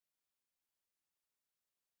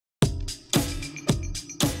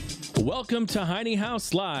Welcome to Heine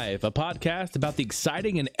House Live, a podcast about the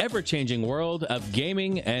exciting and ever-changing world of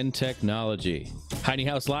gaming and technology. Heine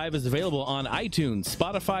House Live is available on iTunes,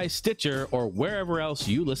 Spotify, Stitcher, or wherever else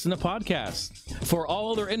you listen to podcasts. For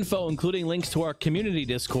all other info, including links to our community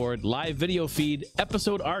Discord, live video feed,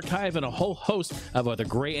 episode archive, and a whole host of other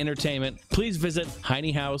great entertainment, please visit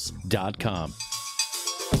heinehouse.com.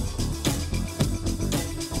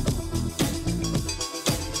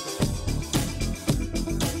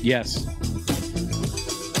 Yes.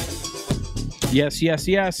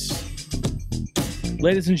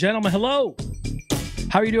 Ladies and gentlemen, hello.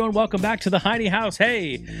 How are you doing? Welcome back to the Heine House.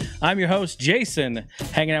 Hey, I'm your host, Jason,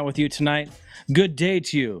 hanging out with you tonight. Good day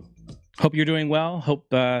to you. Hope you're doing well.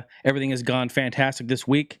 Hope everything has gone fantastic this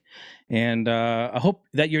week. And I hope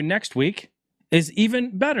that your next week is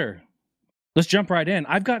even better. Let's jump right in.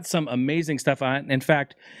 I've got some amazing stuff on. In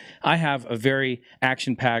fact, I have a very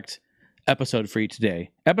action-packed episode for you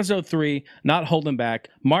today. Episode 3, Not Holding Back,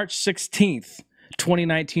 March 16th,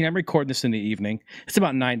 2019. I'm recording this in the evening. It's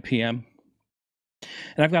about 9 p.m.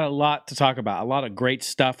 And I've got a lot to talk about, a lot of great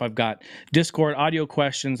stuff. I've got Discord audio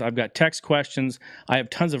questions. I've got text questions. I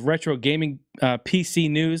have tons of retro gaming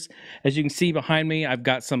PC news. As you can see behind me, I've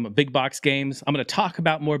got some big box games. I'm going to talk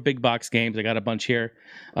about more big box games. I got a bunch here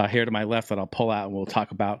to my left that I'll pull out and we'll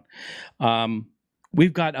talk about.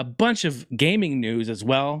 We've got a bunch of gaming news as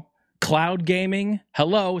well. Cloud gaming.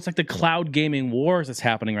 Hello. It's like the cloud gaming wars that's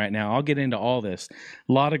happening right now. I'll get into all this.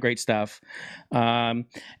 A lot of great stuff. And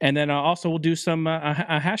then also we'll do some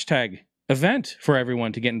a hashtag event for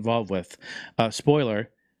everyone to get involved with. Spoiler,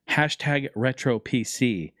 hashtag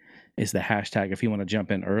RetroPC is the hashtag if you want to jump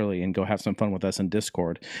in early and go have some fun with us in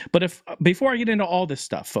Discord. But before I get into all this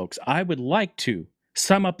stuff, folks, I would like to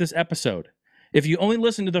sum up this episode. If you only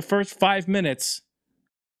listen to the first 5 minutes,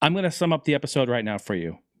 I'm going to sum up the episode right now for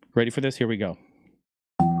you. Ready for this? Here we go.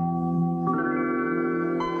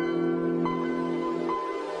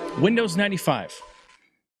 Windows 95.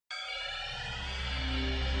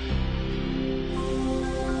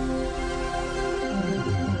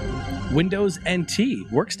 Windows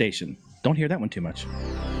NT workstation. Don't hear that one too much.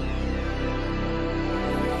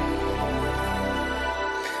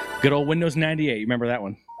 Good old Windows 98. You remember that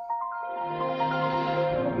one?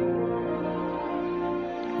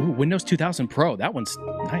 Ooh, Windows 2000 Pro. That one's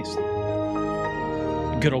nice.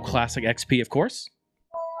 Good old classic XP, of course.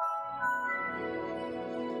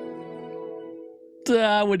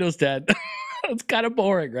 Windows 10. It's kind of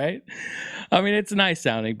boring, right? I mean, it's nice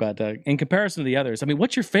sounding, but in comparison to the others, I mean,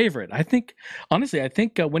 what's your favorite? I think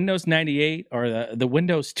Windows 98 or the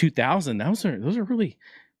Windows 2000, those are really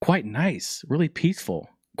quite nice, really peaceful,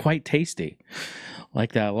 quite tasty.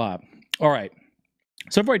 Like that a lot. All right.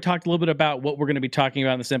 So I've already talked a little bit about what we're going to be talking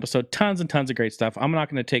about in this episode. Tons and tons of great stuff. I'm not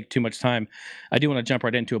going to take too much time. I do want to jump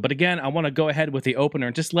right into it. But again, I want to go ahead with the opener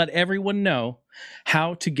and just let everyone know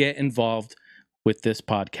how to get involved with this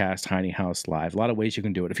podcast, Heine House Live. A lot of ways you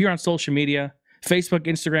can do it. If you're on social media, Facebook,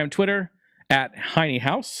 Instagram, Twitter, at Heine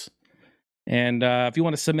House. And if you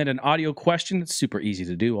want to submit an audio question, it's super easy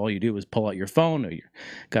to do. All you do is pull out your phone or you've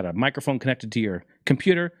got a microphone connected to your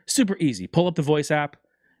computer. Super easy. Pull up the voice app,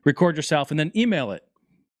 record yourself, and then email it.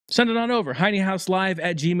 Send it on over,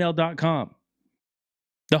 heinehouselive@gmail.com.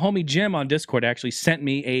 The homie Jim on Discord actually sent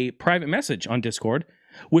me a private message on Discord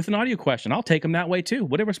with an audio question. I'll take them that way too,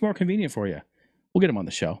 whatever's more convenient for you. We'll get them on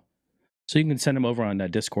the show. So you can send them over on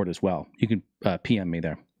Discord as well. You can PM me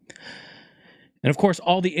there. And of course,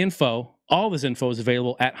 all this info is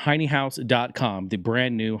available at heinehouse.com, the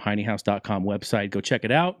brand new heinehouse.com website. Go check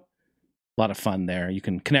it out. A lot of fun there. You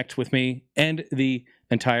can connect with me and the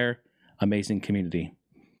entire amazing community.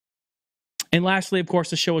 And lastly, of course,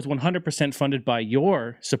 the show is 100% funded by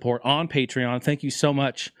your support on Patreon. Thank you so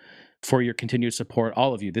much for your continued support,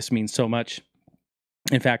 all of you. This means so much.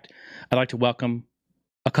 In fact, I'd like to welcome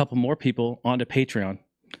a couple more people onto Patreon.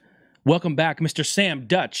 Welcome back, Mr. Sam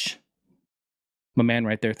Dutch. My man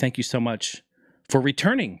right there. Thank you so much for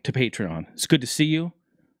returning to Patreon. It's good to see you,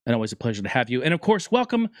 and always a pleasure to have you. And of course,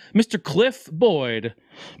 welcome Mr. Cliff Boyd.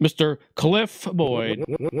 Mr. Cliff Boyd.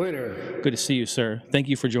 Winner. Good to see you, sir. Thank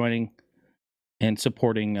you for joining and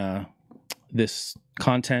supporting this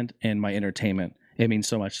content and my entertainment. It means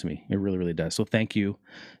so much to me. It really, really does. So thank you,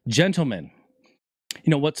 gentlemen.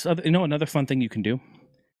 Another fun thing you can do,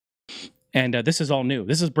 and this is all new.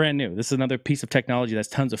 This is brand new. This is another piece of technology that's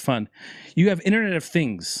tons of fun. You have Internet of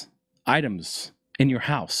Things items in your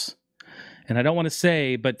house, and I don't want to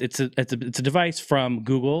say, but it's a device from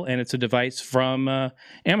Google and it's a device from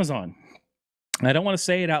Amazon. I don't want to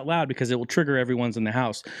say it out loud because it will trigger everyone's in the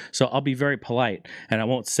house. So I'll be very polite and I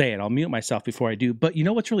won't say it. I'll mute myself before I do. But you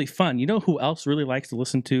know what's really fun? You know who else really likes to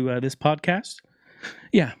listen to this podcast?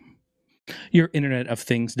 Yeah, your Internet of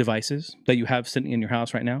Things devices that you have sitting in your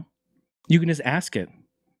house right now. You can just ask it.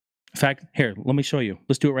 In fact, here, let me show you.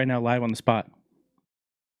 Let's do it right now live on the spot.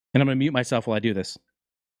 And I'm going to mute myself while I do this.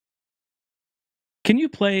 Can you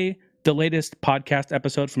play the latest podcast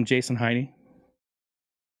episode from Jason Heine?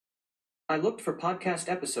 I looked for podcast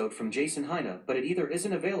episode from Jason Heine, but it either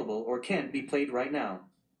isn't available or can't be played right now.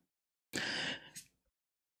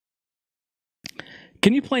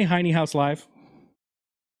 Can you play Heine House live?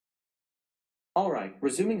 Alright,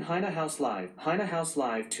 resuming Heine House Live. Heine House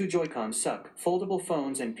Live, 2 Joy-Cons suck, foldable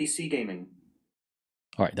phones and PC gaming.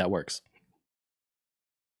 Alright, that works.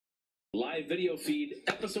 Live video feed,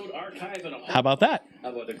 episode archive, and a whole How about that?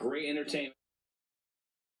 About the great entertainment.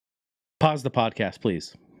 Pause the podcast,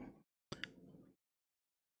 please.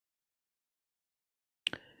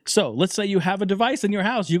 So let's say you have a device in your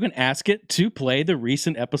house. You can ask it to play the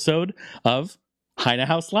recent episode of Heine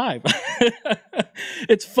House Live.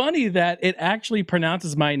 It's funny that it actually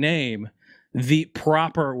pronounces my name the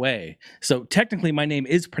proper way. So technically my name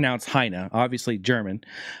is pronounced Heine, obviously German.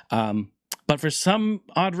 But for some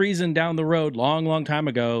odd reason down the road, long time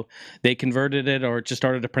ago, they converted it or just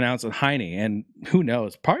started to pronounce it Heine. And who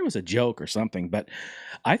knows? Probably was a joke or something. But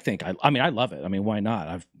I think, I love it. I mean, why not?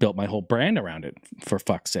 I've built my whole brand around it, for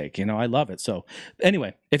fuck's sake. You know, I love it. So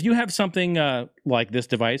anyway, if you have something like this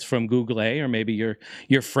device from Google A, or maybe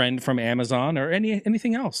your friend from Amazon, or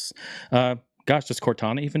anything else, gosh, does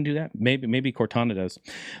Cortana even do that? Maybe Cortana does.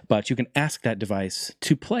 But you can ask that device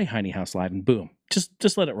to play Heine House Live, and boom,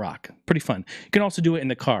 just let it rock. Pretty fun. You can also do it in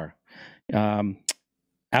the car.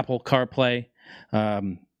 Apple CarPlay,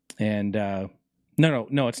 and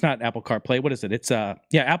no, it's not Apple CarPlay. What is it? It's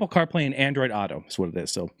Apple CarPlay and Android Auto is what it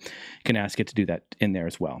is. So you can ask it to do that in there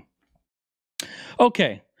as well.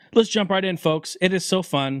 Okay, let's jump right in, folks. It is so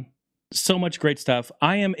fun. So much great stuff.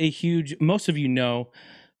 Most of you know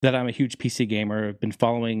that I'm a huge PC gamer. I've been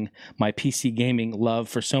following my PC gaming love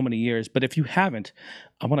for so many years. But if you haven't,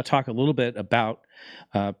 I want to talk a little bit about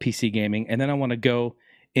PC gaming, and then I want to go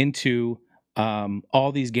into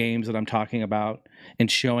all these games that I'm talking about and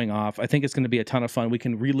showing off. I think it's going to be a ton of fun. We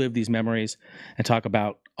can relive these memories and talk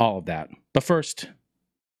about all of that. But first,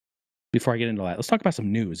 before I get into that, let's talk about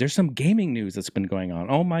some news. There's some gaming news that's been going on.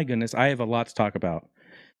 Oh my goodness, I have a lot to talk about.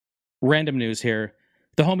 Random news here.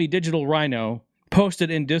 The homie Digital Rhino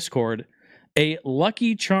posted in Discord a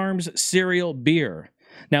Lucky Charms cereal beer.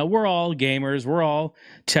 Now, we're all gamers. We're all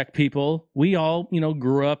tech people. We all,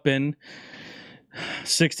 grew up in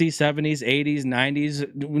 60s, 70s, 80s,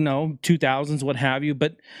 90s, 2000s, what have you.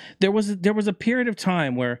 But there was a period of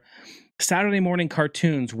time where Saturday morning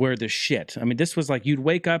cartoons were the shit. I mean, this was like you'd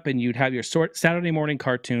wake up and you'd have your Saturday morning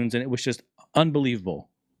cartoons, and it was just unbelievable,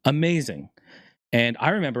 amazing. And I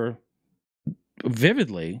remember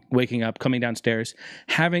vividly waking up, coming downstairs,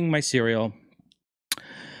 having my cereal.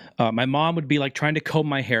 My mom would be like trying to comb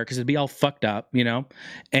my hair because it'd be all fucked up,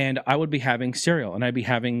 and I would be having cereal, and I'd be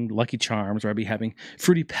having Lucky Charms, or I'd be having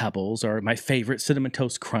Fruity Pebbles, or my favorite Cinnamon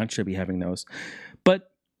Toast Crunch. I'd be having those.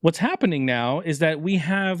 But what's happening now is that we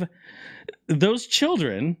have those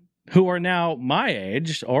children who are now my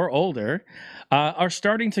age or older are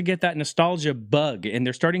starting to get that nostalgia bug, and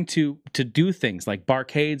they're starting to do things like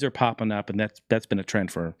barcades are popping up, and that's been a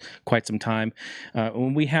trend for quite some time.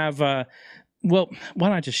 When we have, why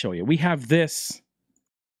don't I just show you? We have this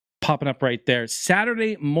popping up right there.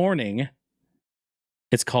 Saturday Morning.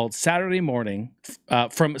 It's called Saturday Morning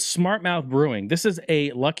from Smart Mouth Brewing. This is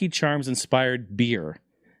a Lucky Charms inspired beer.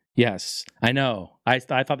 Yes, I know. I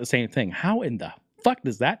thought the same thing. How in the fuck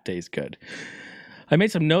does that taste good? I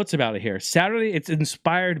made some notes about it here. It's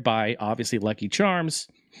inspired by, obviously, Lucky Charms,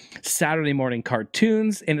 Saturday morning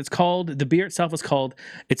cartoons, and the beer itself is called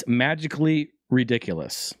It's Magically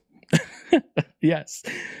Ridiculous. Yes,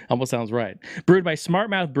 almost sounds right. Brewed by Smart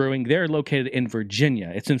Mouth Brewing. They're located in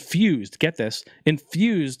Virginia. It's infused, get this,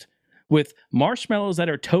 with marshmallows that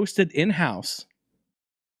are toasted in-house,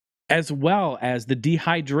 as well as the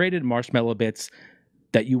dehydrated marshmallow bits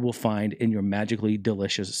that you will find in your magically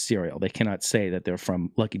delicious cereal. They cannot say that they're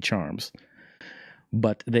from Lucky Charms,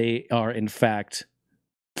 but they are, in fact,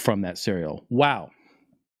 from that cereal. Wow.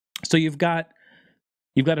 So you've got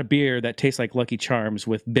a beer that tastes like Lucky Charms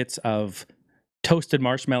with bits of toasted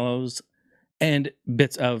marshmallows and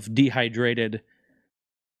bits of dehydrated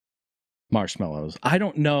marshmallows. I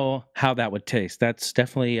don't know how that would taste. That's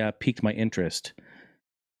definitely piqued my interest.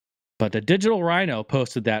 But the Digital Rhino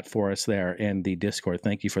posted that for us there in the Discord.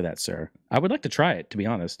 Thank you for that, sir. I would like to try it, to be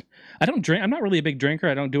honest. I don't drink. I'm not really a big drinker.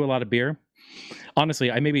 I don't do a lot of beer.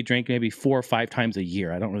 Honestly, I maybe drink 4 or 5 times a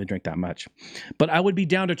year. I don't really drink that much. But I would be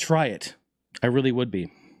down to try it. I really would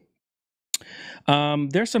be.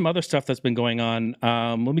 There's some other stuff that's been going on.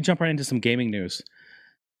 Let me jump right into some gaming news.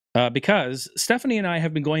 Because Stephanie and I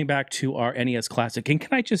have been going back to our NES Classic. And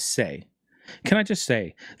can I just say,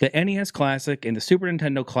 the NES Classic and the Super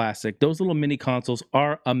Nintendo Classic, those little mini consoles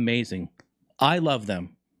are amazing. I love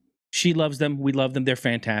them. She loves them. We love them. They're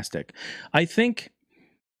fantastic. I think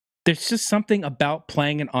there's just something about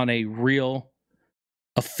playing it on a real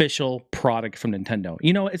official product from Nintendo.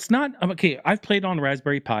 You know, it's not, okay, I've played on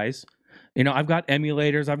Raspberry Pis. You know, I've got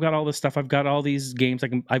emulators. I've got all this stuff. I've got all these games.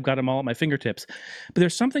 I've got them all at my fingertips. But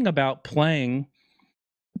there's something about playing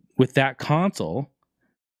with that console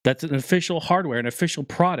that's an official hardware, an official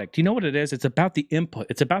product. You know what it is? It's about the input.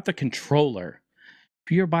 It's about the controller.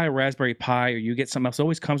 If you buy a Raspberry Pi or you get something else, it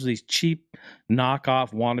always comes with these cheap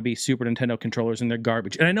knockoff wannabe Super Nintendo controllers and they're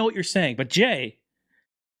garbage. And I know what you're saying, but Jay,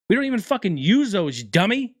 we don't even fucking use those, you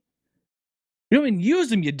dummy. We don't even use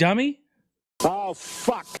them, you dummy. Oh,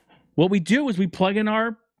 fuck. What we do is we plug in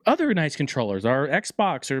our other nice controllers, our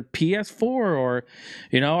Xbox or PS4 or,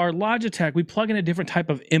 you know, our Logitech. We plug in a different type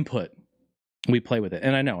of input. We play with it.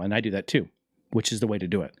 And I know, and I do that too, which is the way to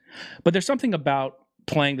do it. But there's something about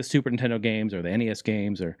playing the Super Nintendo games or the NES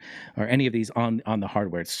games or any of these on the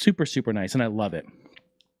hardware. It's super, super nice, and I love it.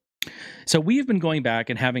 So we've been going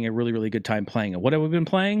back and having a really, really good time playing it. What have we been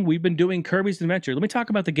playing? We've been doing Kirby's Adventure. Let me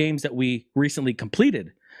talk about the games that we recently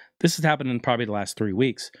completed. This has happened in probably the last 3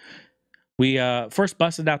 weeks. We first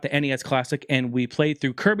busted out the NES Classic, and we played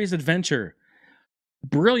through Kirby's Adventure.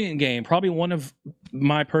 Brilliant game, probably one of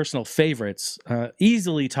my personal favorites,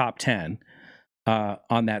 easily top 10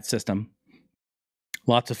 on that system.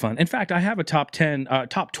 Lots of fun. In fact, I have a top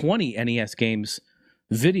 20 NES games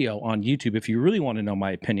video on YouTube if you really want to know my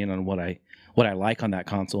opinion on what I like on that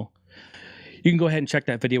console. You can go ahead and check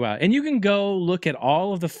that video out. And you can go look at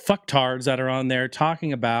all of the fucktards that are on there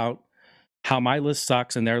talking about how my list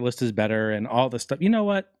sucks and their list is better and all this stuff. You know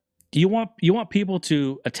what? You want people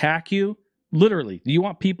to attack you? Literally. You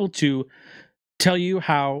want people to tell you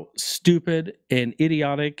how stupid and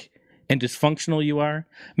idiotic and dysfunctional you are?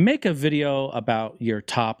 Make a video about your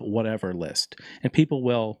top whatever list, and people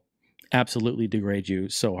will absolutely degrade you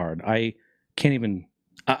so hard. I can't even.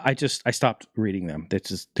 I stopped reading them.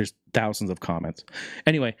 There's thousands of comments.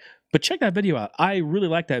 Anyway, but check that video out. I really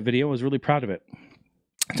liked that video. I was really proud of it.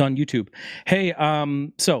 It's on YouTube. Hey,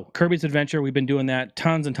 so Kirby's Adventure, we've been doing that.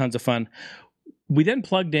 Tons and tons of fun. We then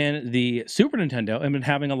plugged in the Super Nintendo and been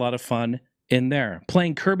having a lot of fun in there.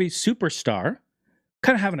 Playing Kirby Superstar,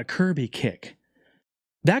 kind of having a Kirby kick.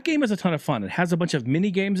 That game is a ton of fun. It has a bunch of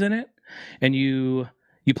mini games in it, and you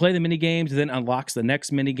play the mini games, then unlocks the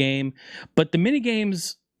next mini game. But the mini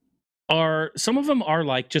games are, some of them are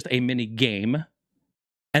like just a mini game,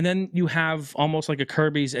 and then you have almost like a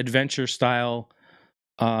Kirby's Adventure style.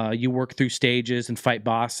 You work through stages and fight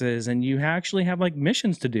bosses, and you actually have like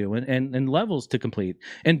missions to do and levels to complete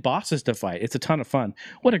and bosses to fight. It's a ton of fun.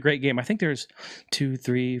 What a great game. I think there's 2,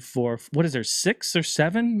 3, 4, what is there, 6 or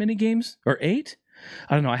 7 mini games or 8?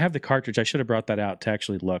 I don't know. I have the cartridge. I should have brought that out to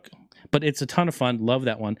actually look. But it's a ton of fun. Love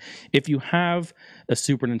that one. If you have a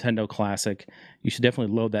Super Nintendo Classic, you should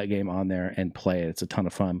definitely load that game on there and play it. It's a ton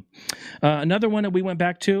of fun. Another one that we went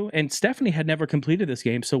back to, and Stephanie had never completed this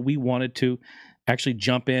game, so we wanted to actually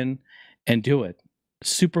jump in and do it.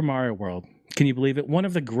 Super Mario World. Can you believe it? One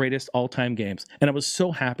of the greatest all-time games. And I was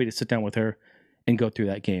so happy to sit down with her and go through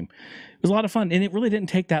that game. It was a lot of fun, and it really didn't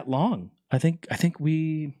take that long. I think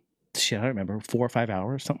we, I don't remember, 4 or 5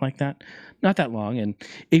 hours, something like that. Not that long. And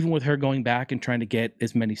even with her going back and trying to get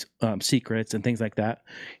as many secrets and things like that,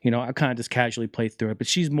 you know, I kind of just casually played through it. But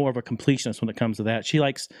she's more of a completionist when it comes to that. She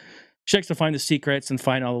likes to find the secrets and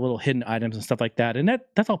find all the little hidden items and stuff like that. And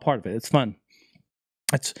that's all part of it. It's fun.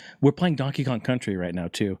 We're playing Donkey Kong Country right now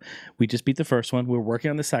too. We just beat the first one. We're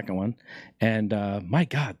working on the second one, and my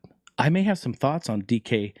God, I may have some thoughts on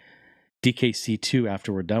DKC2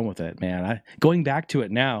 after we're done with it, man. Going back to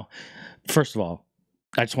it now, first of all,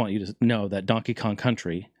 I just want you to know that Donkey Kong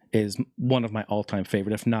Country is one of my all-time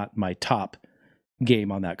favorite, if not my top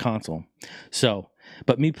game on that console. So,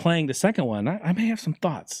 but me playing the second one, I may have some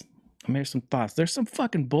thoughts. There's some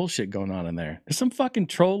fucking bullshit going on in there. There's some fucking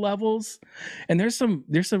troll levels, and there's some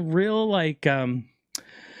real like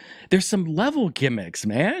there's some level gimmicks,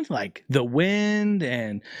 man. Like the wind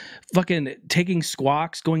and fucking taking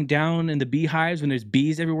squawks, going down in the beehives when there's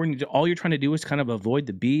bees everywhere, and all you're trying to do is kind of avoid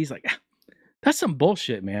the bees. Like that's some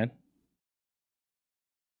bullshit, man.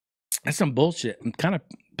 That's some bullshit. It kind of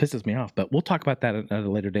pisses me off, but we'll talk about that at a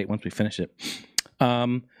later date once we finish it.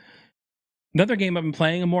 Another game I've been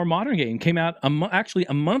playing, a more modern game, came out actually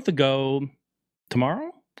a month ago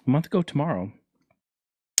tomorrow.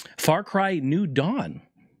 Far Cry New Dawn.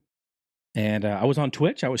 And I was on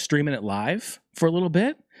Twitch. I was streaming it live for a little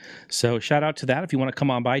bit. So shout out to that. If you want to come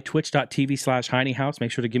on by, twitch.tv/Heine House.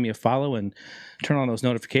 Make sure to give me a follow and turn on those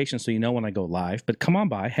notifications so you know when I go live. But come on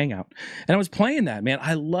by, hang out. And I was playing that, man.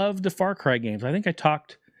 I love the Far Cry games. I think I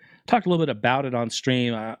talked a little bit about it on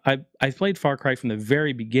stream. I played Far Cry from the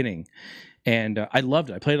very beginning. And I loved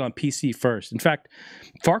it. I played it on PC first. In fact,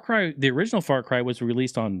 the original Far Cry was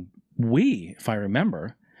released on Wii, if I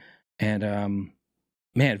remember. And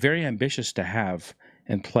man, very ambitious to have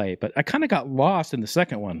and play. But I kind of got lost in the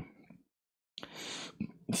second one.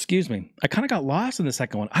 Excuse me. I kind of got lost in the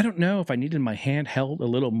second one. I don't know if I needed my hand held a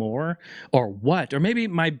little more or what. Or maybe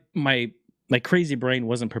my crazy brain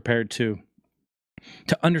wasn't prepared to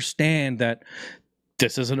understand that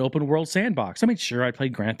this is an open world sandbox. I mean, sure, I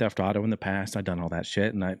played Grand Theft Auto in the past. I've done all that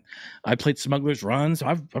shit. And I played Smuggler's Run. So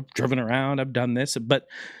I've driven around. I've done this. But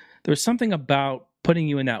there's something about putting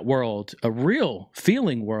you in that world, a real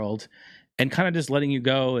feeling world, and kind of just letting you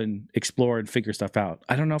go and explore and figure stuff out.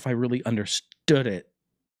 I don't know if I really understood it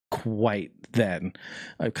quite then.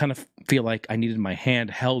 I kind of feel like I needed my hand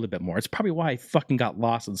held a bit more. It's probably why I fucking got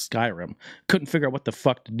lost in Skyrim. Couldn't figure out what the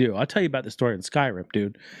fuck to do. I'll tell you about the story in Skyrim,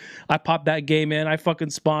 dude. I popped that game in. I fucking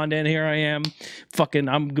spawned in. Here I am. Fucking,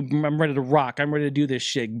 I'm ready to rock. I'm ready to do this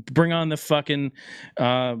shit. Bring on the fucking,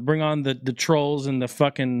 bring on the trolls and the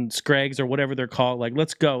fucking scrags or whatever they're called. Like,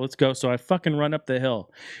 let's go. So I fucking run up the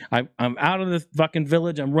hill. I'm out of the fucking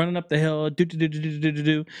village. I'm running up the hill.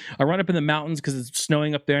 I run up in the mountains because it's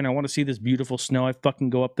snowing up there. And I want to see this beautiful snow. I fucking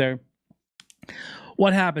go up there.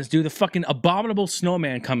 What happens, dude? The fucking abominable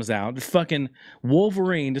snowman comes out. The fucking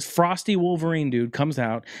Wolverine, this frosty Wolverine dude comes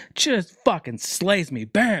out, just fucking slays me.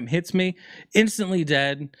 Bam, hits me, instantly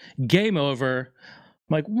dead. Game over.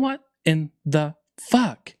 I'm like, what in the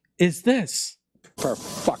fuck is this? For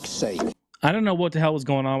fuck's sake. I don't know what the hell was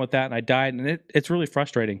going on with that, and I died, and it's really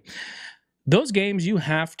frustrating. Those games, you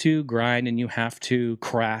have to grind, and you have to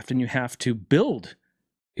craft, and you have to build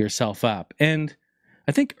yourself up. And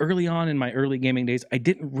I think early on in my early gaming days, I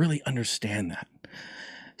didn't really understand that.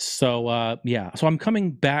 So so I'm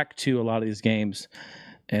coming back to a lot of these games,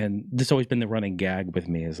 and this has always been the running gag with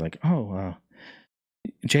me is like,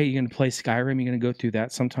 Jay, you gonna play Skyrim? You gonna go through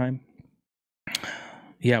that sometime?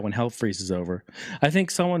 Yeah, when hell freezes over. I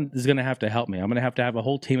think someone is gonna have to help me. I'm gonna have to have a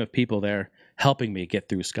whole team of people there helping me get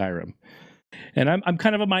through Skyrim. And I'm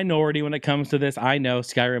kind of a minority when it comes to this. I know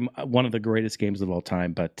Skyrim, one of the greatest games of all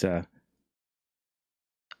time, but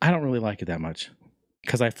I don't really like it that much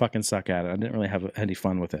because I fucking suck at it. I didn't really have any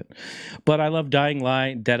fun with it. But I love Dying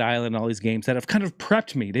Light, Dead Island, all these games that have kind of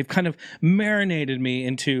prepped me. They've kind of marinated me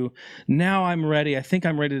into, now I'm ready. I think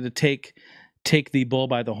I'm ready to take the bull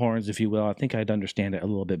by the horns, if you will. I think I'd understand it a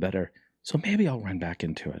little bit better. So maybe I'll run back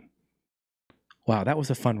into it. Wow, that was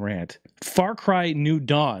a fun rant. Far Cry New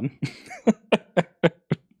Dawn. I've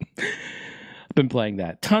been playing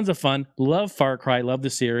that. Tons of fun. Love Far Cry. Love the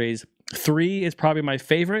series. 3 is probably my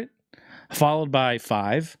favorite, followed by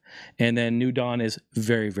 5. And then New Dawn is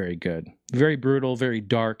very, very good. Very brutal, very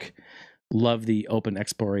dark. Love the open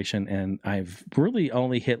exploration. And I've really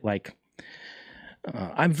only hit like...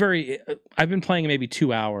 I've been playing maybe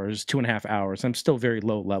 2.5 hours. I'm still very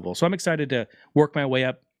low level. So I'm excited to work my way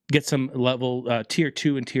up, get some level tier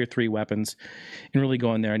 2 and tier 3 weapons, and really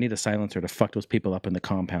go in there. I need a silencer to fuck those people up in the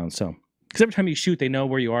compound. So, because every time you shoot, they know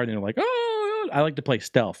where you are, and they're like, oh, I like to play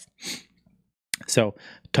stealth. So,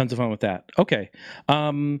 tons of fun with that. Okay.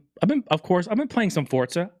 I've been playing some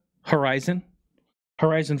Forza Horizon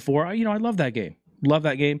 4. I love that game. Love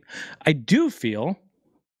that game. I do feel,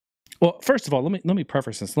 well, first of all, let me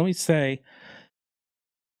preface this. Let me say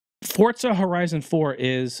Forza Horizon 4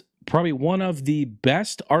 is probably one of the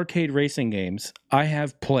best arcade racing games I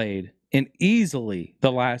have played in easily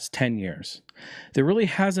the last 10 years. There really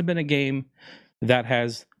hasn't been a game that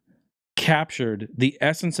has captured the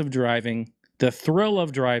essence of driving, the thrill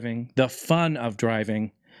of driving, the fun of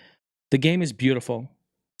driving. The game is beautiful.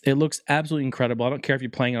 It looks absolutely incredible. I don't care if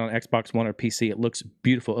you're playing it on Xbox One or PC. It looks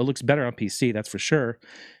beautiful. It looks better on PC, that's for sure.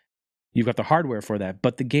 You've got the hardware for that,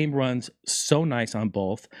 but the game runs so nice on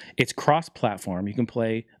both. It's cross-platform. You can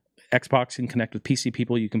play Xbox and connect with PC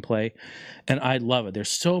people. You can play, and I love it. There's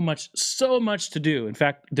so much to do. In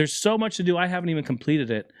fact, there's so much to do. I haven't even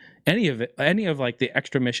completed it. Any of like the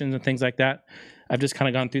extra missions and things like that. I've just kind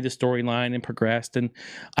of gone through the storyline and progressed. And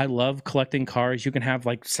I love collecting cars. You can have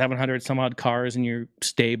like 700 some odd cars in your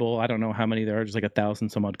stable. I don't know how many there are. There's like 1,000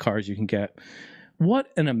 some odd cars you can get.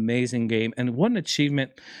 What an amazing game, and what an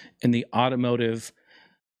achievement in the automotive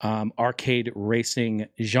arcade racing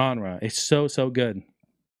genre. It's so, so good.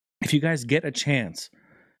 If you guys get a chance,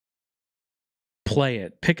 play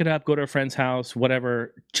it. Pick it up, go to a friend's house,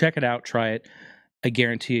 whatever. Check it out, try it. I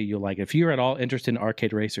guarantee you, you'll like it. If you're at all interested in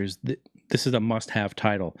arcade racers, this is a must-have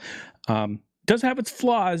title. Does have its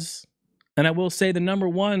flaws, and I will say the number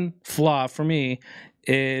one flaw for me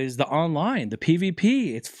is the online, the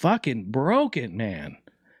PvP. It's fucking broken, man.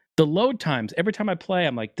 The load times, every time I play,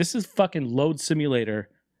 I'm like, this is fucking Load Simulator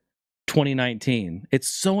 2019. It's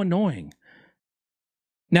so annoying.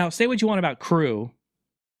 Now, say what you want about Crew.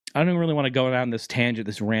 I don't really want to go down this tangent,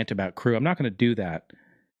 this rant about Crew. I'm not going to do that.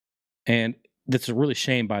 And that's a really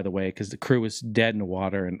shame, by the way, because the Crew is dead in the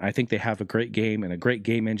water, and I think they have a great game and a great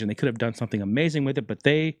game engine. They could have done something amazing with it, but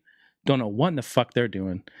they don't know what in the fuck they're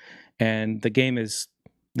doing. And the game is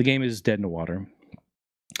dead in the water.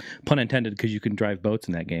 Pun intended, because you can drive boats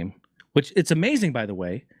in that game, which it's amazing, by the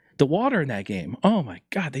way. The water in that game. Oh my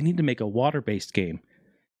God, they need to make a water-based game.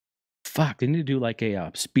 Fuck, they need to do like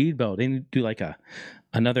a speedboat. They need to do like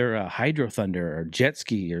another Hydro Thunder or jet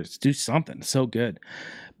ski or do something so good.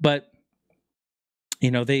 But you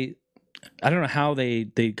know, I don't know how they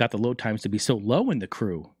got the load times to be so low in the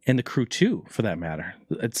Crew, and the Crew 2 for that matter.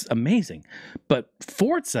 It's amazing. But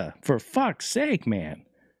Forza, for fuck's sake, man.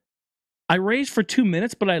 I race for 2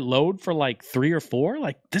 minutes, but I load for like 3 or 4.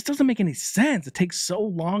 Like, this doesn't make any sense. It takes so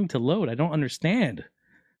long to load. I don't understand.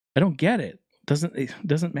 I don't get it. It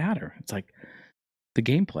doesn't matter. It's like the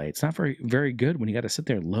gameplay. It's not very good when you got to sit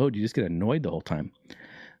there and load. You just get annoyed the whole time.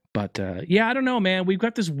 But yeah, I don't know, man. We've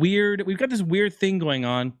got this weird thing going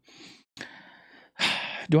on.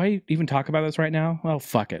 Do I even talk about this right now? Well,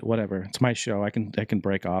 fuck it. Whatever. It's my show. I can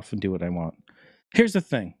break off and do what I want. Here's the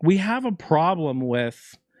thing. We have a problem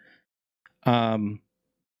with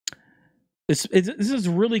this is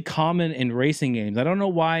really common in racing games. I don't know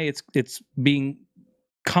why it's being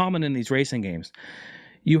common in these racing games.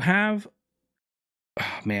 You have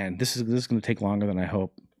man, this is going to take longer than I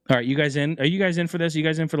hope. All right, you guys in? Are you guys in for this? Are you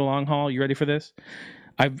guys in for the long haul? You ready for this?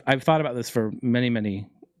 I've thought about this for many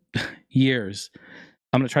years.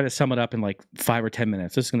 I'm going to try to sum it up in like 5 or 10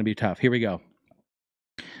 minutes. This is going to be tough. Here we go.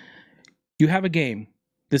 You have a game.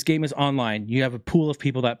 This game is online. You have a pool of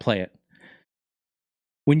people that play it.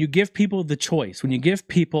 When you give people the choice, when you give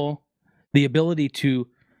people the ability to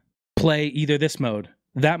play either this mode,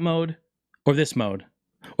 that mode, or this mode,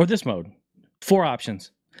 4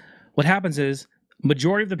 options. What happens is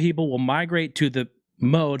majority of the people will migrate to the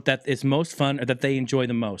mode that is most fun or that they enjoy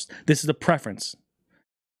the most. This is a preference.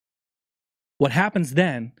 What happens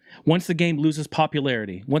then, once the game loses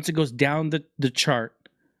popularity, once it goes down the chart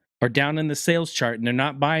or down in the sales chart and they're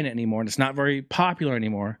not buying it anymore and it's not very popular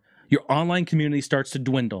anymore, your online community starts to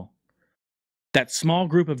dwindle. That small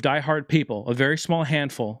group of diehard people, a very small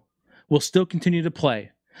handful, will still continue to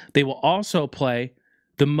play. They will also play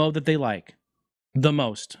the mode that they like the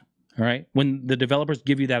most, all right? When the developers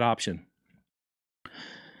give you that option.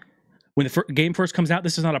 When the game first comes out,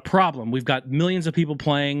 this is not a problem. We've got millions of people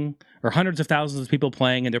playing, or hundreds of thousands of people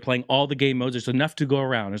playing, and they're playing all the game modes. There's enough to go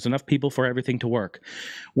around. There's enough people for everything to work.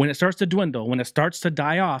 When it starts to dwindle, when it starts to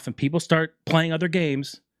die off, and people start playing other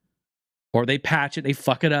games, or they patch it, they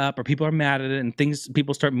fuck it up, or people are mad at it, and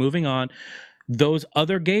people start moving on, those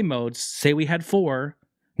other game modes, say we had 4,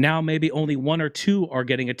 now maybe only 1 or 2 are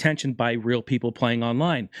getting attention by real people playing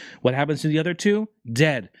online. What happens to the other 2?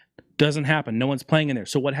 Dead. Doesn't happen. No one's playing in there.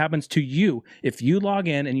 So what happens to you if you log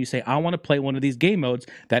in and you say, I want to play one of these game modes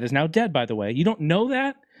that is now dead, by the way. You don't know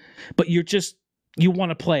that, but you want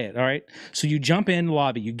to play it, all right? So you jump in the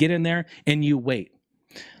lobby, you get in there, and you wait.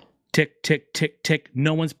 Tick, tick, tick, tick.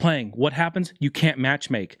 No one's playing. What happens? You can't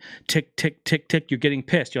matchmake. Tick, tick, tick, tick. You're getting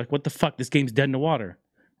pissed. You're like, what the fuck? This game's dead in the water,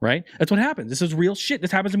 right? That's what happens. This is real shit.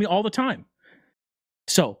 This happens to me all the time.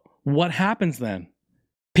 So what happens then?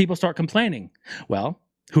 People start complaining. Well,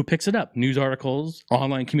 who picks it up? News articles,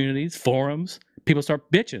 online communities, forums. People start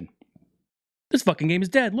bitching. This fucking game is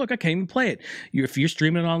dead. Look, I can't even play it. If you're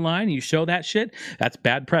streaming it online and you show that shit, that's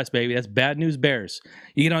bad press, baby. That's bad news bears.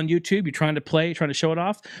 You get on YouTube, you're trying to play, trying to show it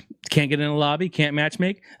off, can't get in a lobby, can't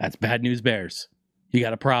matchmake, that's bad news bears. You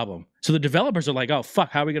got a problem. So the developers are like, oh,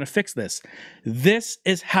 fuck, how are we going to fix this? This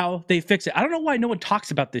is how they fix it. I don't know why no one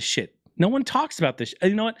talks about this shit. No one talks about this.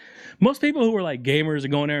 You know what? Most people who are like gamers are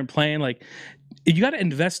going there and playing, like, you got to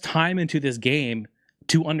invest time into this game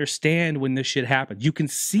to understand when this shit happens. You can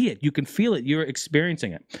see it. You can feel it. You're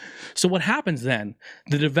experiencing it. So what happens then?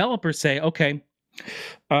 The developers say, okay,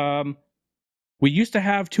 We used to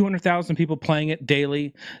have 200,000 people playing it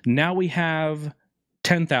daily. Now we have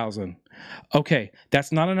 10,000. Okay,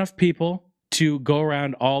 that's not enough people to go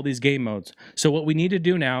around all these game modes. So what we need to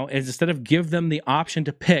do now is, instead of give them the option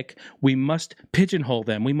to pick, we must pigeonhole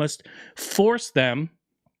them. We must force them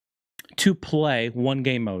to play one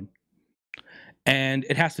game mode. And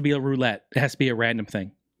it has to be a roulette. It has to be a random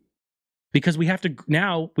thing. Because we have to,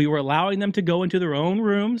 now we were allowing them to go into their own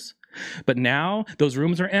rooms, but now those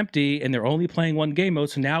rooms are empty and they're only playing one game mode.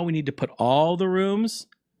 So now we need to put all the rooms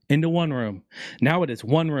into one room. Now it is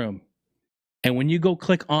one room. And when you go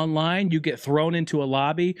click online, you get thrown into a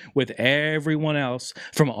lobby with everyone else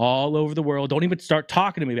from all over the world. Don't even start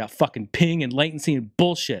talking to me about fucking ping and latency and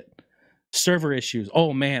bullshit. Server issues.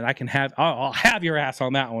 Oh man, I'll have your ass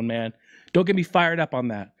on that one, man. Don't get me fired up on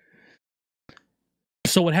that.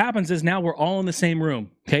 So what happens is, now we're all in the same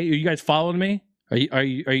room. Okay, are you guys following me? Are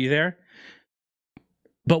you there?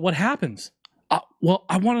 But what happens? Well,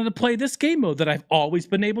 I wanted to play this game mode that I've always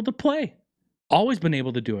been able to play. Always been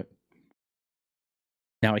able to do it.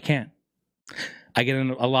 Now I can't. I get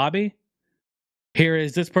in a lobby. Here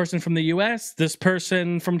is this person from the US, this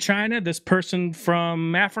person from China, this person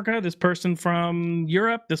from Africa, this person from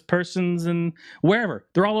Europe, this person's in wherever.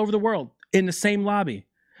 They're all over the world in the same lobby.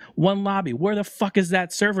 One lobby. Where the fuck is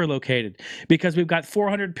that server located? Because we've got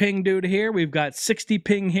 400 ping dude here. We've got 60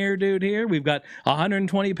 ping here dude here. We've got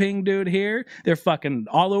 120 ping dude here. They're fucking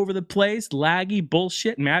all over the place. Laggy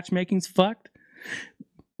bullshit. Matchmaking's fucked.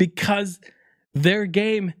 Because their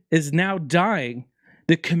game is now dying.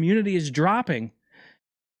 The community is dropping.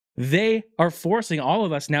 They are forcing all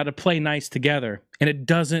of us now to play nice together. And it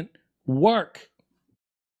doesn't work.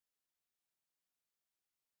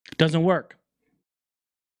 It doesn't work.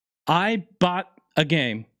 I bought a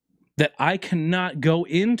game that I cannot go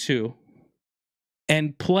into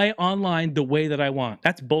and play online the way that I want.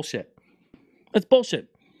 That's bullshit. That's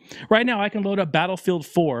bullshit. Right now, I can load up Battlefield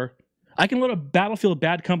 4. I can load up Battlefield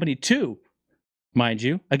Bad Company 2, mind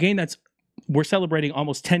you. A game that's, we're celebrating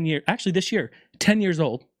almost 10 years. Actually, this year, 10 years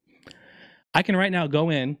old. I can right now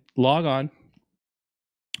go in, log on,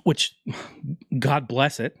 which, God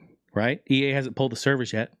bless it, right? EA hasn't pulled the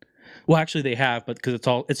servers yet. Well, actually they have, but because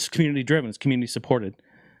it's community driven, it's community supported.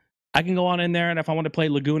 I can go on in there, and if I want to play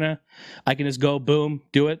Laguna, I can just go, boom,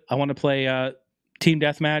 do it. I want to play Team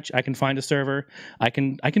Deathmatch. I can find a server. I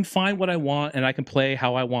can find what I want, and I can play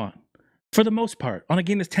how I want. For the most part, on a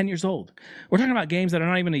game that's 10 years old. We're talking about games that are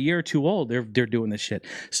not even a year or two old. They're doing this shit.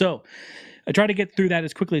 So I try to get through that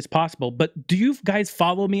as quickly as possible. But do you guys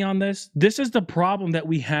follow me on this? This is the problem that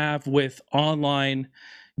we have with online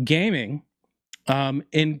gaming.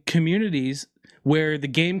 In communities where the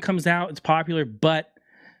game comes out, it's popular, but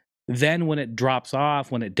then when it drops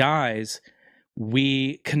off, when it dies,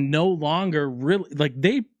 we can no longer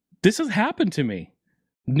really, this has happened to me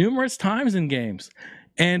numerous times in games.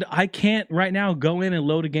 And I can't right now go in and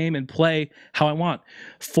load a game and play how I want.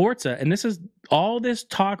 Forza, and this is all this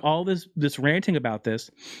talk, all this ranting about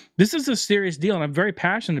this. This is a serious deal, and I'm very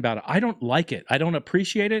passionate about it. I don't like it. I don't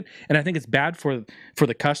appreciate it, and I think it's bad for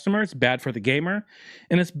the customer. It's bad for the gamer,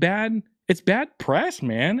 and it's bad. It's bad press,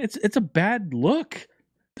 man. It's a bad look.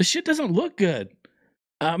 The shit doesn't look good.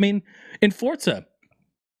 I mean, in Forza,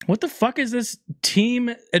 what the fuck is this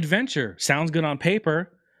team adventure? Sounds good on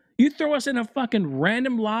paper. You throw us in a fucking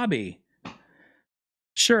random lobby.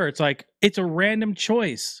 Sure, it's a random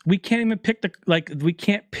choice. We can't even pick we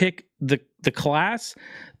can't pick the class,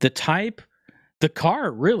 the type, the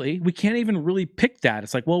car, really. We can't even really pick that.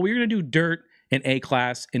 It's like, well, we're going to do dirt and A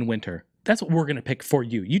class in winter. That's what we're going to pick for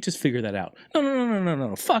you. You just figure that out.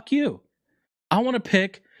 No. Fuck you. I want to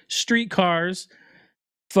pick street cars,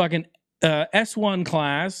 fucking S1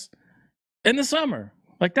 class in the summer.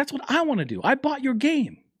 Like, that's what I want to do. I bought your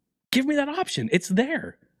game. Give me that option. It's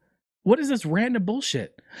there. What is this random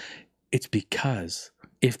bullshit? It's because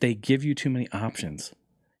if they give you too many options,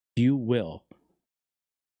 you will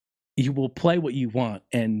play what you want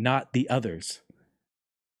and not the others.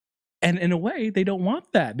 And in a way, they don't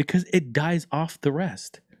want that because it dies off the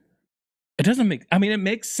rest. It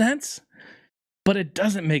makes sense, but it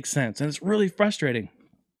doesn't make sense. And it's really frustrating.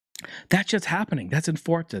 That's just happening. That's in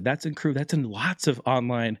Forza. That's in Crew. That's in lots of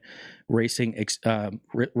online racing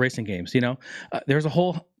games. You know, there's a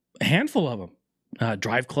whole handful of them.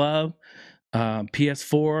 Drive Club,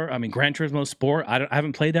 PS4. I mean, Gran Turismo Sport. I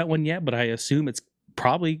haven't played that one yet, but I assume it's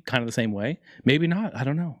probably kind of the same way. Maybe not. I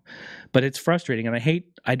don't know. But it's frustrating, and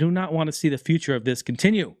I do not want to see the future of this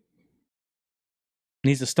continue. It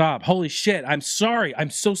needs to stop. Holy shit! I'm sorry.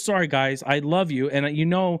 I'm so sorry, guys. I love you, and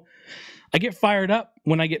I get fired up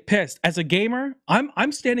when I get pissed. As a gamer,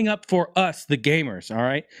 I'm standing up for us, the gamers, all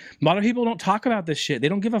right? A lot of people don't talk about this shit. They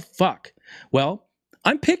don't give a fuck. Well,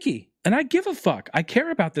 I'm picky, and I give a fuck. I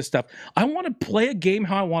care about this stuff. I want to play a game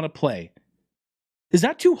how I want to play. Is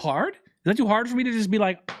that too hard? Is that too hard for me to just be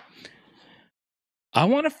like, I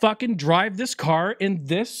want to fucking drive this car in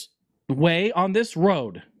this way on this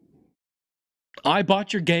road. I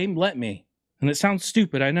bought your game, let me. And it sounds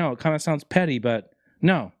stupid, I know. It kind of sounds petty, but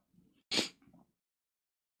no.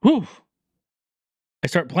 Whew. I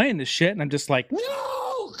start playing this shit, and I'm just like,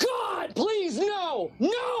 No! God, please, no!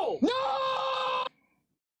 No! No!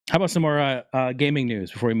 how about some more gaming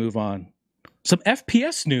news before we move on? Some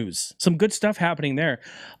FPS news. Some good stuff happening there.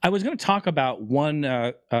 I was going to talk about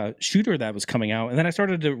one shooter that was coming out, and then I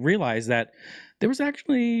started to realize that there was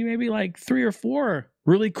actually maybe like 3 or 4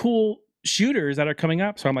 really cool shooters that are coming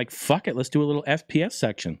up. So I'm like, fuck it, let's do a little FPS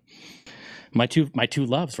section. My two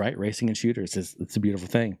loves, right? Racing and shooters. It's a beautiful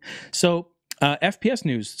thing. So FPS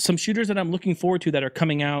news. Some shooters that I'm looking forward to that are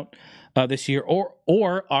coming out this year or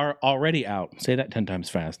are already out. Say that 10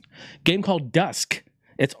 times fast. Game called Dusk.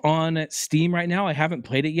 It's on Steam right now. I haven't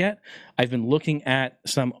played it yet. I've been looking at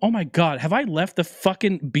some... Oh my God, have I left the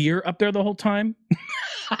fucking beer up there the whole time?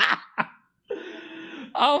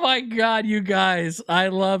 Oh my God, you guys. I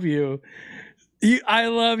love you. I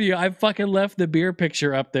love you. I fucking left the beer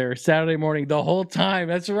picture up there Saturday morning the whole time.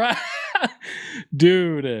 That's right.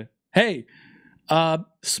 Dude. Hey,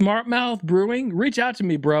 Smart Mouth Brewing, reach out to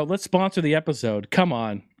me, bro. Let's sponsor the episode. Come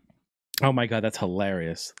on. Oh my God, that's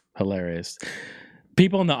hilarious. Hilarious.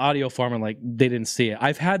 People in the audio farm are like, they didn't see it.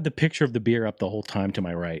 I've had the picture of the beer up the whole time to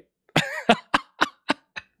my right.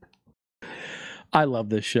 I love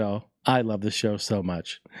this show. I love this show so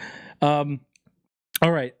much. All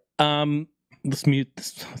right. Let's mute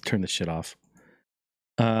this. Let's turn this shit off.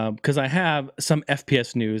 Because I have some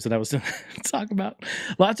FPS news that I was going to talk about.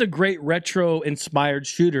 Lots of great retro-inspired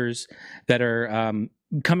shooters that are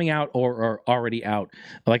coming out or are already out.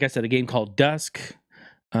 Like I said, a game called Dusk.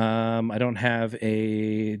 I don't have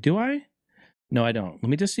a... Do I? No, I don't. Let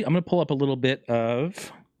me just see. I'm going to pull up a little bit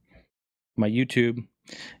of my YouTube,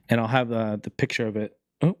 and I'll have the picture of it.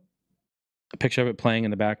 Oh, a picture of it playing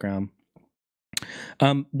in the background.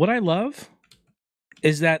 What I love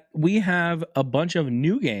is that we have a bunch of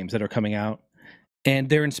new games that are coming out, and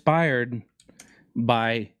they're inspired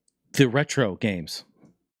by the retro games.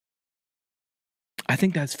 I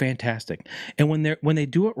think that's fantastic. And when they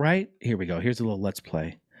do it right, here we go. Here's a little let's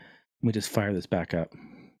play. Let me just fire this back up.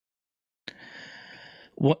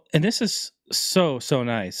 Well, and this is so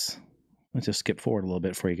nice. Let's just skip forward a little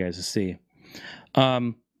bit for you guys to see.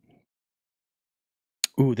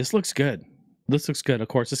 Ooh, this looks good. This looks good. Of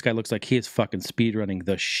course, this guy looks like he is fucking speedrunning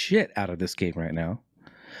the shit out of this game right now.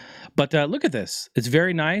 But look at this. It's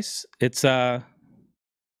very nice. It's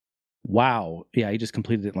wow. Yeah, he just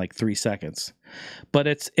completed it in like 3 seconds. But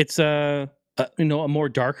it's a more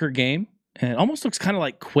darker game. And it almost looks kind of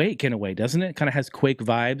like Quake in a way, doesn't it? Kind of has Quake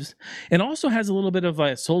vibes. And also has a little bit of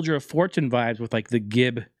a Soldier of Fortune vibes with like the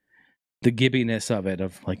gibbiness of it,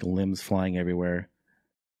 of like limbs flying everywhere.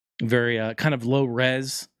 Very kind of low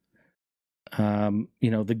res.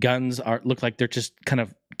 The guns look like they're just kind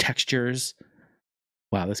of textures.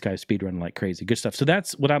 Wow, this guy's speedrunning like crazy. Good stuff. So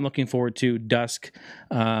that's what I'm looking forward to, Dusk.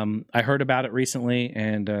 I heard about it recently,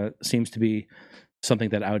 and seems to be something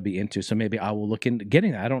that I would be into. So maybe I will look into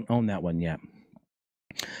getting that. I don't own that one yet.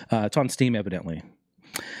 It's on Steam, evidently.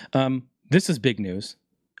 This is big news.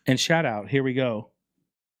 And shout out, here we go,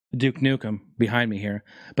 Duke Nukem behind me here.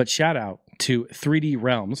 But shout out to 3D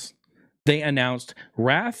Realms. They announced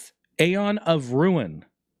Wrath Aeon of Ruin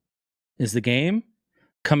is the game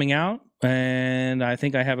coming out, and I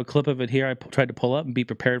think I have a clip of it here. I tried to pull up and be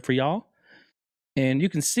prepared for y'all. And you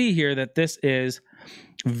can see here that this is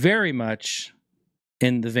very much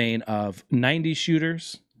in the vein of 90s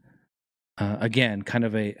shooters. Again, kind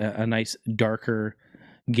of a nice darker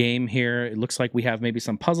game here. It looks like we have maybe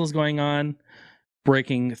some puzzles going on,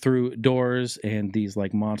 breaking through doors, and these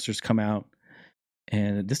like monsters come out.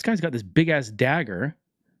 And this guy's got this big ass dagger.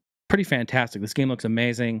 Pretty fantastic. This game looks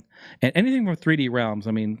amazing. And anything from 3D Realms,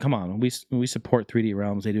 I mean, come on. We support 3D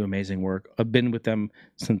Realms. They do amazing work. I've been with them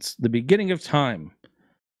since the beginning of time.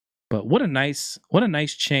 But what a nice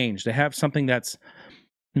change to have something that's,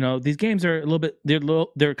 these games are a little bit,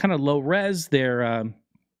 they're kind of low res. They're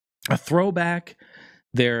a throwback.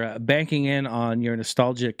 They're banking in on your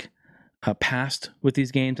nostalgic past with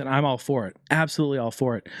these games, and I'm all for it. Absolutely all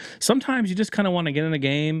for it. Sometimes you just kind of want to get in a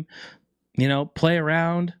game, play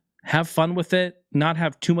around, have fun with it, not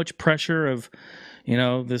have too much pressure of,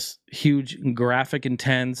 this huge graphic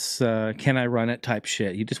intense, can I run it type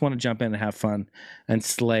shit. You just want to jump in and have fun and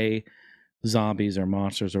slay zombies or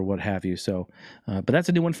monsters or what have you. So, but that's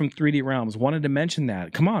a new one from 3D Realms. Wanted to mention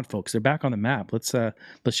that. Come on, folks, they're back on the map. Let's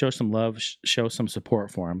show some love, show some support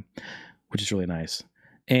for them, which is really nice.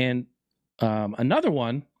 And another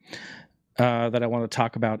one that I want to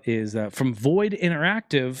talk about is from Void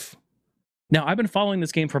Interactive. Now, I've been following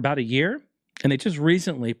this game for about a year, and they just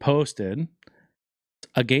recently posted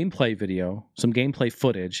a gameplay video, some gameplay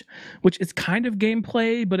footage, which is kind of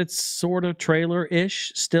gameplay, but it's sort of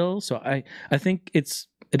trailer-ish still. So I think it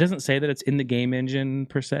doesn't say that it's in the game engine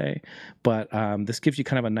per se, but this gives you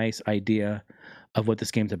kind of a nice idea of what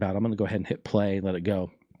this game's about. I'm going to go ahead and hit play, let it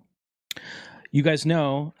go. You guys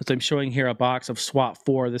know, as I'm showing here, a box of SWAT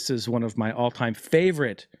 4. This is one of my all-time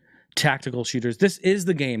favorite tactical shooters. This is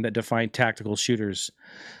the game that defined tactical shooters,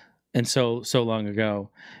 and so long ago.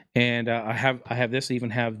 And I have this. I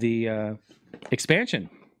even have the expansion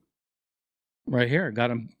right here. Got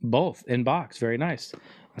them both in box. Very nice.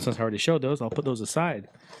 Since I already showed those, I'll put those aside.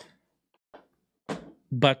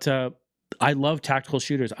 But I love tactical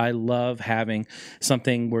shooters. I love having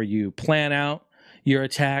something where you plan out your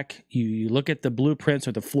attack, you look at the blueprints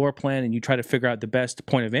or the floor plan, and you try to figure out the best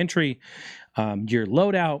point of entry, your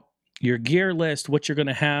loadout, your gear list, what you're going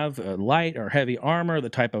to have, light or heavy armor, the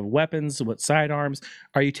type of weapons, what sidearms.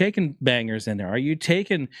 Are you taking bangers in there? Are you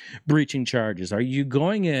taking breaching charges? Are you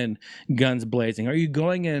going in guns blazing? Are you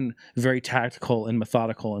going in very tactical and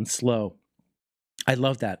methodical and slow? I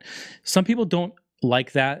love that. Some people don't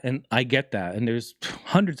like that, and I get that. And there's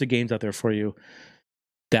hundreds of games out there for you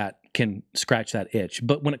that can scratch that itch.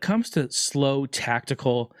 But when it comes to slow,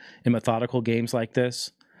 tactical, and methodical games like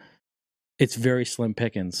this, it's very slim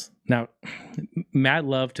pickings. Now, mad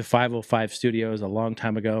love to 505 Studios a long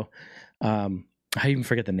time ago. I even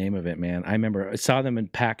forget the name of it, man. I remember I saw them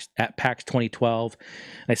at PAX 2012.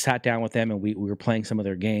 I sat down with them, and we were playing some of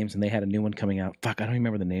their games, and they had a new one coming out. Fuck, I don't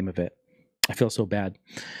remember the name of it. I feel so bad.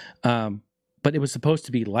 But it was supposed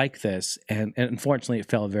to be like this, and unfortunately it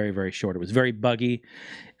fell very, very short. It was very buggy,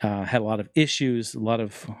 had a lot of issues, a lot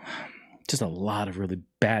of really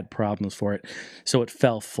bad problems for it. So it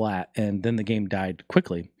fell flat, and then the game died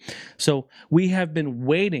quickly. So we have been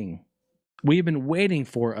waiting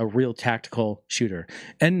for a real tactical shooter.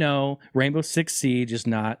 And no, Rainbow Six Siege is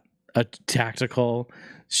not a tactical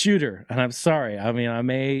shooter. And I'm sorry. I mean,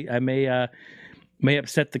 I may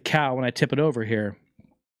upset the cow when I tip it over here,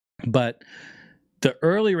 but the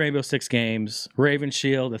early Rainbow Six games, Raven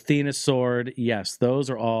Shield, Athena's Sword, yes,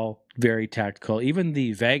 those are all very tactical. Even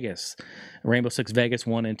the Vegas, Rainbow Six Vegas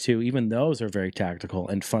 1 and 2, even those are very tactical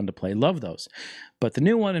and fun to play. Love those. But the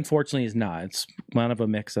new one, unfortunately, is not. It's kind of a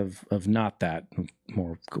mix of not that,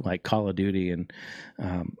 more like Call of Duty, and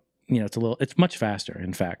it's much faster,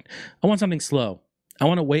 in fact. I want something slow. I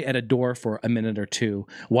want to wait at a door for a minute or two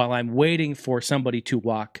while I'm waiting for somebody to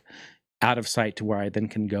walk out of sight to where I then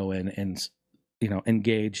can go in and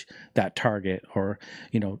engage that target, or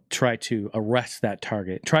try to arrest that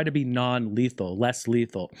target, try to be non-lethal, less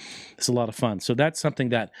lethal. It's a lot of fun. So that's something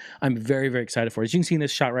that I'm very, very excited for. As you can see in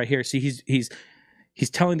this shot right here, see he's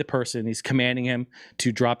telling the person, he's commanding him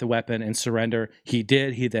to drop the weapon and surrender. He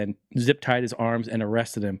did. He then zip tied his arms and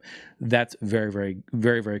arrested him. That's very, very,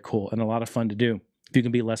 very, very cool and a lot of fun to do if you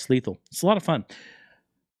can be less lethal. It's a lot of fun.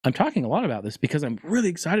 I'm talking a lot about this because I'm really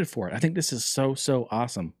excited for it. I think this is so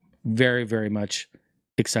awesome. Very, very much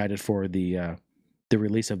excited for the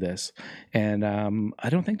release of this. And I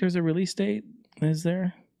don't think there's a release date, is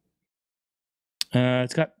there?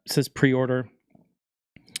 It says pre-order.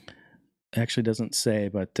 Actually doesn't say,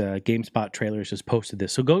 but GameSpot Trailers just posted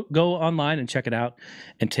this. So go online and check it out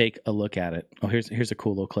and take a look at it. Oh, here's a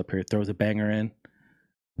cool little clip here. It throws a banger in.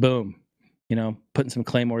 Boom. Putting some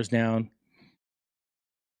claymores down.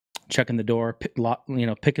 Checking the door,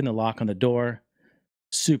 picking the lock on the door.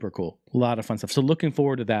 Super cool. A lot of fun stuff. So looking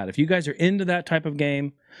forward to that. If you guys are into that type of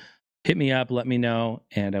game, hit me up, let me know,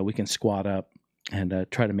 and we can squad up and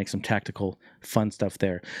try to make some tactical fun stuff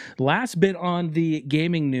there. Last bit on the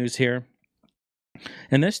gaming news here,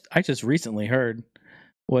 and this I just recently heard,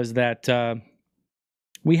 was that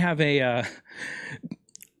we have hell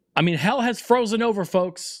has frozen over,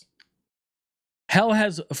 folks. Hell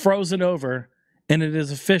has frozen over, and it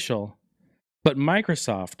is official. But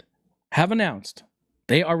Microsoft have announced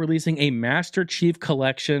they are releasing a Master Chief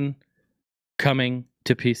Collection coming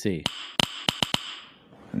to PC.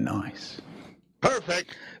 Nice.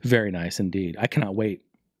 Perfect. Very nice indeed. I cannot wait.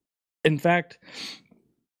 In fact,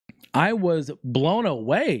 I was blown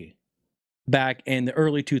away back in the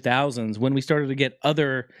early 2000s when we started to get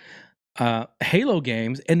other Halo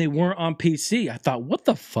games, and they weren't on PC. I thought, what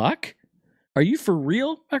the fuck? Are you for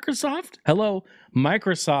real, Microsoft? Hello,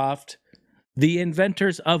 Microsoft, the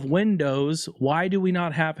inventors of Windows. Why do we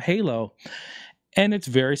not have Halo? And it's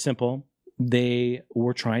very simple. They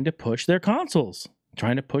were trying to push their consoles,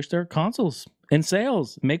 in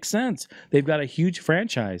sales. Makes sense. They've got a huge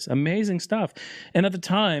franchise, amazing stuff. And at the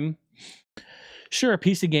time, sure,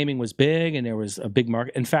 PC gaming was big and there was a big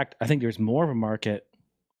market. In fact, I think there's more of a market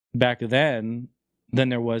back then than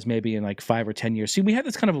there was maybe in like 5 or 10 years. See, we had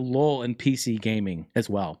this kind of lull in PC gaming as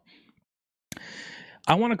well.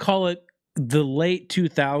 I want to call it the late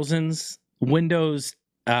 2000s Windows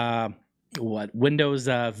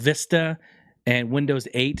Vista and Windows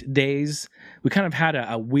 8 days. We kind of had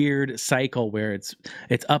a weird cycle where it's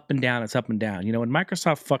up and down, You know, when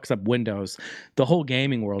Microsoft fucks up Windows, the whole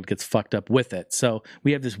gaming world gets fucked up with it. So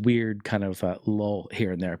we have this weird kind of lull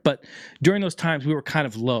here and there. But during those times, we were kind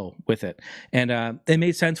of low with it. And it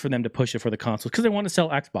made sense for them to push it for the consoles because they want to sell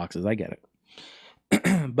Xboxes. I get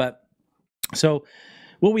it. But so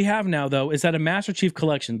what we have now, though, is that a Master Chief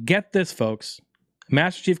Collection. Get this, folks.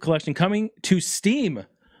 Master Chief Collection coming to Steam.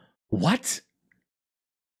 What?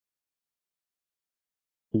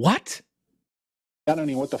 What? I don't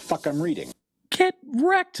know what the fuck I'm reading. Get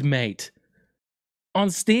wrecked, mate. On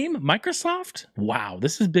Steam? Microsoft? Wow,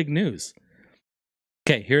 this is big news.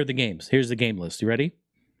 Okay, here are the games. Here's the game list. You ready?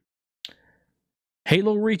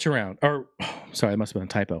 Halo Reach Around. Or, sorry, that must have been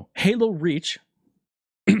a typo. Halo Reach.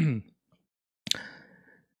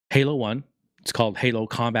 Halo 1. It's called Halo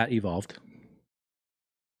Combat Evolved.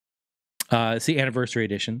 It's the Anniversary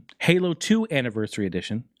Edition. Halo 2 Anniversary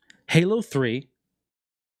Edition. Halo 3.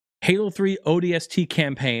 Halo 3 ODST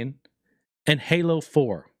Campaign. And Halo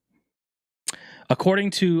 4.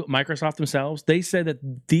 According to Microsoft themselves, they said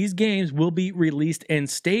that these games will be released in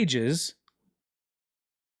stages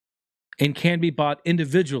and can be bought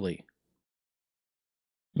individually.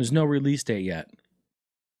 There's no release date yet.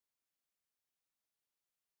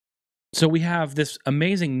 So we have this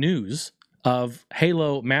amazing news of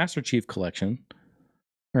Halo Master Chief Collection,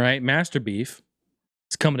 right? Master Beef.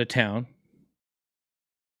 It's coming to town.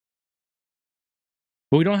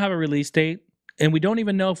 But we don't have a release date, and we don't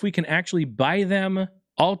even know if we can actually buy them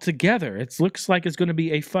all together. It looks like it's going to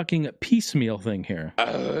be a fucking piecemeal thing here.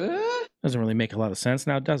 Doesn't really make a lot of sense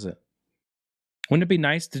now, does it? Wouldn't it be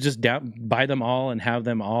nice to just buy them all and have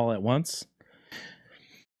them all at once?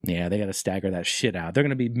 Yeah, they got to stagger that shit out. They're going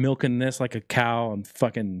to be milking this like a cow on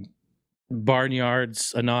fucking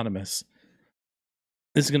Barnyards Anonymous.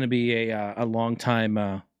 This is going to be a long time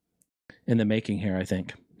in the making here, I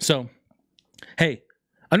think. So, hey,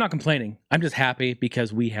 I'm not complaining. I'm just happy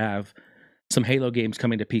because we have some Halo games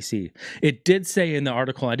coming to PC. It did say in the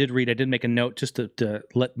article, I did make a note just to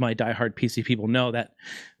let my diehard PC people know that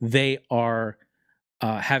they are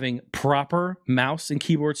having proper mouse and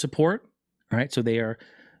keyboard support. Right, so they are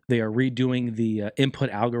redoing the input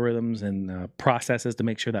algorithms and processes to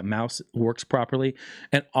make sure that mouse works properly,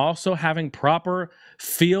 and also having proper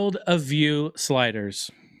field of view sliders.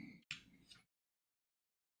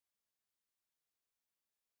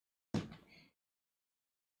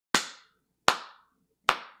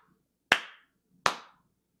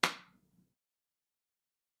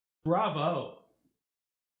 Bravo.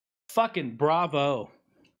 Fucking bravo.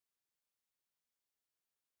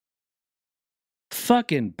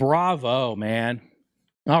 Fucking bravo, man.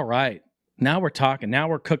 All right. Now we're talking. Now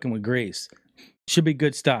we're cooking with grease. Should be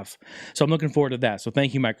good stuff. So I'm looking forward to that. So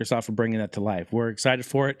thank you, Microsoft, for bringing that to life. We're excited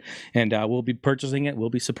for it, and we'll be purchasing it.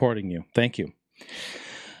 We'll be supporting you. Thank you.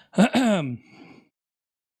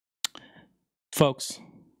 Folks,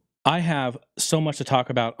 I have so much to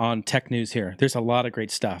talk about on tech news here. There's a lot of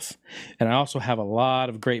great stuff. And I also have a lot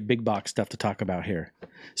of great big box stuff to talk about here.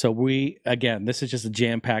 So this is just a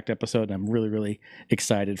jam-packed episode, and I'm really, really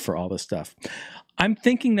excited for all this stuff. I'm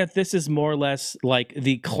thinking that this is more or less like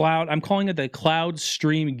the cloud. I'm calling it the cloud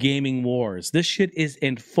stream gaming wars. This shit is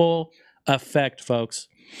in full effect, folks.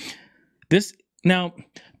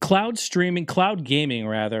 Cloud gaming,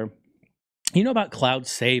 rather. You know about cloud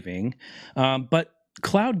saving, but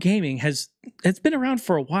cloud gaming it's been around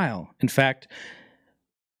for a while. In fact,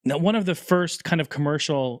 one of the first kind of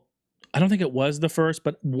commercial, I don't think it was the first,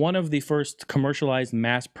 but one of the first commercialized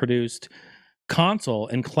mass-produced console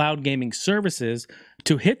and cloud gaming services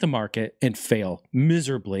to hit the market and fail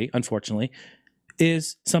miserably, unfortunately,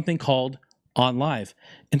 is something called OnLive.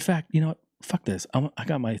 In fact, you know what? Fuck this. I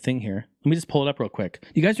got my thing here. Let me just pull it up real quick.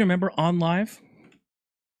 You guys remember OnLive?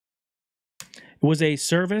 It was a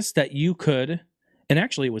service that you could, and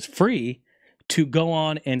actually it was free, to go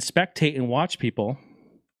on and spectate and watch people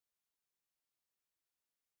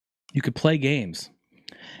you could play games.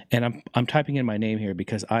 And I'm typing in my name here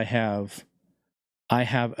because I have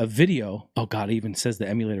a video. Oh God, it even says the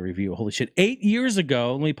emulator review. Holy shit. 8 years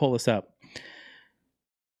ago, let me pull this up.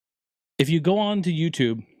 If you go on to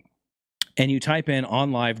YouTube and you type in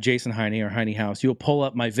On Live Jason Heine or Heine House, you'll pull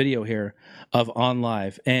up my video here of On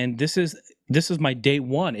Live. And this is my day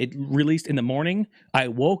one. It released in the morning. I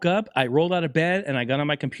woke up, I rolled out of bed, and I got on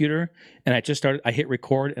my computer, and I hit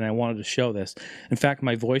record, and I wanted to show this. In fact,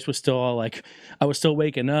 my voice was still all like, I was still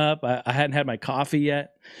waking up. I hadn't had my coffee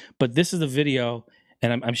yet. But this is the video,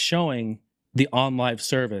 and I'm showing the On Live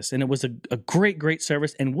service. And it was a great, great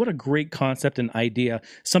service. And what a great concept and idea.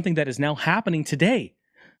 Something that is now happening today.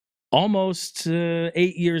 Almost 8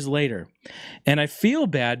 years later. And I feel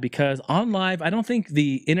bad because On Live, I don't think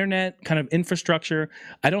the internet kind of infrastructure,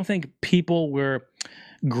 I don't think people were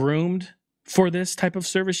groomed for this type of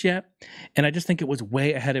service yet. And I just think it was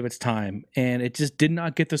way ahead of its time. And it just did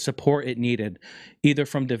not get the support it needed, either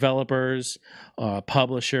from developers,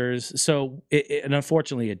 publishers. So, and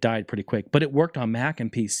unfortunately, it died pretty quick. But it worked on Mac and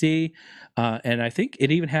PC. And I think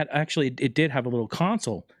it even had, actually, it did have a little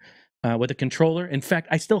console with a controller. In fact,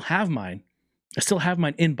 I still have mine. I still have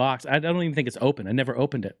mine in box. I don't even think it's open. I never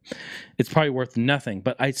opened it. It's probably worth nothing,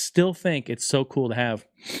 but I still think it's so cool to have.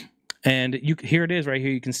 And here it is right here.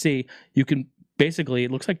 You can see, you can basically, it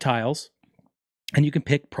looks like tiles, and you can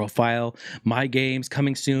pick profile, my games,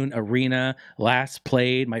 coming soon, arena, last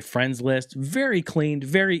played, my friends list. Very clean,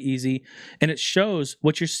 very easy. And it shows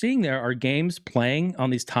what you're seeing there are games playing on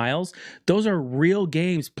these tiles. Those are real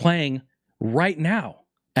games playing right now.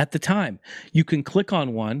 At the time, you can click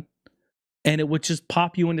on one and it would just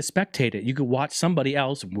pop you in to spectate it. You could watch somebody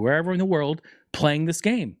else wherever in the world playing this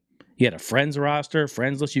game. You had a friends roster,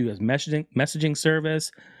 friends list, you had messaging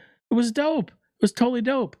service. It was dope. It was totally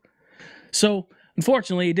dope. So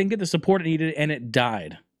unfortunately, it didn't get the support it needed and it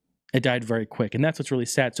died. It died very quick. And that's what's really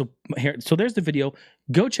sad. So there's the video.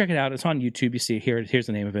 Go check it out. It's on YouTube. You see it here. Here's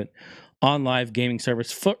the name of it. On Live Gaming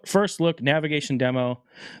Service. First look, navigation demo,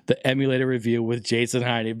 the emulator review with Jason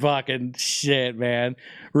Heine. Fucking shit, man.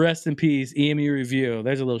 Rest in peace, EMU review.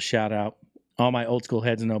 There's a little shout out. All my old school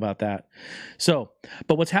heads know about that. So,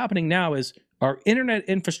 but what's happening now is our internet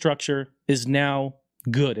infrastructure is now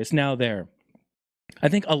good. It's now there. I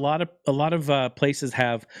think a lot of places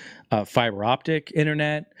have fiber optic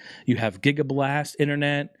internet. You have gigablast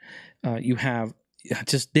internet. You have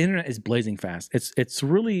just the internet is blazing fast. It's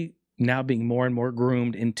really now being more and more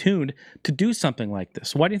groomed and tuned to do something like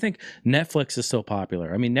this. Why do you think Netflix is so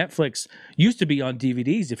popular? I mean, Netflix used to be on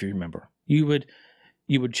DVDs, if you remember. You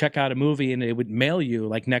would check out a movie and it would mail you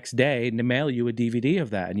like next day and mail you a DVD of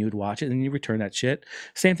that and you would watch it and you return that shit.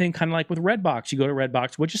 Same thing kind of like with Redbox. You go to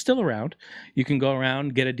Redbox, which is still around. You can go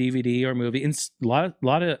around, get a DVD or a movie. And a lot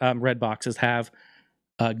of Redboxes have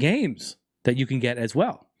games that you can get as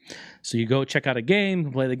well. So you go check out a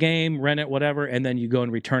game, play the game, rent it, whatever, and then you go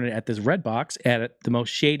and return it at this Redbox at the most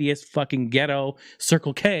shadiest fucking ghetto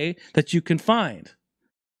Circle K that you can find.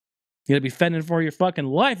 You're going to be fending for your fucking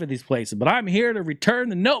life at these places, but I'm here to return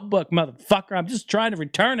the notebook, motherfucker. I'm just trying to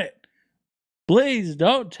return it. Please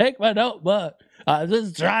don't take my notebook. I'm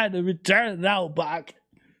just trying to return the notebook.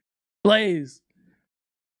 Please.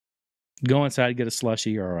 Go inside, get a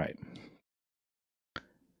slushie, you're all right.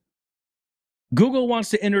 Google wants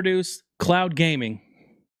to introduce cloud gaming.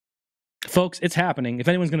 Folks, it's happening. If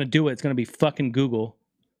anyone's going to do it, it's going to be fucking Google.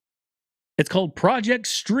 It's called Project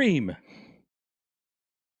Stream.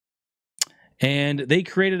 And they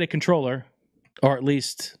created a controller, or at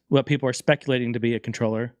least what people are speculating to be a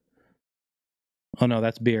controller. Oh no,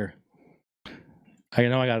 that's beer. I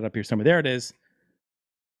know I got it up here somewhere. There it is.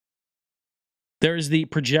 There's the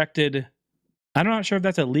projected, I'm not sure if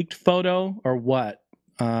that's a leaked photo or what.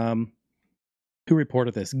 Who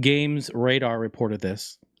reported this? Games Radar reported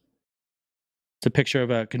this. It's a picture of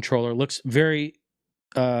a controller. Looks very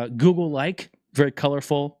Google-like, very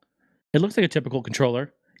colorful. It looks like a typical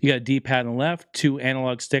controller. You got a D-pad on the left, 2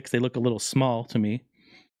 analog sticks. They look a little small to me.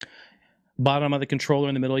 Bottom of the controller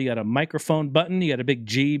in the middle, you got a microphone button. You got a big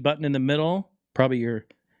G button in the middle, probably your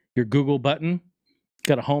Google button.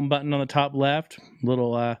 Got a home button on the top left,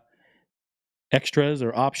 little extras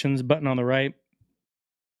or options button on the right.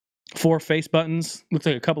 4 face buttons. Looks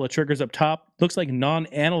like a couple of triggers up top. Looks like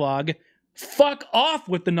non-analog. Fuck off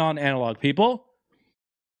with the non-analog, people.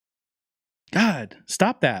 God,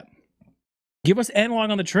 stop that. Give us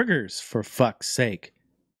analog on the triggers, for fuck's sake.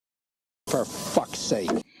 For fuck's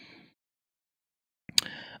sake.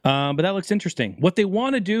 But that looks interesting. What they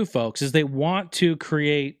want to do, folks, is they want to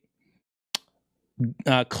create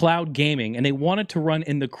cloud gaming, and they want it to run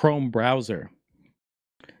in the Chrome browser.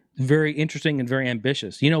 very interesting and very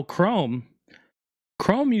ambitious. You know, Chrome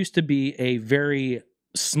used to be a very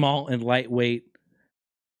small and lightweight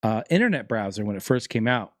internet browser when it first came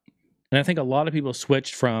out. And I think a lot of people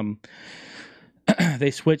switched from,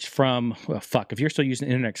 well, fuck, if you're still using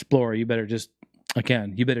Internet Explorer, you better just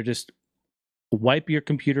wipe your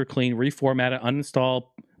computer clean, reformat it, uninstall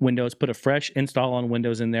Windows, put a fresh install on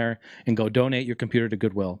Windows in there, and go donate your computer to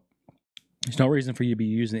Goodwill. There's no reason for you to be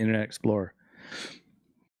using Internet Explorer.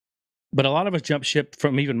 But a lot of us jumped ship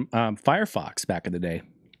from even Firefox back in the day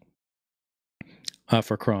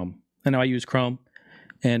for Chrome. I know I use Chrome,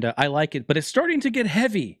 and I like it, but it's starting to get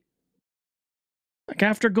heavy. Like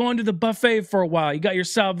after going to the buffet for a while, you got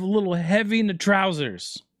yourself a little heavy in the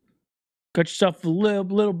trousers. Got yourself a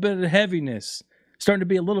little bit of heaviness. Starting to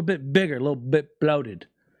be a little bit bigger, a little bit bloated.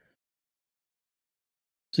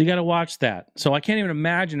 So you got to watch that. So I can't even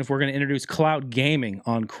imagine if we're going to introduce cloud gaming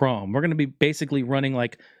on Chrome. We're going to be basically running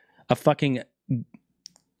like a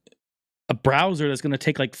browser that's going to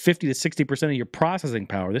take like 50 to 60% of your processing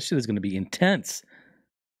power. This shit is going to be intense.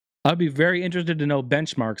 I'd be very interested to know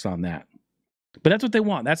benchmarks on that. But that's what they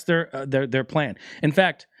want. That's their plan. In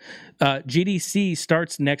fact, GDC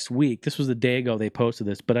starts next week. This was a day ago they posted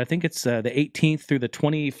this, but I think it's the 18th through the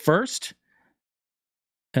 21st.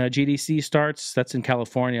 GDC starts. That's in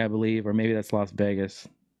California, I believe, or maybe that's Las Vegas.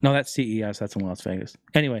 No, that's CES. That's in Las Vegas.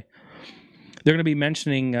 Anyway, they're going to be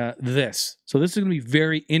mentioning this. So this is going to be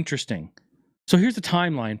very interesting. So here's the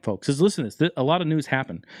timeline, folks. Listen to this. A lot of news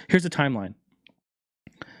happened. Here's the timeline.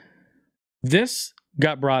 This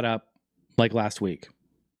got brought up like last week.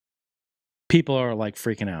 People are like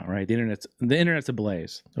freaking out, right? The internet's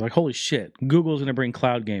ablaze. They're like, holy shit, Google's going to bring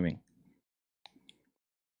cloud gaming.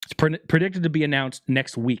 It's predicted to be announced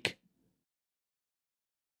next week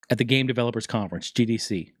at the Game Developers Conference,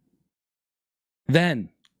 GDC. Then,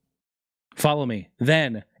 follow me,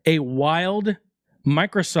 then a wild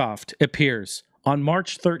Microsoft appears on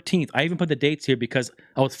March 13th. I even put the dates here because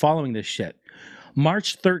I was following this shit.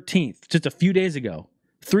 March 13th, just a few days ago,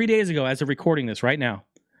 3 days ago as of recording this right now,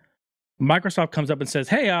 Microsoft comes up and says,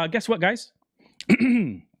 hey, guess what, guys?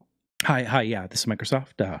 Hi, yeah, this is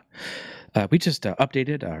Microsoft. We just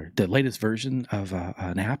updated the latest version of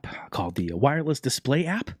an app called the Wireless Display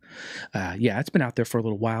app. Yeah, it's been out there for a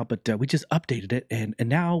little while, but we just updated it, and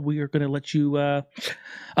now we are going to let you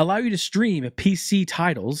allow you to stream PC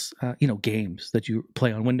titles, games that you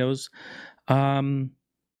play on Windows, on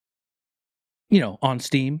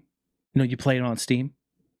Steam. You play it on Steam.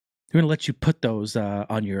 We're going to let you put those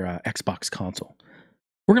on your Xbox console.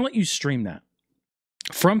 We're going to let you stream that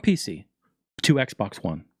from PC to Xbox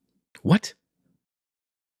One. What?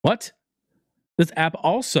 This app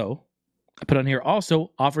also, I put on here,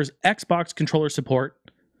 also offers Xbox controller support,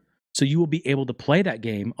 so you will be able to play that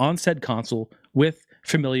game on said console with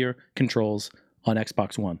familiar controls on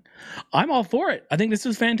Xbox One. I'm all for it. I think this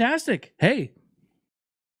is fantastic. Hey,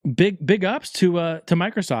 big ups to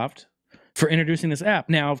Microsoft for introducing this app.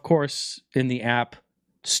 Now, of course, in the app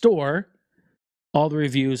store, all the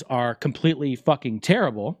reviews are completely fucking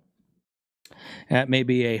terrible. That may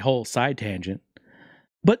be a whole side tangent.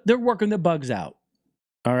 But they're working the bugs out.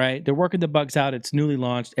 All right? They're working the bugs out. It's newly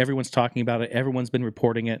launched. Everyone's talking about it. Everyone's been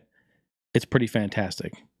reporting it. It's pretty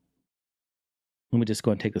fantastic. Let me just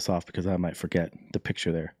go and take this off because I might forget the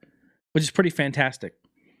picture there. Which is pretty fantastic.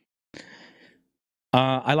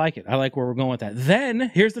 I like it. I like where we're going with that.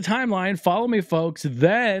 Then, here's the timeline. Follow me, folks.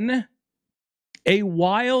 Then, a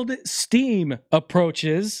wild Steam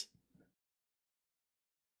approaches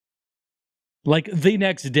like the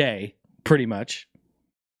next day, pretty much.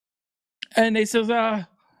 And they says, hi,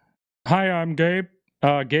 I'm Gabe.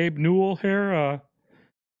 Gabe Newell here.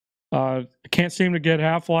 Can't seem to get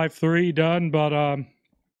Half-Life 3 done, but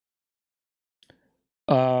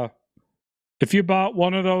if you bought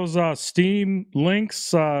one of those Steam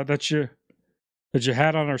links that you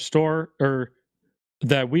had on our store, or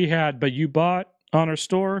that we had, but you bought on our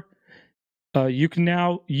store, you can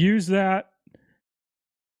now use that.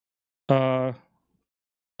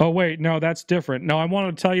 Oh wait, no, that's different. No, I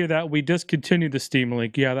want to tell you that we discontinued the Steam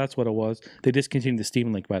Link. Yeah, that's what it was. They discontinued the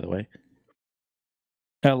Steam Link, by the way.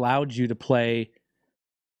 It allowed you to play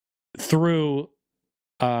through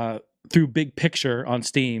Big Picture on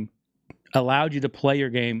Steam. Allowed you to play your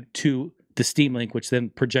game to the Steam Link, which then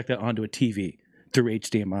projected onto a TV through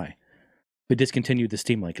HDMI. We discontinued the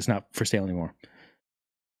Steam Link. It's not for sale anymore.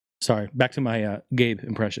 Sorry, back to my Gabe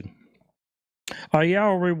impression.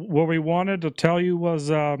 Yeah, what we wanted to tell you was...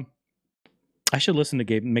 I should listen to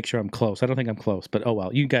Gabe and make sure I'm close. I don't think I'm close, but oh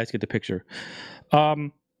well. You guys get the picture.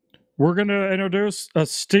 We're going to introduce a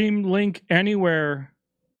Steam Link Anywhere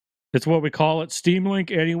It's what we call it, Steam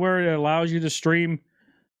Link Anywhere. It allows you to stream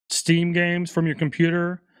Steam games from your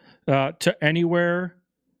computer to anywhere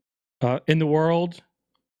in the world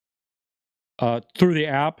through an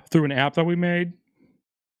app that we made.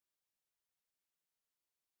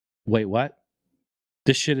 Wait, what?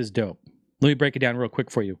 This shit is dope. Let me break it down real quick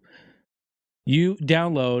for you. You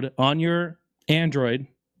download on your Android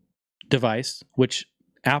device, which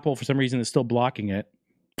Apple, for some reason, is still blocking it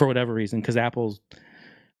for whatever reason, because Apple's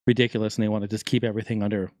ridiculous and they want to just keep everything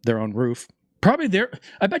under their own roof.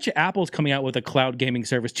 I bet you Apple's coming out with a cloud gaming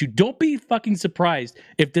service too. Don't be fucking surprised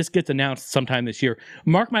if this gets announced sometime this year.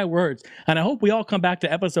 Mark my words. And I hope we all come back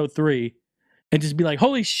to episode 3 and just be like,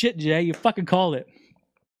 holy shit, Jay, you fucking called it.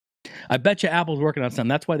 I bet you Apple's working on something.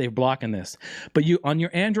 That's why they're blocking this. But you, on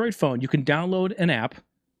your Android phone, you can download an app.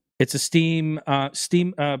 It's a Steam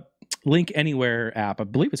Link Anywhere app. I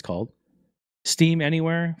believe it's called Steam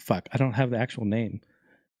Anywhere. Fuck, I don't have the actual name.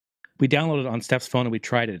 We downloaded it on Steph's phone and we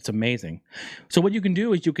tried it. It's amazing. So what you can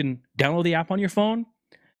do is you can download the app on your phone,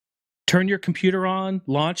 turn your computer on,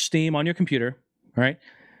 launch Steam on your computer, all right?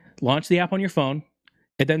 Launch the app on your phone.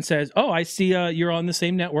 It then says, oh, I see you're on the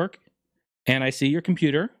same network, and I see your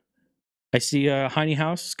computer. I see a Heine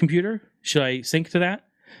House computer. Should I sync to that?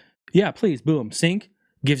 Yeah, please. Boom. Sync.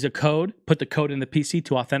 Gives a code. Put the code in the PC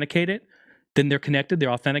to authenticate it. Then they're connected. They're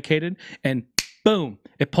authenticated. And boom.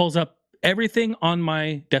 It pulls up everything on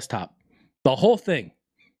my desktop. The whole thing.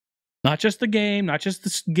 Not just the game. Not just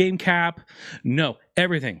the game cap. No.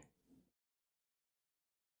 Everything.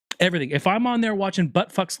 Everything. If I'm on there watching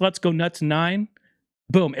Buttfuck Sluts Go Nuts 9,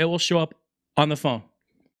 boom. It will show up on the phone.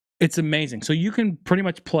 It's amazing. So you can pretty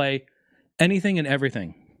much play anything and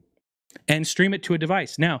everything and stream it to a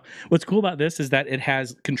device. Now, what's cool about this is that it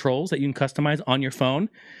has controls that you can customize on your phone.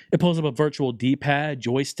 It pulls up a virtual D-pad,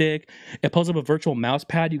 joystick. It pulls up a virtual mouse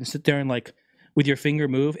pad. You can sit there and like with your finger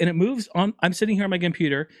move, and it moves on. I'm sitting here on my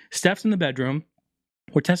computer. Steph's in the bedroom.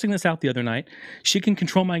 We're testing this out the other night. She can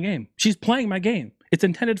control my game. She's playing my game. It's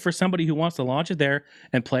intended for somebody who wants to launch it there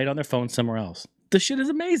and play it on their phone somewhere else. The shit is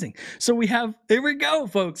amazing. So here we go,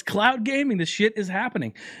 folks. Cloud gaming, the shit is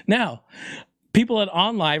happening. Now, people at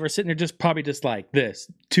OnLive are sitting there probably just like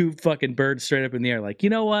this. 2 fucking birds straight up in the air. Like, you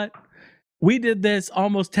know what? We did this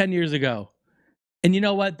almost 10 years ago. And you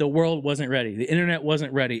know what? The world wasn't ready. The internet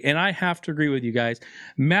wasn't ready. And I have to agree with you guys.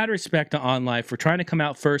 Mad respect to OnLive for trying to come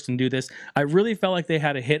out first and do this. I really felt like they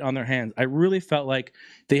had a hit on their hands. I really felt like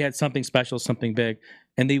they had something special, something big.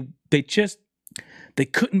 And they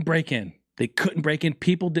couldn't break in. They couldn't break in.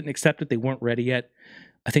 People didn't accept it. They weren't ready yet.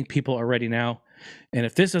 I think people are ready now. And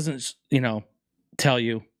if this doesn't, tell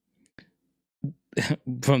you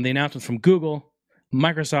from the announcements from Google,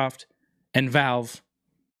 Microsoft, and Valve,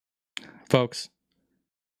 folks,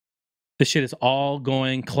 this shit is all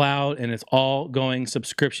going cloud and it's all going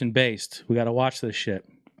subscription based. We got to watch this shit.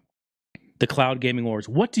 The cloud gaming wars.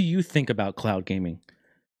 What do you think about cloud gaming?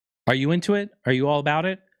 Are you into it? Are you all about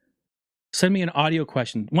it? Send me an audio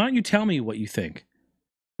question. Why don't you tell me what you think?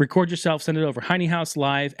 Record yourself, send it over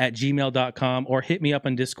heinehouselive@gmail.com or hit me up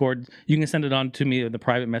on Discord. You can send it on to me in the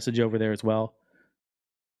private message over there as well.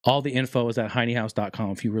 All the info is at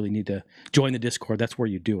heinehouse.com if you really need to join the Discord. That's where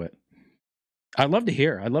you do it. I'd love to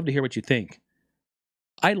hear what you think.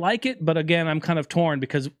 I like it, but again, I'm kind of torn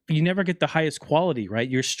because you never get the highest quality, right?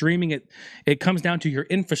 You're streaming it. It comes down to your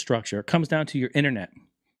infrastructure. It comes down to your internet.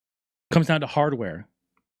 It comes down to hardware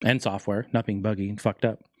and software, not being buggy and fucked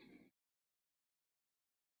up.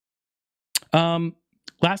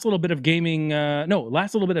 Last little bit of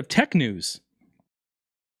tech news.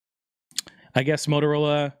 I guess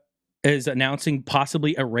Motorola is announcing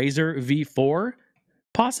possibly a Razr V4.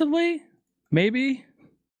 Possibly? Maybe?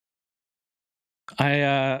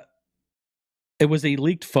 It was a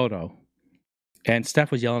leaked photo. And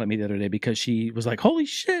Steph was yelling at me the other day because she was like, holy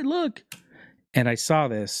shit, look. And I saw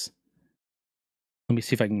this. Let me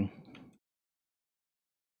see if I can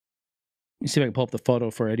pull up the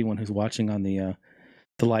photo for anyone who's watching on the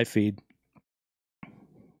live feed.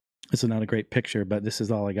 This is not a great picture, but this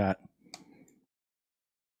is all I got.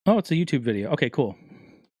 Oh, it's a YouTube video. Okay, cool.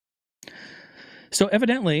 So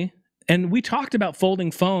evidently, and we talked about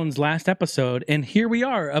folding phones last episode, and here we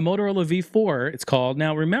are, a Motorola V4, it's called.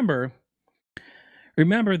 Now remember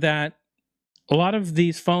that a lot of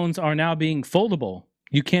these phones are now being foldable.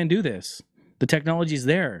 You can do this. The technology's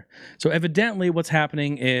there. So evidently what's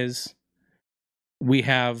happening is we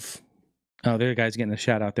have, oh, there, guy's getting a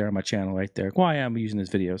shout out there on my channel right there. Well, I am using this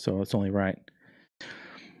video, so it's only right.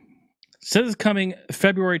 Says it's coming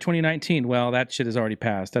February 2019. Well, that shit has already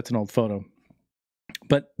passed. That's an old photo.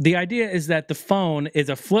 But the idea is that the phone is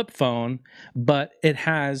a flip phone, but it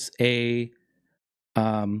has a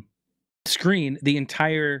screen the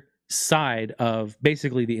entire side of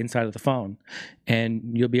basically the inside of the phone,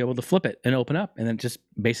 and you'll be able to flip it and open up, and then just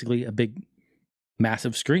basically a big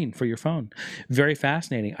massive screen for your phone. Very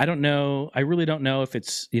fascinating. I really don't know if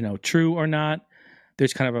it's, true or not.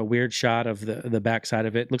 There's kind of a weird shot of the back side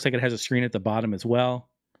of it. Looks like it has a screen at the bottom as well.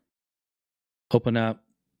 Open up.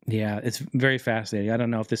 Yeah, it's very fascinating. I don't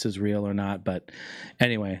know if this is real or not, but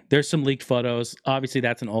anyway, there's some leaked photos. Obviously,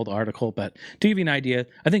 that's an old article, but to give you an idea,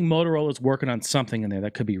 I think Motorola's working on something in there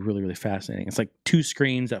that could be really, really fascinating. It's like 2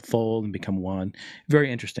 screens that fold and become one.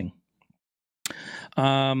 Very interesting.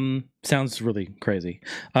 Sounds really crazy.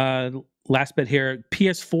 Last bit here,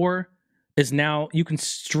 PS4 is now, you can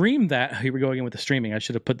stream that. Here we go again with the streaming. I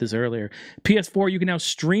should have put this earlier. PS4, you can now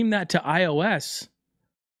stream that to iOS.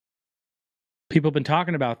 People have been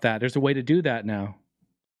talking about that. There's a way to do that now.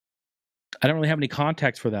 I don't really have any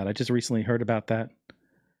context for that. I just recently heard about that.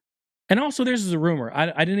 And also, there's a rumor.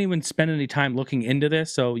 I didn't even spend any time looking into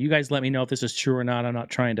this, so you guys let me know if this is true or not.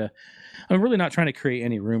 I'm really not trying to create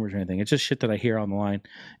any rumors or anything. It's just shit that I hear on the line.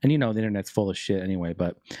 And the internet's full of shit anyway.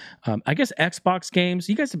 But I guess Xbox games,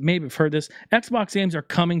 you guys maybe have heard this. Xbox games are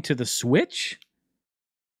coming to the Switch?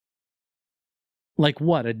 Like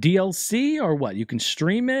what, a DLC or what? You can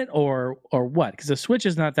stream it or what? Because the Switch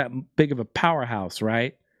is not that big of a powerhouse,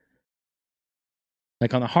 right?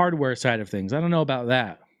 Like on the hardware side of things. I don't know about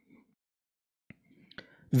that.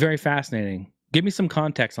 Very fascinating. Give me some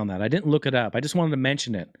context on that. I didn't look it up. I just wanted to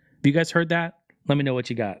mention it. Have you guys heard that? Let me know what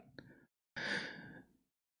you got.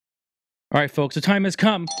 All right, folks, the time has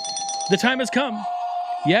come. The time has come.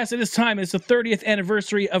 Yes, it is time. It's the 30th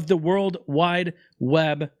anniversary of the World Wide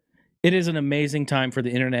Web. It is an amazing time for the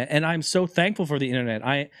internet, and I'm so thankful for the internet.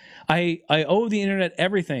 I owe the internet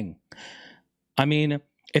everything. I mean,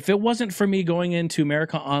 if it wasn't for me going into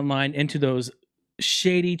America Online, into those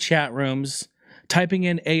shady chat rooms, typing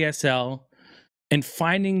in ASL, and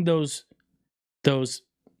finding those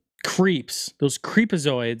creeps, those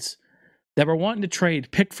creepazoids that were wanting to trade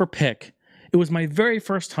pick for pick, it was my very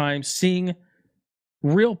first time seeing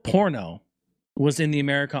real porno was in the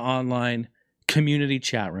America Online community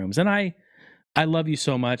chat rooms. And I love you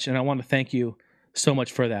so much, and I want to thank you so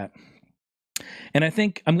much for that. And I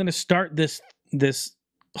think I'm going to start this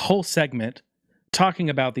whole segment talking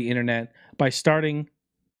about the internet by starting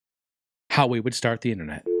how we would start the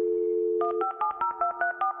internet.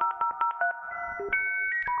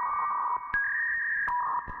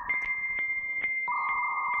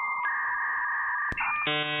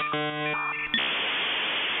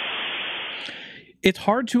 It's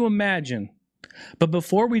hard to imagine, but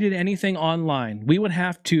before we did anything online, we would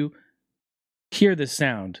have to hear the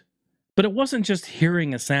sound. But it wasn't just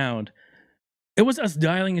hearing a sound. It was us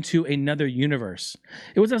dialing into another universe.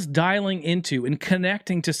 It was us dialing into and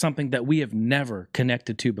connecting to something that we have never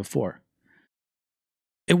connected to before.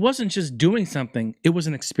 It wasn't just doing something, it was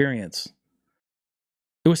an experience.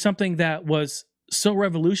 It was something that was so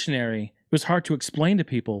revolutionary, it was hard to explain to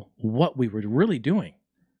people what we were really doing.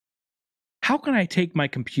 How can I take my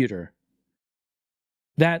computer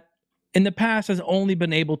that in the past has only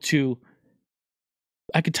been able to,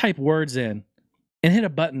 I could type words in and hit a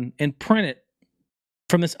button and print it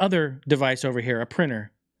from this other device over here, a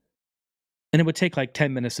printer, and it would take like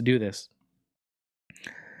 10 minutes to do this.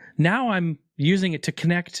 Now I'm using it to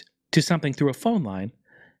connect to something through a phone line,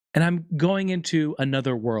 and I'm going into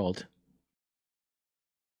another world.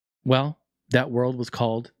 Well, that world was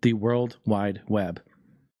called the World Wide Web.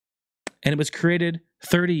 And it was created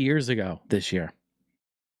 30 years ago this year.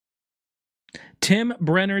 Tim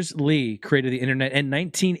Berners-Lee created the internet in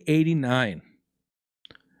 1989.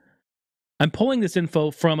 I'm pulling this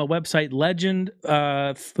info from a website,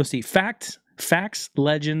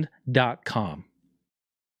 factslegend.com.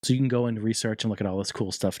 So you can go and research and look at all this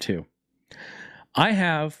cool stuff too. I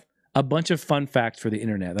have a bunch of fun facts for the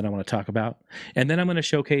internet that I want to talk about. And then I'm going to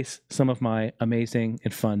showcase some of my amazing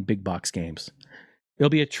and fun big box games. It'll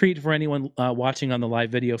be a treat for anyone watching on the live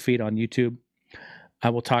video feed on YouTube. I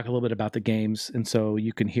will talk a little bit about the games, and so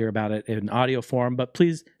you can hear about it in audio form. But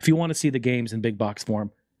please, if you want to see the games in big box form,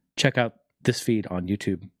 check out this feed on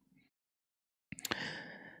YouTube.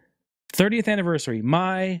 30th anniversary.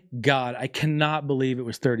 My God, I cannot believe it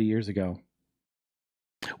was 30 years ago.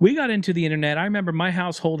 We got into the internet. I remember my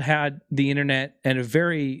household had the internet at a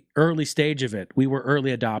very early stage of it. We were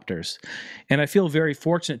early adopters. And I feel very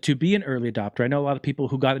fortunate to be an early adopter. I know a lot of people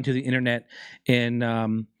who got into the internet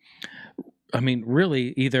in,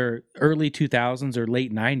 really either early 2000s or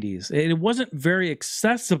late 90s. It wasn't very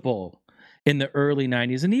accessible in the early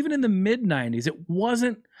 90s. And even in the mid 90s, it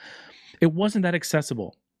wasn't that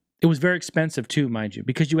accessible. It was very expensive too, mind you,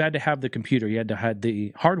 because you had to have the computer. You had to have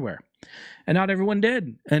the hardware. And not everyone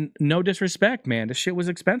did. And no disrespect, man. This shit was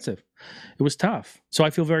expensive. It was tough. So I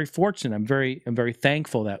feel very fortunate. I'm very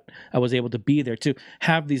thankful that I was able to be there to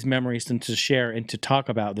have these memories and to share and to talk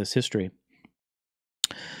about this history.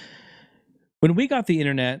 When we got the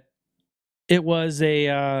internet, it was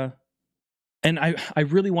and I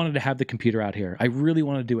really wanted to have the computer out here. I really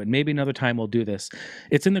want to do it. Maybe another time we'll do this.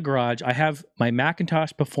 It's in the garage. I have my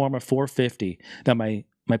Macintosh Performa 450 that my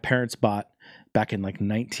parents bought back in like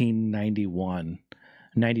 1991,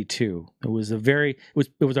 92. It was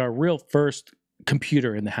our real first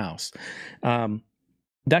computer in the house.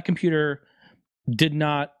 That computer did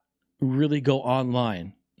not really go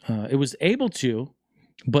online. It was able to,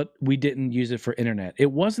 but we didn't use it for internet.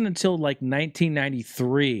 It wasn't until like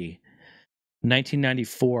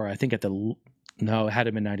 1994, I think it had to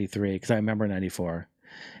have been 93 because I remember 94.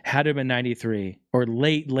 Had to have been 93 or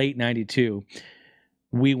late 92.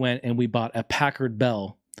 We went and we bought a Packard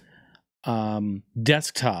Bell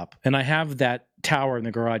desktop. And I have that tower in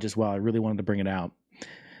the garage as well. I really wanted to bring it out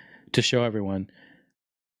to show everyone.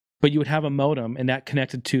 But you would have a modem and that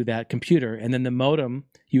connected to that computer. And then the modem,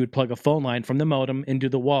 you would plug a phone line from the modem into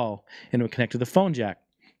the wall and it would connect to the phone jack.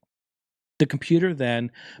 The computer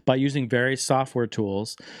then, by using various software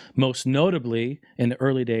tools, most notably in the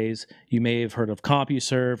early days, you may have heard of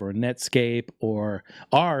CompuServe or Netscape, or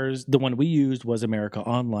ours, the one we used was America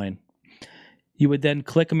Online. You would then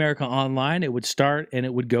click America Online, it would start and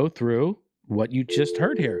it would go through what you just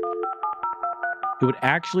heard here. It would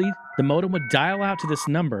actually, the modem would dial out to this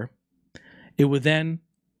number. It would then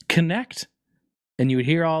connect and you would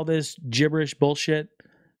hear all this gibberish bullshit.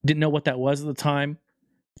 Didn't know what that was at the time.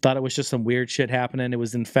 Thought it was just some weird shit happening. It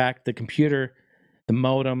was in fact the computer, the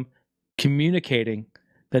modem communicating.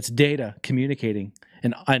 That's data communicating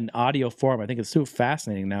in audio form. I think it's so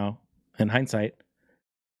fascinating now in hindsight.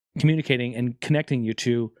 Communicating and connecting you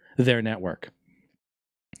to their network.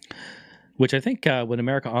 Which I think when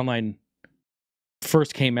America Online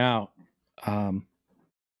first came out, it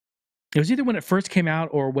was either when it first came out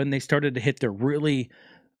or when they started to hit their really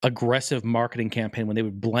aggressive marketing campaign when they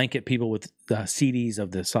would blanket people with CDs of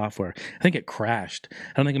the software. I think it crashed.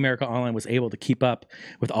 I don't think America Online was able to keep up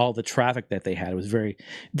with all the traffic that they had. It was very,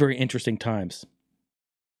 very interesting times.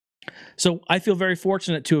 So I feel very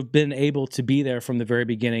fortunate to have been able to be there from the very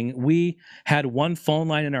beginning. We had one phone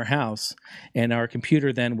line in our house, and our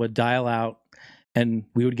computer then would dial out, and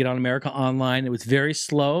we would get on America Online. It was very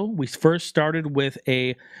slow. We first started with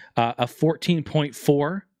a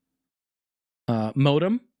 14.4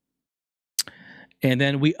 modem, and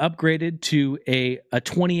then we upgraded to a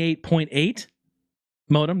 28.8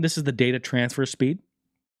 modem. This is the data transfer speed.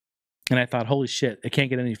 And I thought, holy shit, it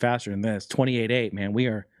can't get any faster than this. 28.8, man, we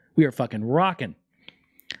are fucking rocking.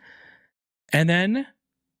 And then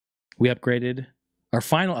we upgraded. Our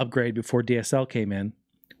final upgrade before DSL came in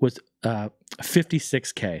was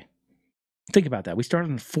 56K. Think about that. We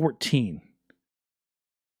started on 14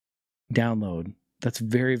 download. That's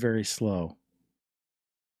very, very slow.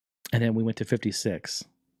 And then we went to 56.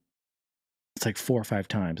 It's like 4 or 5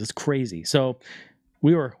 times. It's crazy. So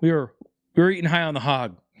we were eating high on the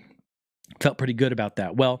hog. Felt pretty good about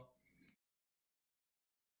that. Well,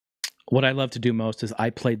 what I love to do most is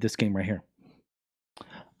I played this game right here.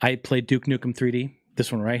 I played Duke Nukem 3D, this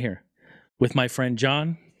one right here, with my friend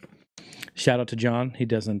John. Shout out to John. He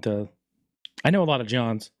doesn't, I know a lot of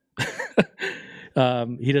Johns.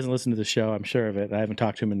 He doesn't listen to the show, I'm sure of it. I haven't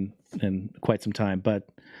talked to him in quite some time, but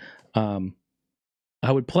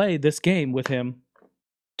I would play this game with him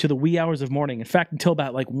to the wee hours of morning. In fact, until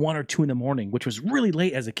about like 1 or 2 in the morning, which was really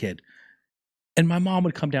late as a kid. And my mom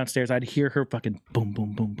would come downstairs. I'd hear her fucking boom,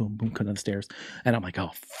 boom, boom, boom, boom come downstairs. And I'm like,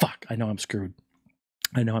 oh, fuck. I know I'm screwed.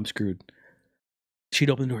 She'd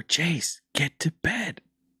open the door. Jace, get to bed.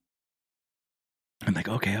 I'm like,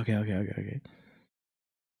 okay.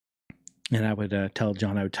 And I would tell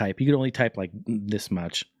John I would type. You could only type like this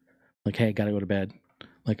much. Like, hey, gotta go to bed.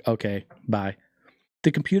 Like, okay, bye.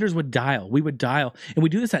 The computers would dial. We would dial. And we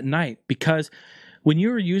do this at night because when you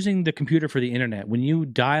were using the computer for the internet, when you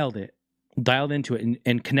dialed into it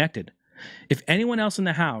and connected, if anyone else in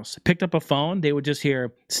the house picked up a phone, they would just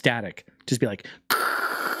hear static. Just be like,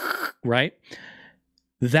 right?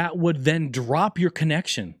 That would then drop your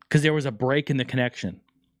connection because there was a break in the connection.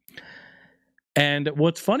 And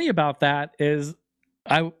what's funny about that is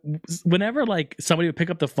whenever like somebody would pick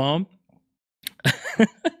up the phone,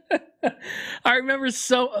 I remember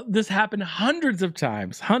this happened hundreds of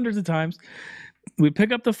times. We'd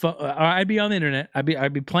pick up the phone, or I'd be on the internet,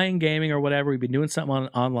 I'd be playing gaming or whatever, we'd be doing something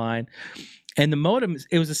online, and the modem,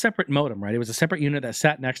 it was a separate modem, right? It was a separate unit that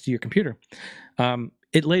sat next to your computer.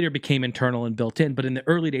 It later became internal and built in, but in the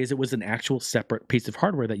early days, it was an actual separate piece of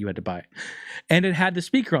hardware that you had to buy. And it had the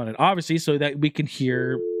speaker on it, obviously, so that we could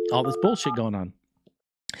hear all this bullshit going on.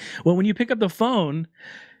 Well, when you pick up the phone,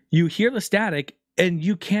 you hear the static and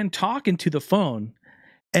you can talk into the phone,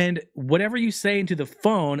 and whatever you say into the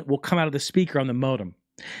phone will come out of the speaker on the modem.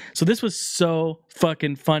 So this was so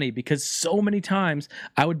fucking funny because so many times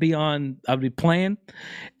I would be playing,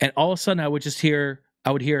 and all of a sudden I would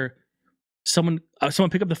hear someone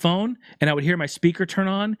pick up the phone, and I would hear my speaker turn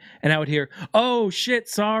on, and I would hear, "Oh shit,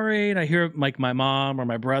 sorry," and I hear like my mom or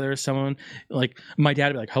my brother, someone like my dad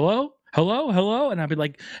would be like, "Hello? Hello, hello," and I'd be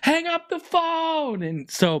like, "Hang up the phone."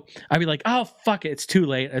 And so I'd be like, "Oh fuck it, it's too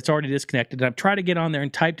late, it's already disconnected." And I'd try to get on there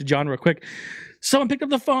and type to John real quick, "Someone picked up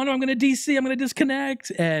the phone, I'm gonna DC, I'm gonna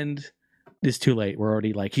disconnect," and it's too late. We're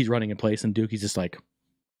already like, he's running in place, and Dukey's just like,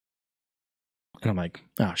 and I'm like,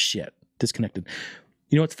 "Oh shit, disconnected."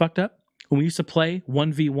 You know what's fucked up? When we used to play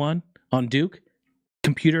 1v1 on Duke,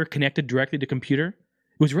 computer connected directly to computer,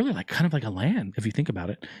 it was really like kind of like a LAN if you think about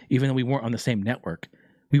it, even though we weren't on the same network.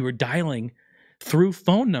 We were dialing through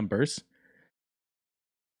phone numbers.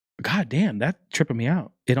 God damn, that tripping me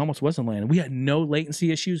out. It almost wasn't LAN. We had no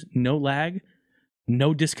latency issues, no lag,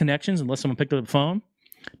 no disconnections unless someone picked up the phone.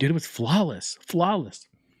 Dude, it was flawless, flawless.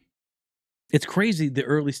 It's crazy, the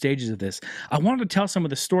early stages of this. I wanted to tell some of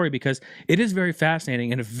the story because it is very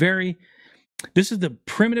fascinating and this is the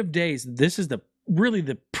primitive days. This is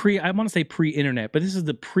I want to say pre-internet, but this is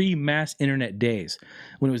the pre-mass internet days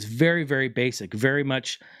when it was very, very basic, very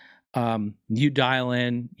much you dial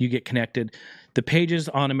in, you get connected. The pages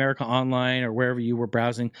on America Online or wherever you were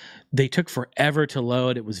browsing, they took forever to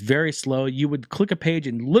load. It was very slow. You would click a page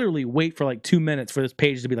and literally wait for like 2 minutes for this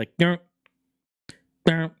page to be like, "Burp,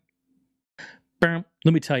 burp, burp."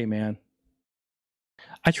 Let me tell you, man,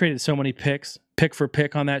 I traded so many pick for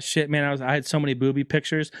pick on that shit, man. I had so many booby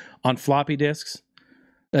pictures on floppy disks.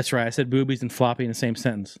 That's right, I said boobies and floppy in the same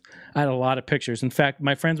sentence. I had a lot of pictures. In fact,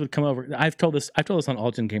 my friends would come over. I've told this on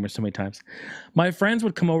Alton Gamers so many times. My friends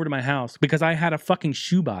would come over to my house because I had a fucking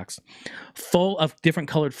shoebox full of different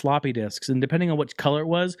colored floppy disks, and depending on which color it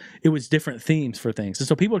was different themes for things. And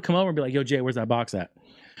so people would come over and be like, "Yo, Jay, where's that box at?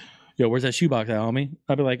 Yo, where's that shoebox at, homie?"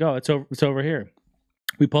 I'd be like, "Oh, it's over here."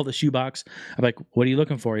 We pulled the shoebox. I'm like, "What are you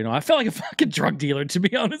looking for?" You know, I felt like a fucking drug dealer, to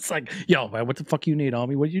be honest. Like, "Yo, man, what the fuck you need,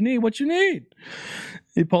 homie? What you need? What you need?"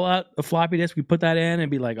 You pull out a floppy disk, we put that in,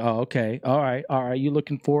 and be like, "Oh, okay, all right. You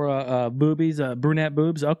looking for boobies, brunette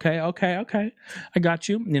boobs? Okay. I got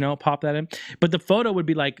you. You know, pop that in." But the photo would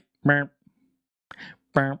be like, burp,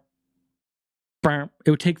 burp, burp.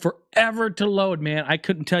 It would take forever to load, man. I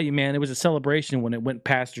couldn't tell you, man. It was a celebration when it went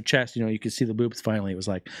past your chest. You know, you could see the boobs finally. It was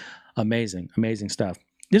like amazing stuff.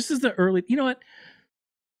 This is the early, you know what?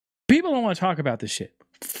 People don't want to talk about this shit.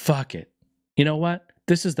 Fuck it. You know what?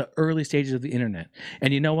 This is the early stages of the internet.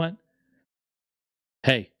 And you know what?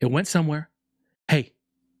 Hey, it went somewhere. Hey,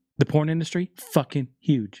 the porn industry, fucking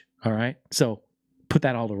huge. All right? So put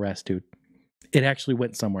that all to rest, dude. It actually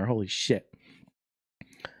went somewhere. Holy shit.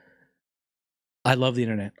 I love the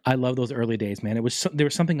internet. I love those early days, man. There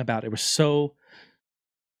was something about it. It was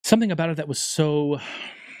something about it that was so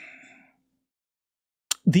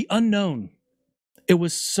the unknown. It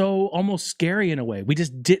was so almost scary in a way. We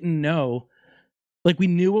just didn't know. Like, we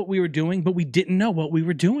knew what we were doing, but we didn't know what we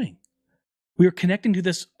were doing. We were connecting to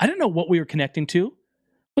this. I didn't know what we were connecting to.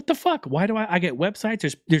 What the fuck? Why do I get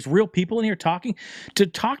websites? There's real people in here talking. To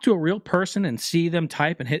talk to a real person and see them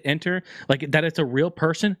type and hit enter, like that it's a real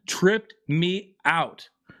person, tripped me out.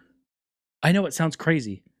 I know it sounds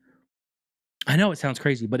crazy.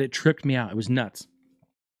 But it tripped me out. It was nuts.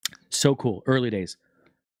 So cool. Early days.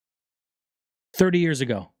 30 years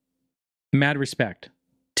ago. Mad respect.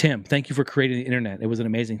 Tim, thank you for creating the internet. It was an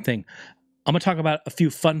amazing thing. I'm going to talk about a few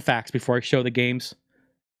fun facts before I show the games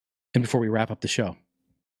and before we wrap up the show.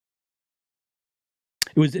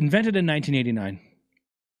 It was invented in 1989.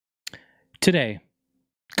 Today,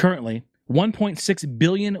 currently, 1.6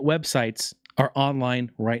 billion websites are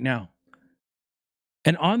online right now.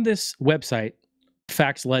 And on this website,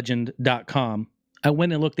 factslegend.com, I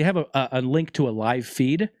went and looked. They have a link to a live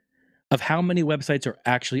feed of how many websites are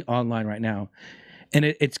actually online right now. And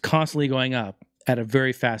it's constantly going up at a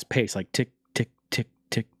very fast pace, like tick, tick, tick,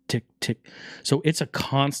 tick, tick, tick. So it's a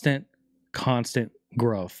constant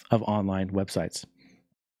growth of online websites.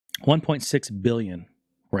 1.6 billion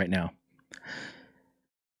right now.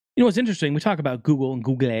 You know what's interesting? We talk about Google and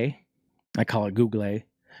Google. I call it Google.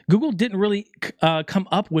 Google didn't really come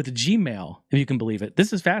up with Gmail, if you can believe it.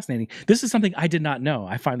 This is fascinating. This is something I did not know.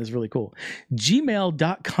 I find this really cool.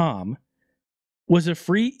 Gmail.com was a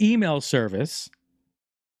free email service,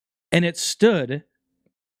 and it stood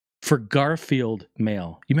for Garfield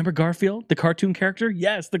mail. You remember Garfield, the cartoon character?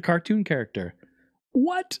 Yes, the cartoon character.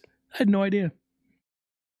 What? I had no idea.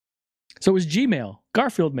 So it was Gmail,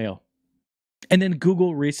 Garfield mail. And then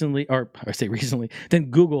Google recently, or I say recently,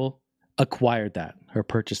 then Google acquired that or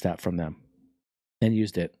purchased that from them and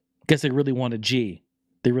used it. Guess they really wanted G.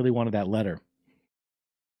 They really wanted that letter.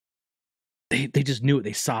 They just knew it.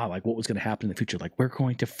 They saw like what was going to happen in the future. Like, we're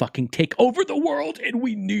going to fucking take over the world and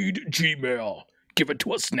we need Gmail. Give it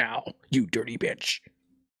to us now, you dirty bitch.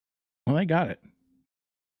 Well, I got it.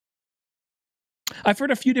 I've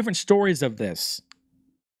heard a few different stories of this.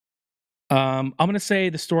 I'm going to say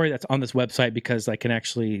the story that's on this website because I can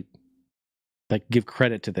actually like give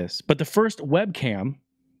credit to this. But the first webcam,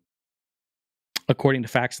 according to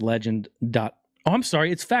FaxLegend. Oh, I'm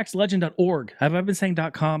sorry. It's faxlegend.org. Have I been saying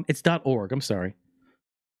 .com? It's .org. I'm sorry.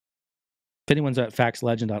 If anyone's at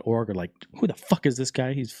faxlegend.org or like, who the fuck is this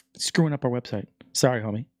guy? He's screwing up our website. Sorry,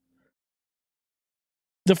 homie.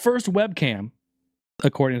 The first webcam,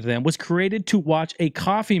 according to them, was created to watch a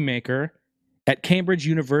coffee maker at Cambridge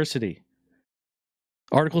University.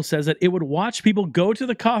 Article says that it would watch people go to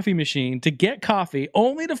the coffee machine to get coffee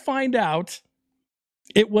only to find out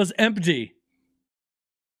it was empty.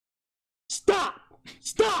 Stop!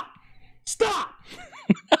 Stop! Stop!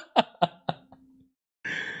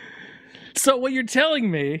 So what you're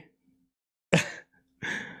telling me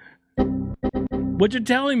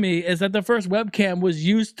is that the first webcam was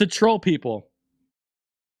used to troll people.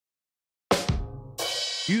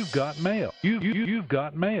 You've got mail. You've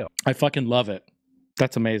got mail. I fucking love it.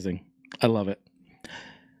 That's amazing. I love it.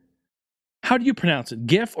 How do you pronounce it?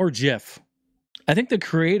 GIF or GIF? I think the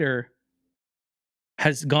creator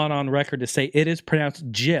has gone on record to say it is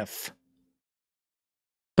pronounced GIF.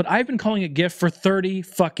 But I've been calling it GIF for 30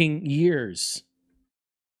 fucking years.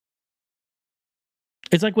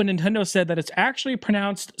 It's like when Nintendo said that it's actually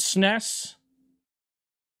pronounced SNES.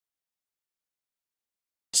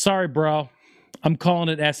 Sorry, bro. I'm calling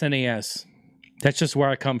it SNES. That's just where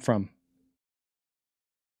I come from.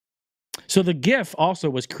 So the GIF also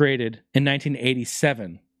was created in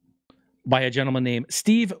 1987 by a gentleman named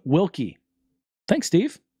Steve Wilkie. Thanks,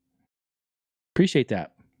 Steve. Appreciate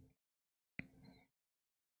that.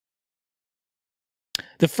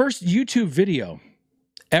 The first YouTube video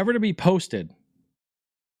ever to be posted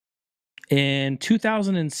in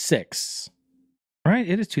 2006, right?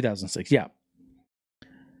 It is 2006, yeah.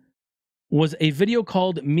 Was a video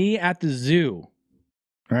called Me at the Zoo.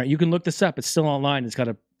 All right, you can look this up. It's still online. It's got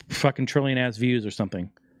a fucking trillion-ass views or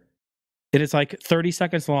something. It is like 30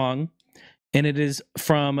 seconds long, and it is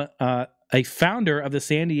from a founder of the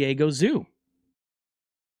San Diego Zoo.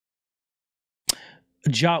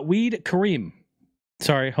 Jawed Karim.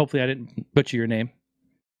 Sorry, hopefully I didn't butcher your name.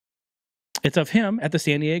 It's of him at the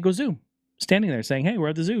San Diego Zoo, standing there saying, hey, we're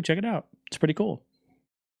at the zoo, check it out. It's pretty cool.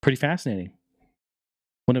 Pretty fascinating.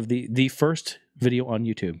 One of the first video on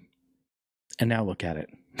YouTube. And now look at it.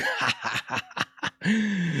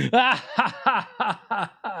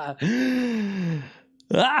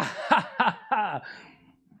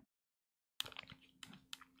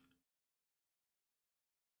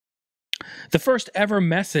 The first ever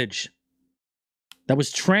message that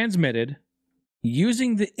was transmitted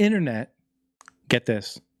using the internet, get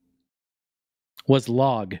this, was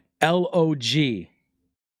log, L-O-G.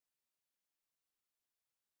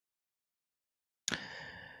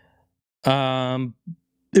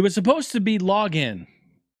 It was supposed to be login.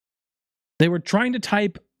 They were trying to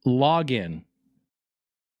type login,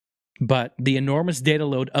 but the enormous data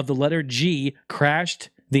load of the letter G crashed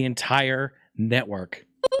the entire network.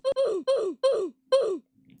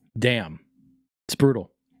 Damn. It's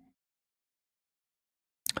brutal.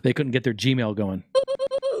 They couldn't get their Gmail going.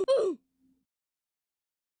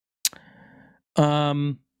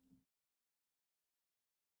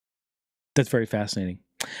 That's very fascinating.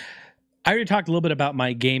 I already talked a little bit about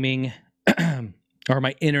my gaming or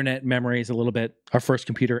my internet memories a little bit. Our first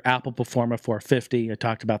computer, Apple Performa 450. I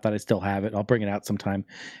talked about that. I still have it. I'll bring it out sometime.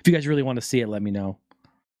 If you guys really want to see it, let me know.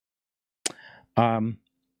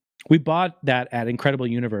 We bought that at Incredible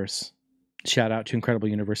Universe. Shout out to Incredible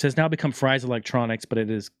Universe. It has now become Fry's Electronics, but it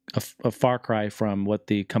is a far cry from what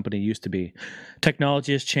the company used to be.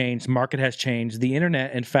 Technology has changed. Market has changed. The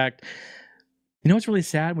internet, in fact, you know what's really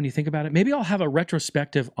sad when you think about it? Maybe I'll have a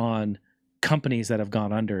retrospective on companies that have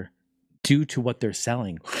gone under due to what they're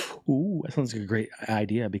selling. Ooh, that sounds like a great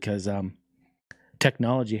idea because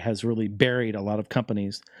technology has really buried a lot of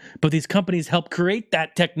companies. But these companies help create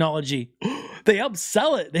that technology. They help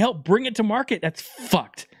sell it. They help bring it to market. That's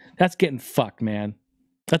fucked. That's getting fucked, man.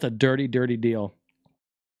 That's a dirty, dirty deal.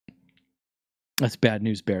 That's bad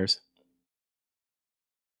news, Bears.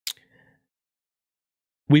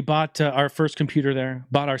 We bought our first computer there,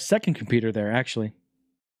 bought our second computer there, actually.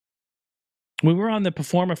 When we were on the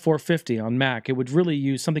Performa 450 on Mac, it would really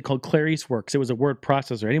use something called ClarisWorks. It was a word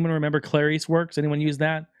processor. Anyone remember ClarisWorks? Anyone use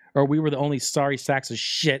that? Or we were the only sorry sacks of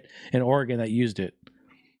shit in Oregon that used it?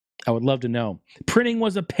 I would love to know. Printing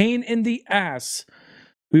was a pain in the ass.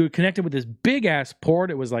 We would connect it with this big ass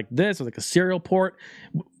port. It was like this. It was like a serial port.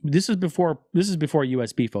 This is before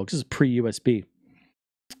USB, folks. This is pre-USB.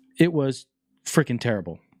 It was freaking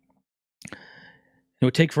terrible. It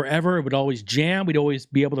would take forever. It would always jam. We'd always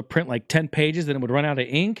be able to print like 10 pages, then it would run out of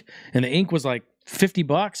ink. And the ink was like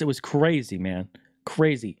 $50. It was crazy, man.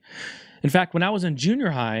 Crazy. In fact, when I was in junior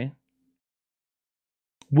high,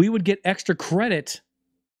 we would get extra credit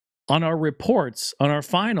on our reports, on our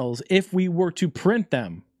finals, if we were to print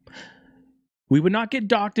them. We would not get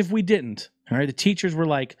docked if we didn't. All right. The teachers were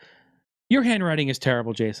like, your handwriting is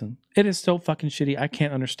terrible, Jason. It is so fucking shitty. I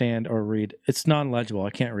can't understand or read. It's non-legible. I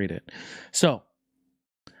can't read it. So,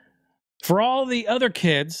 for all the other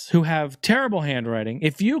kids who have terrible handwriting,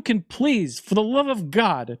 if you can please, for the love of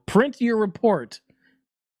God, print your report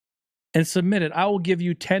and submit it, I will give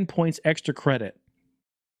you 10 points extra credit.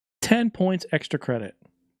 10 points extra credit.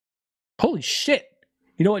 Holy shit.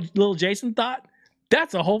 You know what little Jason thought?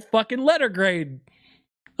 That's a whole fucking letter grade.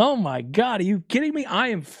 Oh my God, are you kidding me? I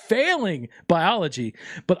am failing biology,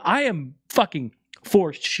 but I am fucking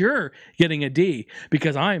for sure getting a D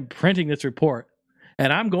because I'm printing this report.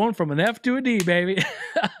 And I'm going from an F to a D, baby.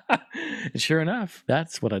 And sure enough,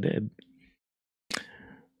 that's what I did. I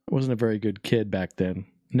wasn't a very good kid back then.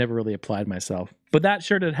 Never really applied myself. But that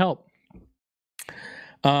sure did help.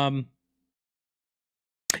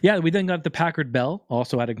 Yeah, we then got the Packard Bell,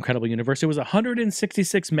 also at Incredible Universe. It was a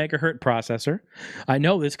 166 megahertz processor. I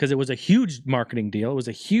know this because it was a huge marketing deal. It was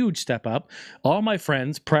a huge step up. All my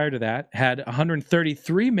friends prior to that had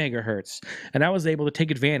 133 megahertz. And I was able to take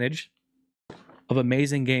advantage of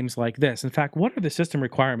amazing games like this. In fact, what are the system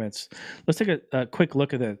requirements? Let's take a quick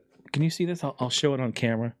look at the... Can you see this? I'll show it on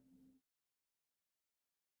camera.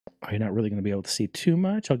 Oh, you're not really going to be able to see too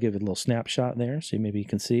much. I'll give it a little snapshot there so maybe you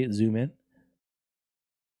can see it. Zoom in.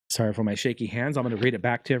 Sorry for my shaky hands. I'm going to read it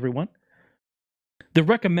back to everyone. The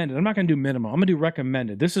recommended. I'm not going to do minimum. I'm going to do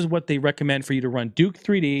recommended. This is what they recommend for you to run Duke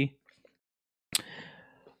 3D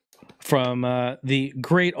from the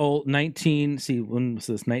great old when was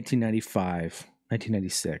this? 1995.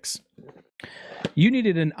 1996. You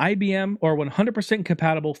needed an IBM or 100%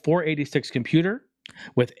 compatible 486 computer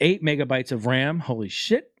with 8 megabytes of RAM. Holy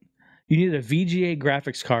shit. You needed a VGA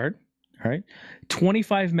graphics card. All right.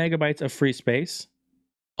 25 megabytes of free space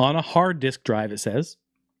on a hard disk drive, it says.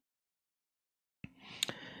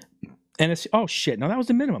 And it's, oh shit. No, that was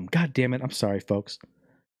the minimum. God damn it. I'm sorry, folks.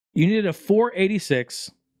 You needed a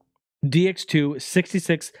 486 DX2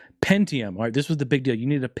 66 Pentium. All right. This was the big deal. You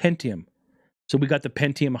needed a Pentium. So we got the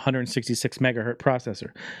Pentium 166 megahertz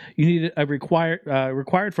processor. You need a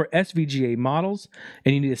required for SVGA models,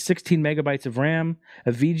 and you need a 16 megabytes of RAM,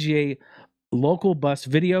 a VGA local bus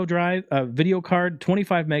video drive, video card,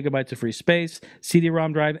 25 megabytes of free space,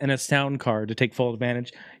 CD-ROM drive, and a sound card to take full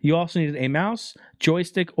advantage. You also needed a mouse,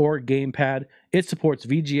 joystick, or gamepad. It supports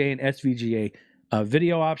VGA and SVGA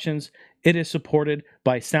video options. It is supported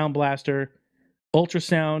by Sound Blaster,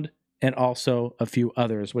 ultrasound, and also a few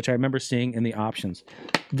others, which I remember seeing in the options.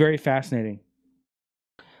 Very fascinating.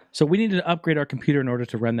 So we needed to upgrade our computer in order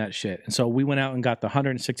to run that shit. And so we went out and got the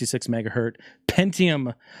 166 megahertz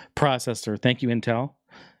Pentium processor. Thank you, Intel.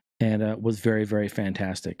 And it was very, very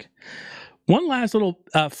fantastic. One last little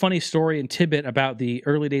funny story and tidbit about the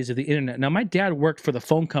early days of the internet. Now, my dad worked for the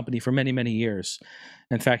phone company for many, many years.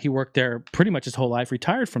 In fact, he worked there pretty much his whole life,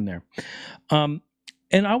 retired from there.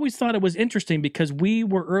 And I always thought it was interesting because we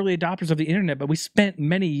were early adopters of the internet, but we spent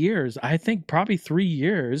many years, I think probably 3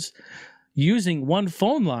 years, using one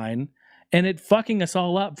phone line, and it fucking us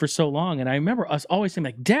all up for so long. And I remember us always saying,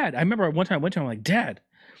 like, Dad, I remember one time I went to him, I'm like, Dad,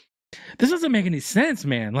 this doesn't make any sense,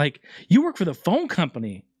 man. Like, you work for the phone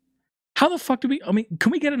company. How the fuck do we, I mean,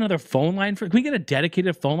 can we get another phone line can we get a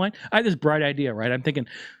dedicated phone line? I had this bright idea, right? I'm thinking,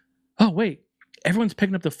 oh, wait. Everyone's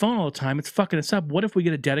picking up the phone all the time. It's fucking us up. What if we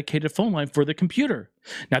get a dedicated phone line for the computer?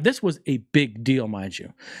 Now, this was a big deal, mind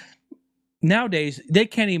you. Nowadays, they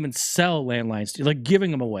can't even sell landlines, like giving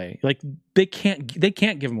them away. Like they can't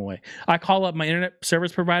give them away. I call up my internet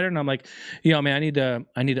service provider and I'm like, you know, man,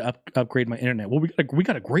 I need to upgrade my internet. Well, we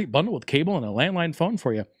got a great bundle with cable and a landline phone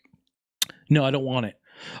for you. No, I don't want it.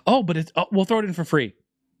 Oh, but we'll throw it in for free.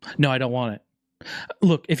 No, I don't want it.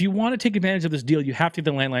 Look, if you want to take advantage of this deal, you have to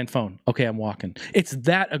get the landline phone. Okay, I'm walking. It's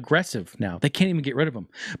that aggressive now. They can't even get rid of them.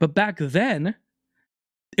 But back then,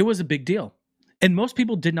 it was a big deal. And most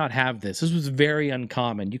people did not have this. This was very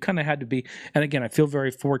uncommon. You kind of had to be, and again, I feel very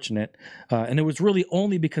fortunate. And it was really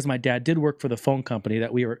only because my dad did work for the phone company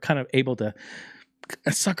that we were kind of able to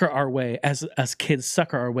sucker our way, as kids,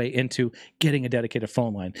 sucker our way into getting a dedicated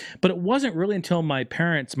phone line. But it wasn't really until my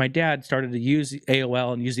dad started to use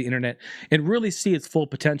AOL and use the internet and really see its full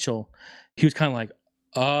potential. He was kind of like,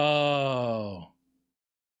 oh,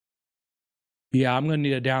 yeah, I'm going to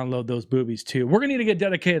need to download those boobies too. We're going to need to get a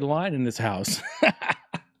dedicated line in this house.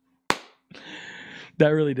 That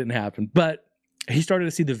really didn't happen. But he started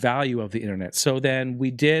to see the value of the internet. So then we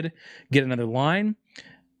did get another line,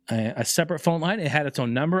 a separate phone line. It had its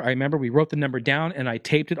own number. I remember we wrote the number down and I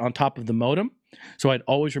taped it on top of the modem, so I'd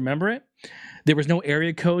always remember it. There was no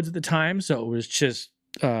area codes at the time, so it was just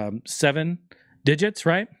 7 digits,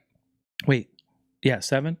 right? Wait, yeah,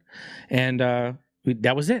 7. And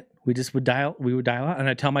that was it. We would dial out, and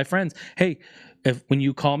I'd tell my friends, hey, when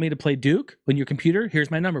you call me to play Duke on your computer,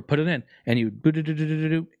 here's my number, put it in. And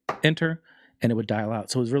you enter, and it would dial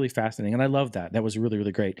out. So it was really fascinating, and I loved that. That was really,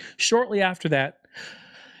 really great. Shortly after that,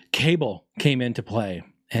 cable came into play,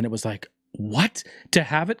 and it was like, what? To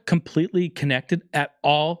have it completely connected at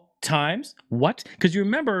all times? What? Because you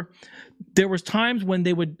remember, there was times when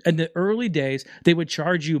they would, in the early days, they would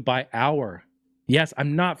charge you by hour. Yes,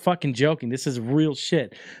 I'm not fucking joking. This is real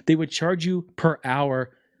shit. They would charge you per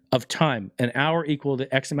hour of time. An hour equal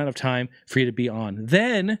to X amount of time for you to be on.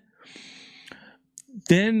 Then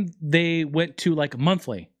they went to like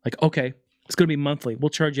monthly. Like, okay, it's going to be monthly. We'll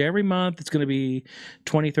charge you every month. It's going to be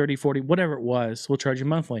 20, 30, 40, whatever it was. We'll charge you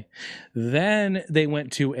monthly. Then they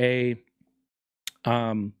went to a,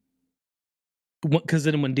 because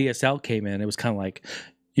then when DSL came in, it was kind of like,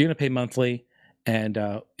 you're going to pay monthly, and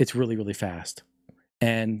it's really, really fast.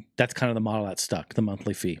 And that's kind of the model that stuck, the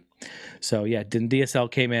monthly fee. So yeah, then DSL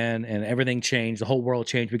came in and everything changed. The whole world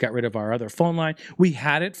changed. We got rid of our other phone line. We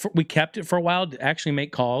kept it for a while to actually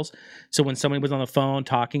make calls. So when somebody was on the phone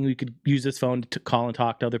talking, we could use this phone to call and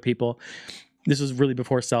talk to other people. This was really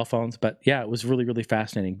before cell phones, but yeah, it was really, really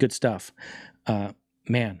fascinating. Good stuff.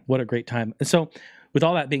 Man, what a great time. And so with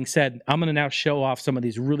all that being said, I'm going to now show off some of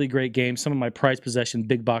these really great games, some of my prized possession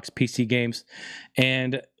big box PC games.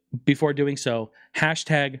 And before doing so,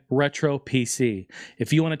 hashtag retro PC.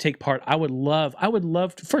 If you want to take part, I would love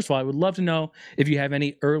to, first of all, I would love to know if you have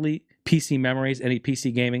any early PC memories, any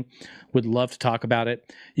PC gaming. Would love to talk about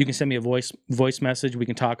it. You can send me a voice message. We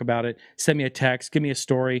can talk about it. Send me a text. Give me a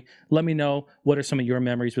story. Let me know what are some of your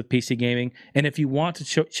memories with PC gaming. And if you want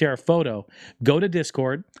to share a photo, go to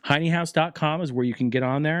Discord. HeineHouse.com is where you can get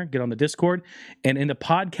on there, get on the Discord. And in the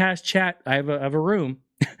podcast chat, I have a room.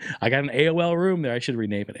 I got an AOL room there. I should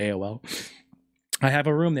rename it AOL. I have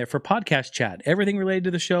a room there for podcast chat. Everything related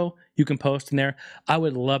to the show, you can post in there. I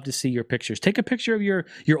would love to see your pictures. Take a picture of your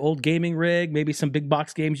old gaming rig, maybe some big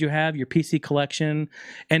box games you have, your PC collection,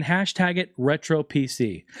 and hashtag it retro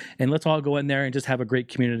PC. And let's all go in there and just have a great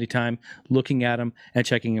community time looking at them and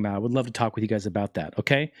checking them out. I would love to talk with you guys about that,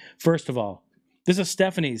 okay? First of all, this is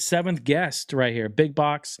Stephanie's 7th guest right here. Big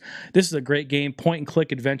box. This is a great game. Point and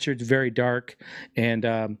click adventure. It's very dark and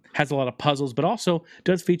has a lot of puzzles, but also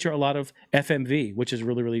does feature a lot of FMV, which is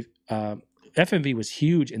really, really... FMV was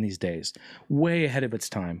huge in these days. Way ahead of its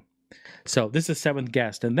time. So this is 7th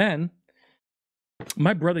guest. And then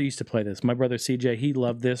my brother used to play this. My brother CJ, he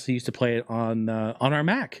loved this. He used to play it on our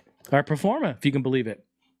Mac. Our Performa, if you can believe it.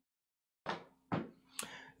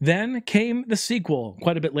 Then came the sequel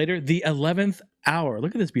quite a bit later, The 11th Hour.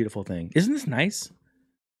 Look at this beautiful thing. Isn't this nice?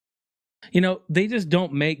 You know, they just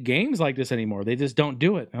don't make games like this anymore. They just don't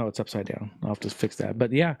do it. Oh, it's upside down. I'll have to fix that.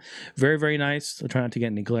 But yeah, very, very nice. I'll try not to get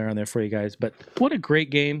any glare on there for you guys. But what a great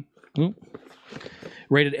game.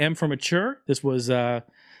 Rated M for mature. This was, so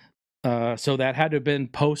that had to have been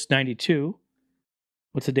post 92.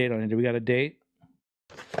 What's the date on it? Do we got a date?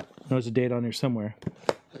 There's a date on here somewhere.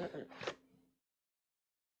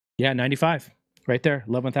 Yeah, 95. Right there,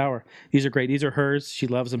 11th Hour. These are great. These are hers. She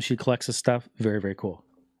loves them. She collects this stuff. Very, very cool.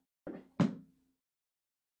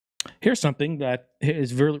 Here's something that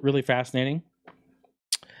is really, really fascinating.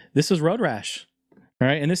 This is Road Rash. All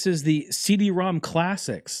right, and this is the CD-ROM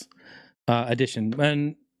Classics edition.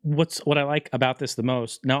 And what I like about this the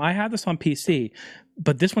most, now I have this on PC,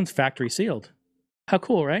 but this one's factory sealed. How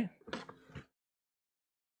cool, right?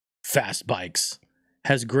 Fast Bikes.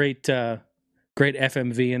 Has great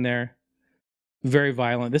FMV in there. Very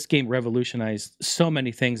violent. This game revolutionized so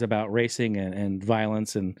many things about racing and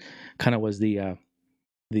violence, and kind of was the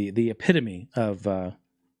epitome of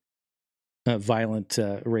violent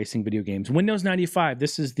racing video games. Windows 95.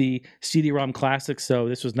 This is the CD-ROM Classic, so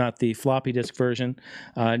this was not the floppy disk version.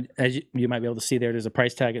 As you might be able to see there's a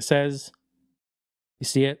price tag. It says You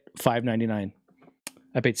see it? $5.99.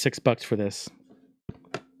 I paid $6 for this.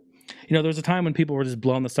 You know, there was a time when people were just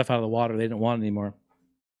blowing the stuff out of the water. They didn't want it anymore.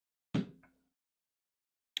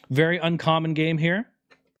 Very uncommon game here.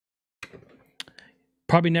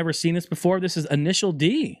 Probably never seen this before. This is Initial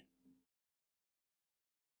D.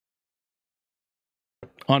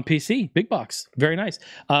 On PC, big box. Very nice.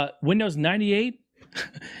 Windows 98.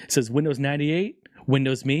 It says Windows 98,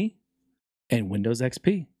 Windows Me, and Windows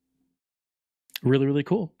XP. Really, really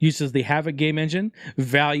cool. Uses the Havoc game engine,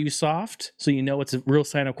 value soft, so you know it's a real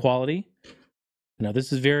sign of quality. Now,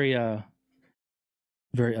 this is very,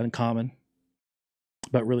 very uncommon,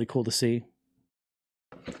 but really cool to see.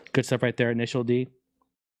 Good stuff right there, Initial D.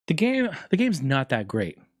 The game's not that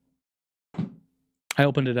great. I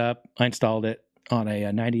opened it up, I installed it on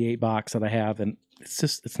a 98 box that I have, and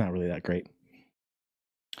it's not really that great.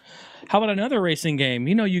 How about another racing game?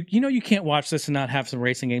 You know you can't watch this and not have some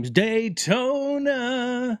racing games.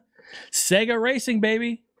 Daytona, Sega Racing,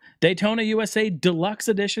 baby. Daytona USA Deluxe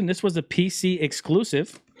Edition. This was a PC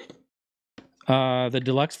exclusive. The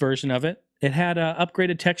deluxe version of it. It had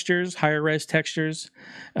upgraded textures, higher res textures.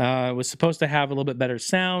 It was supposed to have a little bit better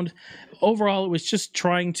sound. Overall, it was just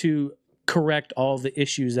trying to correct all the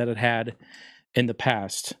issues that it had in the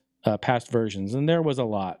past versions, and there was a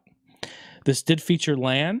lot. This did feature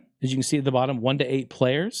LAN, as you can see at the bottom, 1 to 8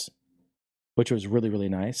 players, which was really, really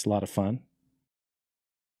nice. A lot of fun.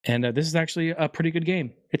 And this is actually a pretty good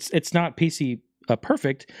game. It's not PC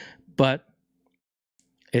perfect, but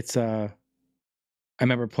it's I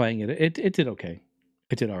remember playing it. It did okay.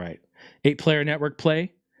 It did all right. 8-player network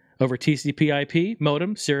play over TCP/IP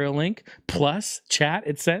modem, serial link, plus chat.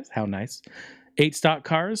 It says how nice. 8 stock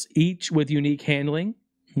cars, each with unique handling.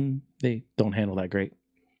 They don't handle that great.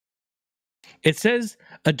 It says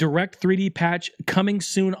a direct 3D patch coming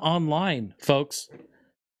soon online, folks.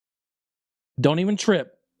 Don't even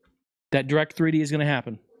trip. That direct 3D is going to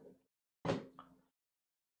happen.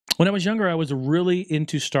 When I was younger, I was really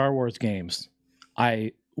into Star Wars games.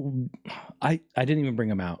 I didn't even bring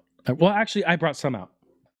them out. Well, actually, I brought some out.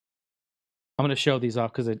 I'm going to show these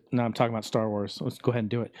off because now I'm talking about Star Wars. So let's go ahead and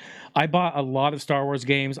do it. I bought a lot of Star Wars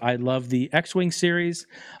games. I love the X-Wing series,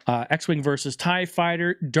 X-Wing versus TIE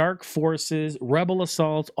Fighter, Dark Forces, Rebel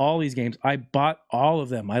Assault, all these games. I bought all of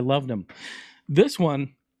them. I loved them. This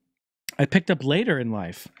one I picked up later in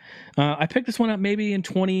life. I picked this one up maybe in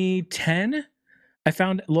 2010. I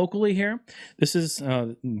found locally here. This is,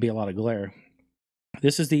 be a lot of glare.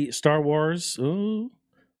 This is the Star Wars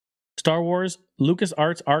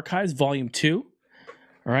LucasArts Archives Volume 2.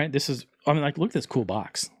 All right, this is, I mean, like, look at this cool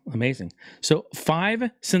box. Amazing. So 5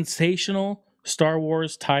 sensational Star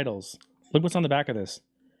Wars titles. Look what's on the back of this.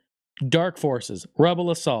 Dark Forces, Rebel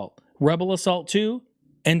Assault 2,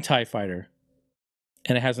 and TIE Fighter.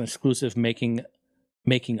 And it has an exclusive making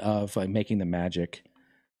of, like, making the magic.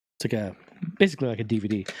 It's like basically like a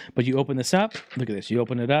DVD. But you open this up, look at this. You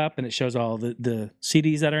open it up, and it shows all the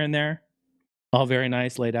CDs that are in there. All very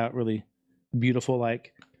nice, laid out, really beautiful.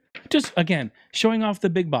 Like, just again, showing off the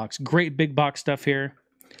big box. Great big box stuff here.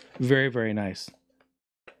 Very, very nice.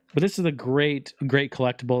 But this is a great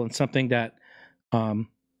collectible and something that,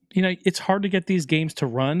 it's hard to get these games to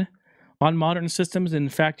run on modern systems. In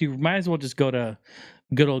fact, you might as well just go to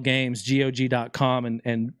Good Old Games, GOG.com,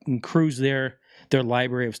 and cruise their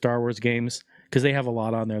library of Star Wars games, because they have a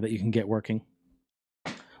lot on there that you can get working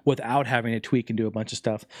without having to tweak and do a bunch of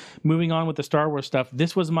stuff. Moving on with the Star Wars stuff,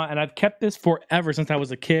 this was and I've kept this forever since I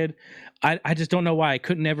was a kid. I just don't know why I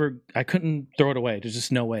couldn't throw it away. There's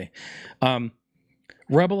just no way.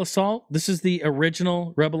 Rebel Assault. This is the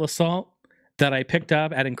original Rebel Assault that I picked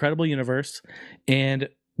up at Incredible Universe. And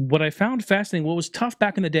what I found fascinating, what was tough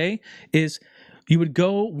back in the day, is you'd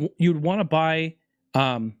want to buy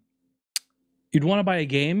a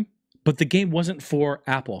game, but the game wasn't for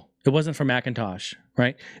Apple. It wasn't for Macintosh,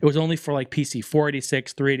 right? It was only for like PC,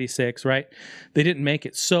 486, 386, right? They didn't make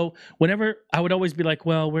it. So whenever I would always be like,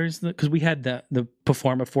 well, because we had the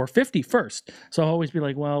Performa 450 first. So I'll always be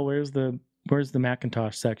like, well, where's the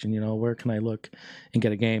Macintosh section? Where can I look and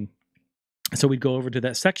get a game? So we'd go over to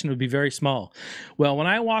that section. It would be very small. Well, when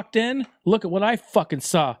I walked in, look at what I fucking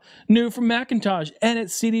saw. New from Macintosh. And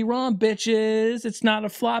it's CD-ROM, bitches. It's not a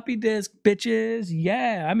floppy disk, bitches.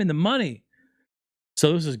 Yeah, I'm in the money.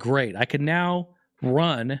 So this is great. I can now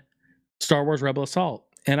run Star Wars Rebel Assault.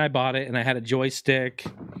 And I bought it, and I had a joystick.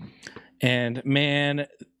 And, man,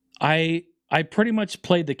 I pretty much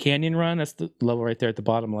played the Canyon Run. That's the level right there at the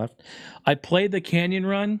bottom left. I played the Canyon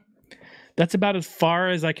Run. That's about as far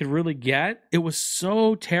as I could really get. It was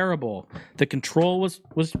so terrible. The control was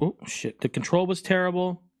oh shit. The control was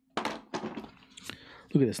terrible.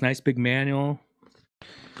 Look at this nice big manual.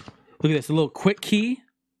 Look at this, a little quick key,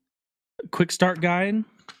 quick start guide.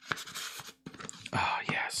 Oh,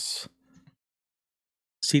 yes.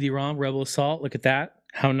 CD-ROM, Rebel Assault. Look at that.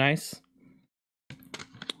 How nice.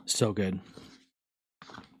 So good.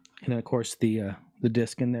 And then, of course, the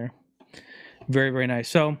disc in there. Very, very nice.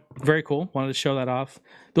 So, very cool. Wanted to show that off.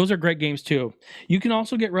 Those are great games, too. You can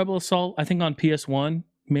also get Rebel Assault, I think, on PS1.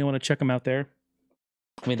 You may want to check them out there.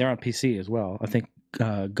 I mean, they're on PC as well. I think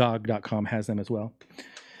GOG.com has them as well.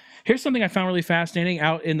 Here's something I found really fascinating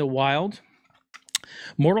out in the wild.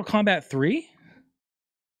 Mortal Kombat 3.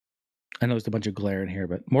 I know there's a bunch of glare in here,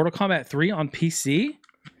 but Mortal Kombat 3 on PC.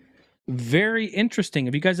 Very interesting.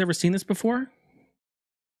 Have you guys ever seen this before?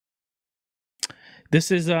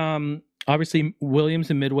 This is obviously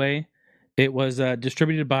Williams and Midway. It was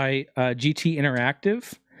distributed by GT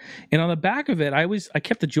Interactive. And on the back of it, I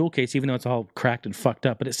kept the jewel case, even though it's all cracked and fucked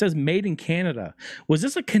up, but it says made in Canada. Was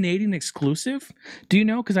this a Canadian exclusive? Do you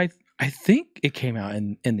know? Because I think it came out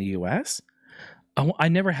in the US. I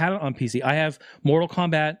never had it on PC. I have Mortal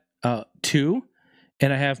Kombat 2,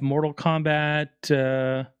 and I have Mortal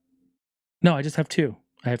Kombat... no, I just have 2.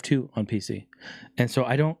 I have 2 on PC. And so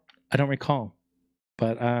I don't recall.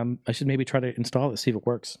 But I should maybe try to install it, see if it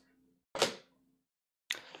works.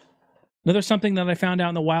 Another something that I found out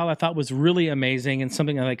in the wild I thought was really amazing and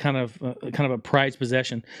something that I kind of a prized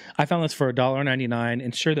possession. I found this for $1.99,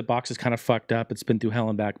 and sure, the box is kind of fucked up. It's been through hell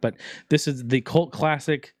and back, but this is the cult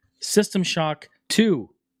classic System Shock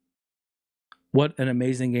 2. What an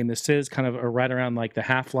amazing game this is, kind of right around like the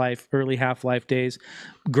Half-Life, early Half-Life days.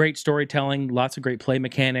 Great storytelling, lots of great play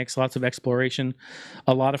mechanics, lots of exploration,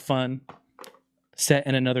 a lot of fun. Set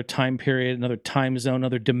in another time period, another time zone,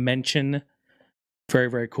 another dimension. Very,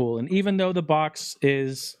 very cool. And even though the box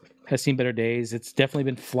has seen better days, it's definitely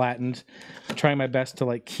been flattened. I'm trying my best to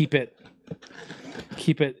like keep it,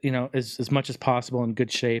 as much as possible in good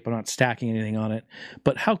shape. I'm not stacking anything on it.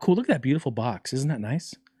 But how cool. Look at that beautiful box. Isn't that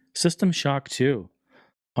nice? System Shock 2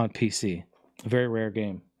 on PC. A very rare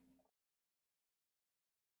game.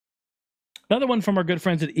 Another one from our good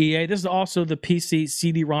friends at EA. This is also the PC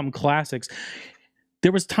CD-ROM classics.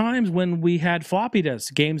 There was times when we had floppy disks.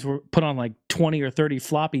 Games were put on like 20 or 30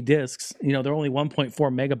 floppy disks. You know, they're only 1.4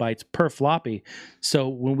 megabytes per floppy. So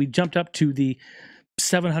when we jumped up to the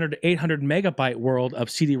 700 to 800 megabyte world of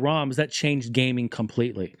CD-ROMs, that changed gaming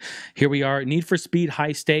completely. Here we are, Need for Speed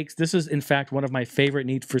High Stakes. This is, in fact, one of my favorite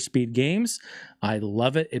Need for Speed games. I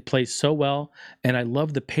love it. It plays so well, and I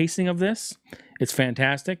love the pacing of this. It's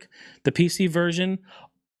fantastic. The PC version,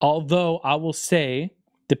 although I will say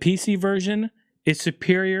the PC version is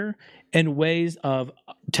superior in ways of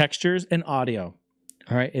textures and audio.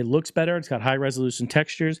 All right, it looks better. It's got high resolution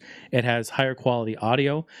textures. It has higher quality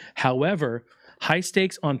audio. However, High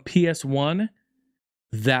Stakes on PS1,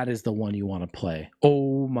 that is the one you want to play.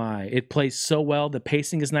 Oh my, it plays so well. The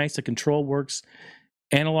pacing is nice. The control works.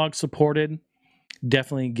 Analog supported.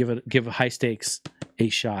 Definitely give High Stakes a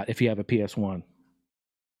shot if you have a PS1.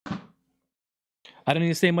 I don't need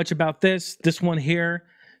to say much about this. This one here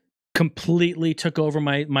completely took over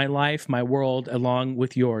my life, my world, along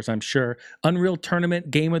with yours, I'm sure. Unreal Tournament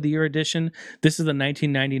Game of the Year edition. This is the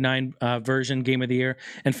 1999 version Game of the Year.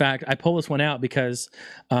 In fact, I pulled this one out because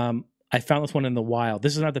I found this one in the wild.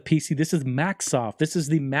 This is not the PC. This is Macsoft. This is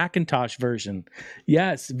the Macintosh version.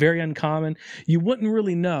 Yes, very uncommon. You wouldn't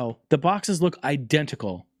really know. The boxes look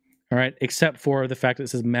identical. All right, except for the fact that it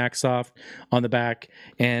says Macsoft on the back,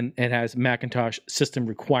 and it has Macintosh system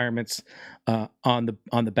requirements on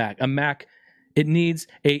the back. A Mac, it needs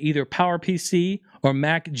a either PowerPC or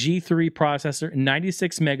Mac G3 processor,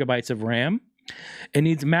 96 megabytes of RAM. It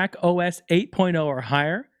needs Mac OS 8.0 or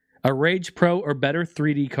higher, a Rage Pro or better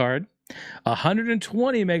 3D card,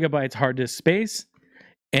 120 megabytes hard disk space,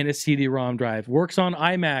 and a CD-ROM drive. Works on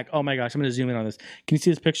iMac. Oh my gosh, I'm going to zoom in on this. Can you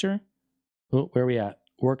see this picture? Oh, where are we at?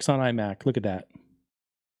 Works on iMac. Look at that.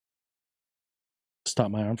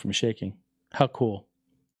 Stop my arm from shaking. How cool.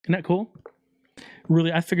 Isn't that cool?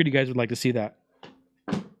 Really, I figured you guys would like to see that.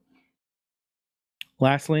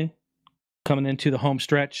 Lastly, coming into the home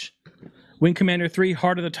stretch, Wing Commander 3,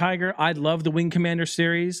 Heart of the Tiger. I love the Wing Commander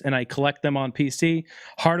series, and I collect them on PC.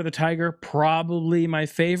 Heart of the Tiger, probably my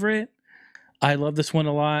favorite. I love this one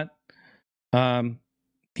a lot.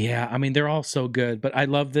 Yeah, I mean, they're all so good, but I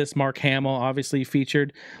love this. Mark Hamill, obviously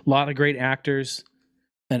featured. A lot of great actors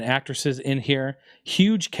and actresses in here.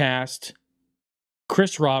 Huge cast.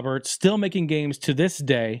 Chris Roberts, still making games to this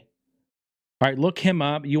day. All right, look him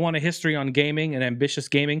up. You want a history on gaming and ambitious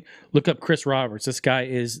gaming? Look up Chris Roberts. This guy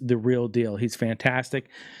is the real deal. He's fantastic.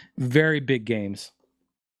 Very big games.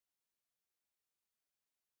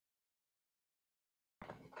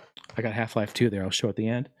 I got Half-Life 2 there. I'll show at the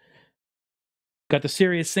end. Got the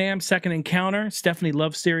Serious Sam second encounter. Stephanie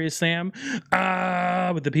loves Serious Sam.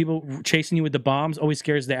 With the people chasing you with the bombs. Always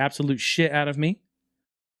scares the absolute shit out of me.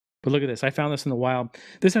 But look at this. I found this in the wild.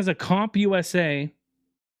 This has a Comp USA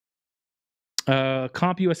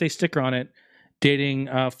sticker on it dating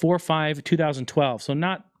 4/5/2012. So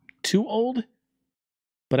not too old,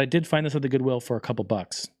 but I did find this at the Goodwill for a couple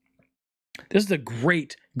bucks. This is a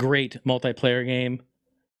great, great multiplayer game.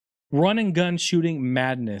 Run and gun shooting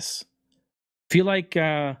madness. Feel like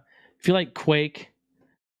Quake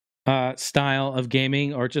style of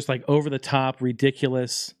gaming, or just like over the top,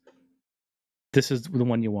 ridiculous. This is the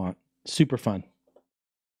one you want. Super fun.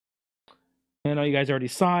 I know you guys already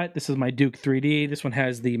saw it. This is my Duke 3D. This one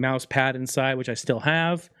has the mouse pad inside, which I still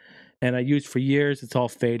have, and I used for years. It's all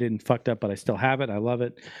faded and fucked up, but I still have it. I love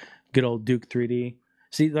it. Good old Duke 3D.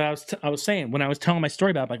 See, I was saying when I was telling my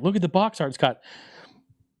story about it, like, look at the box art.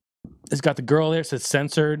 It's got the girl there. It says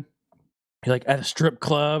censored. You're like at a strip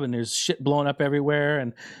club and there's shit blowing up everywhere.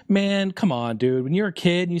 And man, come on, dude. When you're a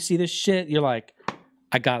kid and you see this shit, you're like,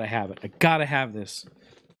 I gotta have it. I gotta have this.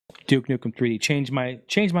 Duke Nukem 3D.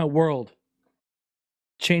 Change my world.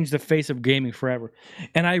 Change the face of gaming forever.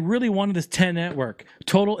 And I really wanted this 10 network,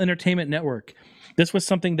 Total Entertainment Network. This was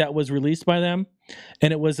something that was released by them,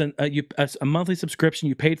 and it was a monthly subscription.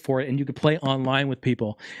 You paid for it, and you could play online with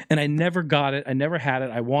people. And I never got it. I never had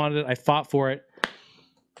it. I wanted it. I fought for it,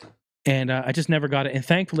 and I just never got it. And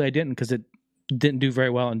thankfully, I didn't, because it didn't do very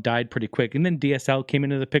well and died pretty quick. And then DSL came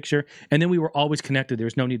into the picture, and then we were always connected. There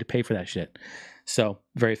was no need to pay for that shit. So,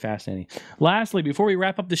 very fascinating. Lastly, before we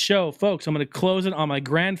wrap up the show, folks, I'm going to close it on my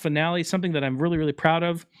grand finale, something that I'm really, really proud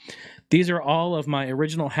of. These are all of my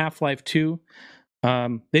original Half-Life 2.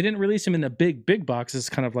 They didn't release them in the big box. It's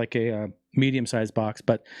kind of like a medium-sized box.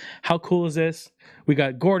 But how cool is this? We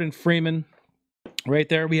got Gordon Freeman right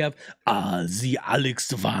there. We have the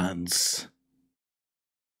Alex Vance.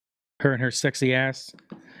 Her and her sexy ass.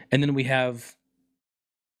 And then we have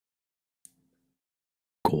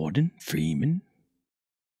Gordon Freeman,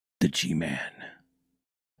 the G-Man.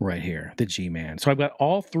 Right here, the G-Man. So I've got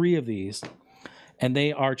all three of these, and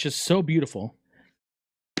they are just so beautiful.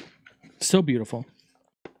 So beautiful.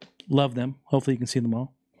 Love them. Hopefully you can see them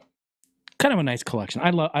all. Kind of a nice collection. I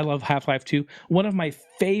love Half-Life 2. One of my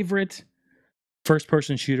favorite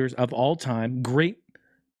first-person shooters of all time. Great,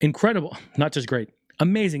 incredible, not just great,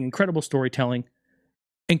 amazing, incredible storytelling,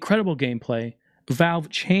 incredible gameplay. Valve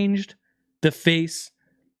changed the face.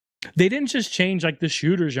 They didn't just change like the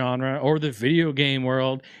shooter genre or the video game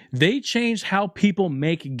world. They changed how people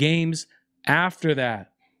make games after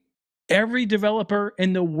that. Every developer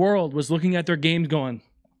in the world was looking at their games going,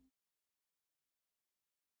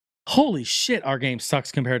 holy shit, our game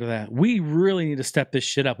sucks compared to that. We really need to step this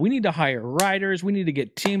shit up. We need to hire writers. We need to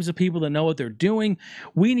get teams of people that know what they're doing.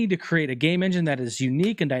 We need to create a game engine that is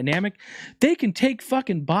unique and dynamic. They can take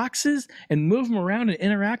fucking boxes and move them around and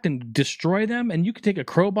interact and destroy them. And you can take a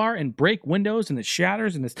crowbar and break windows and it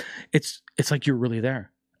shatters. And it's like you're really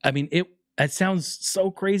there. I mean, it sounds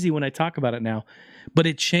so crazy when I talk about it now, but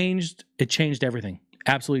it changed everything.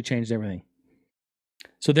 Absolutely changed everything.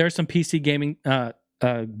 So there's some PC gaming,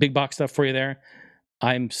 big box stuff for you there.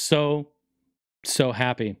 I'm so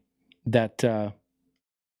happy that I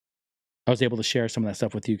was able to share some of that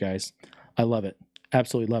stuff with you guys. I love it.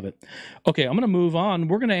 Absolutely love it. Okay, I'm going to move on.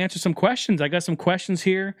 We're going to answer some questions. I got some questions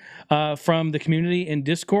here from the community in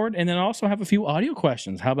Discord, and then I also have a few audio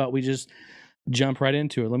questions. How about we just jump right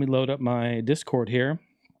into it? Let me load up my Discord here.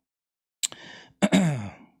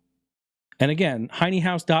 And again,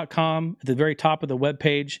 heinehouse.com, at the very top of the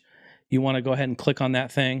webpage, you want to go ahead and click on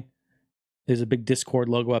that thing. There's a big Discord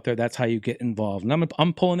logo up there. That's how you get involved. And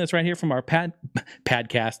I'm pulling this right here from our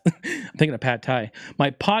podcast. I'm thinking of Pad Thai. My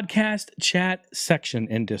podcast chat section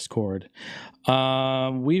in Discord.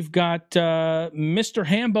 We've got Mr.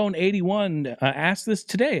 Hambone81 asked this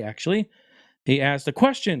today, actually. He asked a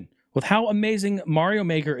question. With how amazing Mario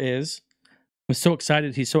Maker is, I'm so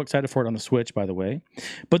excited. He's so excited for it on the Switch, by the way.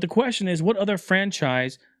 But the question is, what other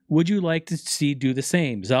franchise would you like to see do the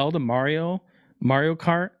same? Zelda, Mario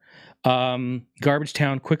Kart? Garbage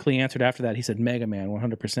Town quickly answered after that. He said Mega Man,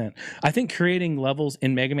 100%. I think creating levels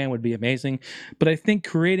in Mega Man would be amazing, but I think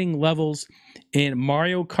creating levels in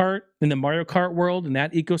Mario Kart, in the Mario Kart world, in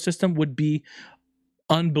that ecosystem would be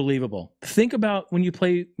unbelievable. Think about when you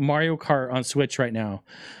play Mario Kart on Switch right now,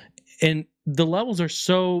 and the levels are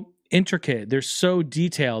so intricate, they're so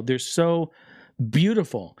detailed, they're so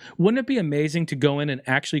beautiful. Wouldn't it be amazing to go in and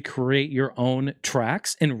actually create your own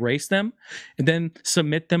tracks and race them and then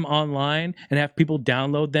submit them online and have people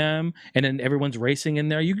download them and then everyone's racing in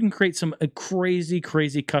there? You can create some crazy,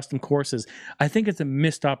 crazy custom courses. I think it's a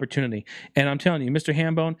missed opportunity. And I'm telling you, Mr.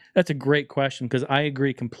 Hambone, that's a great question because I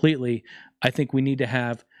agree completely. I think we need to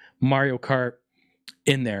have Mario Kart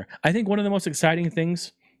in there. I think one of the most exciting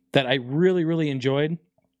things that I really, really enjoyed,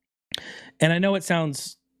 and I know it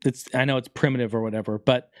sounds, I know it's primitive or whatever,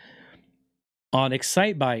 but on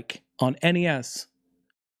Excite Bike on NES,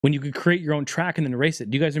 when you could create your own track and then race it,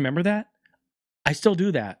 do you guys remember that? I still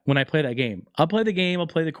do that when I play that game. I'll play the game, I'll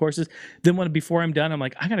play the courses. Then before I'm done, I'm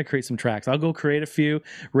like, I got to create some tracks. I'll go create a few,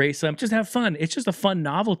 race them, just have fun. It's just a fun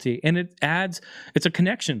novelty, and it's a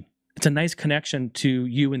connection. It's a nice connection to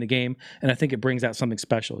you in the game, and I think it brings out something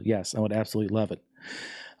special. Yes, I would absolutely love it.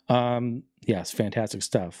 Yes, fantastic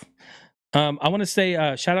stuff. I want to say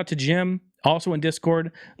shout out to Jim, also in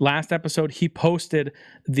Discord. Last episode, he posted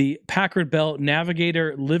the Packard Bell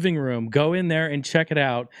Navigator living room. Go in there and check it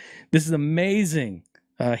out. This is amazing.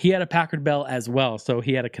 He had a Packard Bell as well, so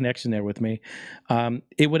he had a connection there with me.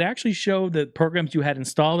 It would actually show the programs you had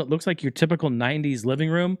installed. It looks like your typical 90s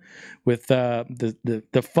living room with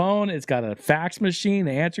the phone. It's got a fax machine,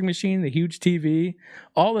 the answering machine, the huge TV,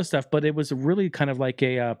 all this stuff. But it was really kind of like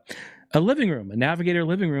a living room, a Navigator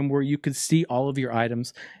living room where you could see all of your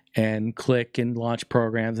items and click and launch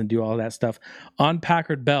programs and do all that stuff on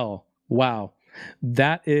Packard Bell. Wow,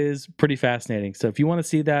 that is pretty fascinating. So if you want to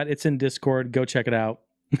see that, it's in Discord. Go check it out.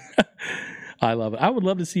 I love it. I would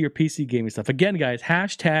love to see your PC gaming stuff. Again, guys,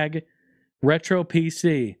 hashtag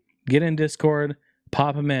RetroPC. Get in Discord,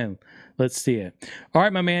 pop them in. Let's see it. All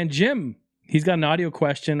right, my man, Jim, he's got an audio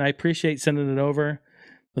question. I appreciate sending it over.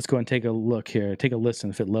 Let's go and take a look here. Take a listen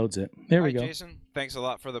if it loads it. There we go. Hi, Jason. Thanks a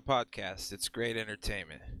lot for the podcast. It's great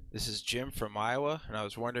entertainment. This is Jim from Iowa, and I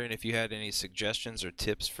was wondering if you had any suggestions or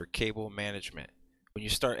tips for cable management. When you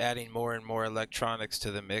start adding more and more electronics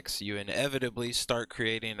to the mix, you inevitably start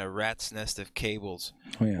creating a rat's nest of cables.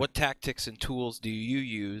 Oh, yeah. What tactics and tools do you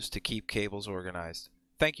use to keep cables organized?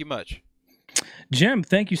 Thank you much. Jim,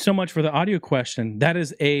 thank you so much for the audio question. That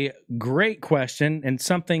is a great question and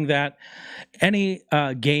something that any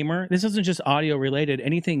gamer, this isn't just audio related,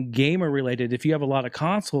 anything gamer related, if you have a lot of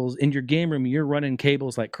consoles in your game room, you're running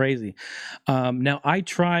cables like crazy. Now, I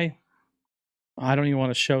don't even want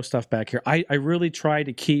to show stuff back here. I really try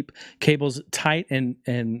to keep cables tight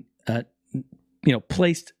and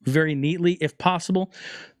placed very neatly if possible.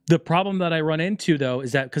 The problem that I run into though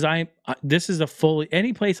is that because this is a fully,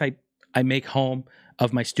 any place I make home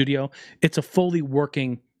of my studio, it's a fully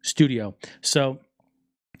working studio. So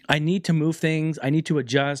I need to move things, I need to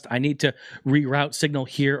adjust, I need to reroute signal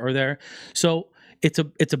here or there. So it's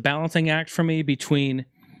a balancing act for me between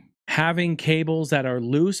having cables that are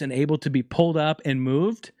loose and able to be pulled up and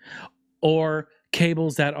moved, or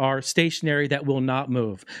cables that are stationary that will not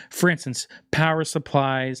move. For instance, power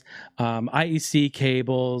supplies, IEC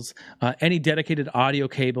cables, any dedicated audio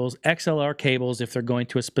cables, XLR cables if they're going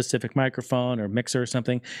to a specific microphone or mixer or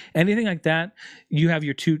something, anything like that. You have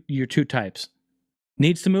your two types.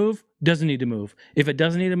 Needs to move, doesn't need to move. If it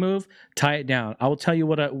doesn't need to move, tie it down. I will tell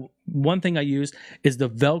you one thing I use is the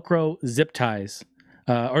Velcro zip ties.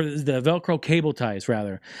 Or the Velcro cable ties,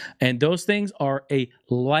 rather. And those things are a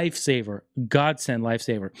lifesaver, godsend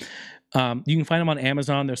lifesaver. You can find them on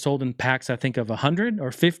Amazon. They're sold in packs, I think, of 100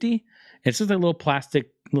 or 50. It's just a little plastic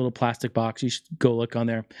box. You should go look on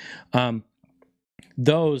there.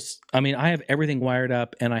 Those, I mean, I have everything wired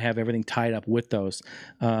up and I have everything tied up with those.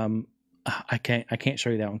 I can't show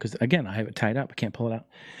you that one because, again, I have it tied up. I can't pull it out.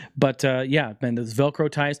 But, yeah, man, those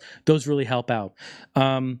Velcro ties, those really help out.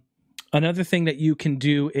 Another thing that you can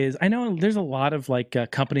do is, I know there's a lot of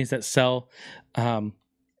companies that sell, I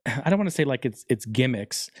don't want to say like it's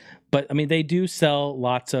gimmicks, but I mean, they do sell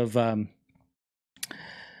lots of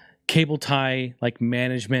cable tie, like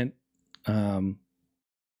management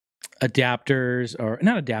adapters, or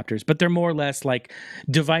not adapters, but they're more or less like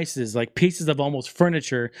devices, like pieces of almost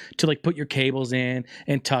furniture to like put your cables in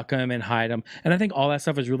and tuck them and hide them. And I think all that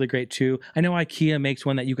stuff is really great too. I know IKEA makes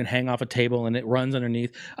one that you can hang off a table and it runs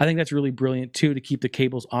underneath. I think that's really brilliant too, to keep the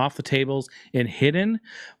cables off the tables and hidden.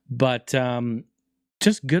 But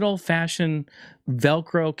just good old fashioned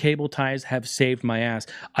Velcro cable ties have saved my ass.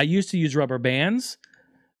 I used to use rubber bands.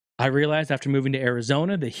 I realized after moving to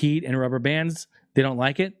Arizona, the heat and rubber bands, they don't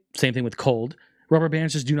like it. Same thing with cold. Rubber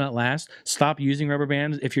bands just do not last. Stop using rubber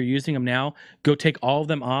bands. If you're using them now, go take all of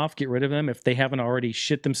them off, get rid of them. If they haven't already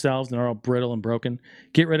shit themselves and they're all brittle and broken,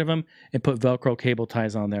 get rid of them and put Velcro cable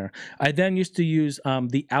ties on there. I then used to use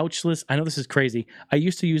the ouchless, I know this is crazy, I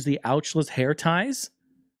used to use the ouchless hair ties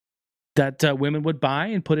that women would buy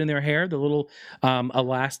and put in their hair, the little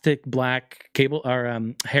elastic black cable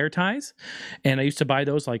or hair ties. And I used to buy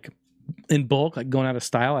those like in bulk, like going out of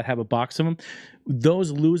style. I'd have a box of them.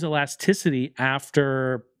 Those lose elasticity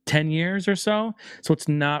after 10 years or so. So it's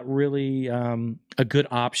not really a good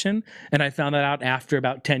option. And I found that out after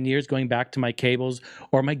about 10 years, going back to my cables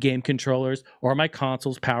or my game controllers or my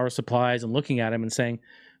consoles, power supplies, and looking at them and saying,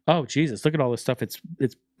 oh, Jesus, look at all this stuff. It's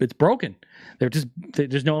broken.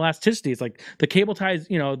 There's no elasticity. It's like the cable ties,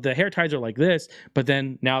 the hair ties are like this, but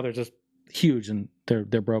then now they're just huge and they're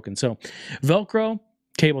broken. So Velcro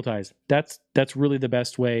cable ties, that's really the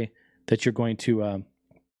best way that you're going to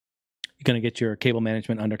get your cable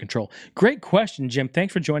management under control. Great question, Jim.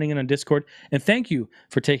 Thanks for joining in on Discord, and thank you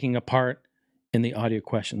for taking a part in the audio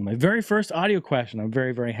question. My very first audio question. I'm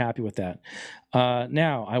very, very happy with that.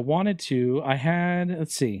 Now, I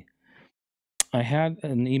had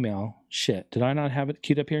an email. Shit, did I not have it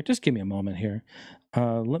queued up here? Just give me a moment here.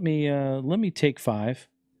 Let me take 5.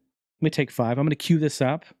 I'm going to queue this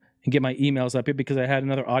up and get my emails up here because I had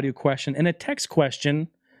another audio question and a text question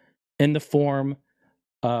in the form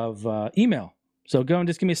of email. So go and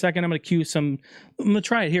just give me a second. I'm going to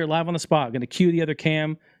try it here live on the spot. I'm going to cue the other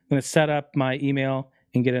cam. I'm going to set up my email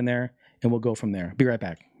and get in there, and we'll go from there. Be right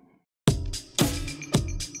back.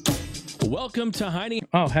 Welcome to Heine.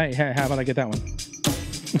 Oh, hey, how about I get that one?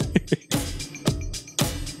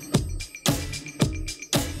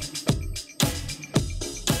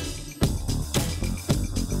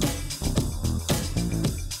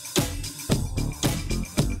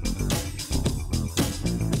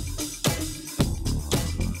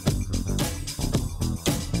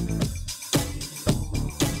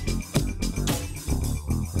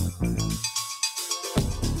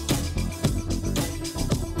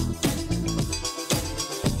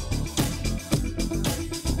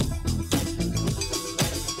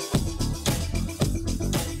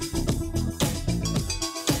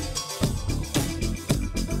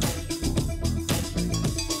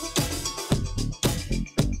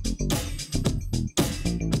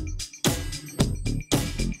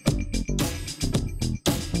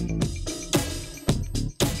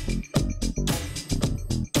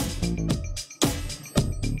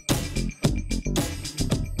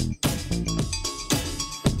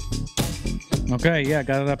 Okay, yeah,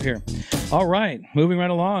 got it up here. All right, moving right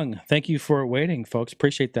along. Thank you for waiting, folks.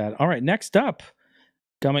 Appreciate that. All right, next up,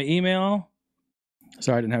 got my email.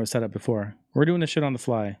 Sorry, I didn't have it set up before. We're doing this shit on the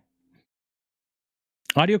fly.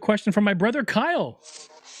 Audio question from my brother Kyle.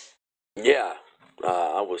 Yeah,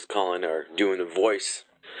 I was calling or doing a voice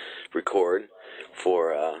record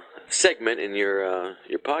for a segment in your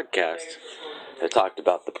podcast. I talked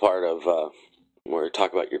about the part of where you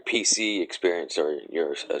talk about your PC experience or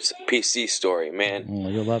your PC story. Man,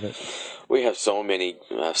 you'll love it. We have so many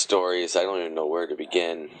stories. I don't even know where to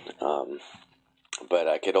begin. But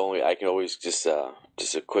I could always just a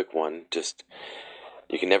quick one. Just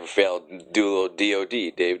you can never fail. Do a little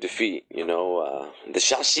DOD, Dave Defeat. The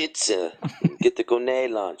Shashits, get the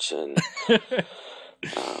Gone launch, and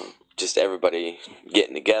just everybody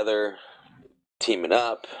getting together, teaming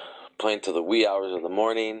up, playing till the wee hours of the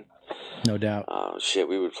morning. No doubt. Shit,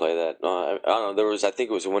 we would play that. I don't know. I think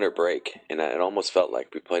it was a winter break, and it almost felt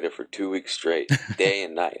like we played it for 2 weeks straight, day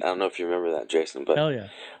and night. I don't know if you remember that, Jason, but hell yeah.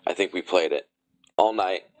 I think we played it all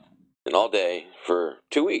night and all day for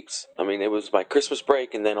 2 weeks. I mean, it was my Christmas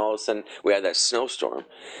break, and then all of a sudden we had that snowstorm,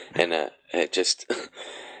 and it just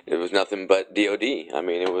it was nothing but DOD. I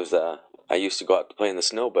mean, it was. I used to go out to play in the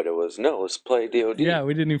snow, but it was let's play DOD. Yeah,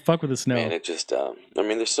 we didn't even fuck with the snow. Man, it just. I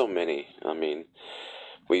mean, there's so many. I mean.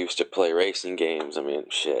 We used to play racing games. I mean,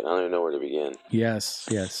 shit, I don't even know where to begin. Yes.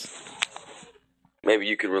 Maybe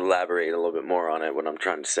you could elaborate a little bit more on it, what I'm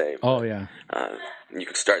trying to say. Oh, yeah. You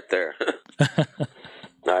could start there. All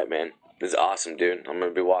right, man. This is awesome, dude. I'm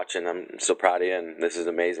going to be watching. I'm so proud of you, and this is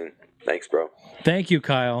amazing. Thanks, bro. Thank you,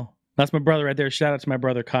 Kyle. That's my brother right there. Shout out to my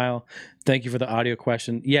brother, Kyle. Thank you for the audio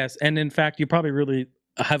question. Yes, and in fact, you probably really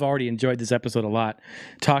have already enjoyed this episode a lot,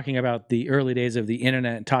 talking about the early days of the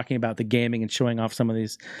internet and talking about the gaming and showing off some of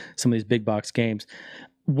these big box games.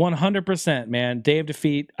 100%, man. Day of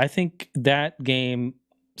Defeat, I think that game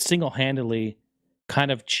single-handedly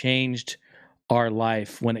kind of changed our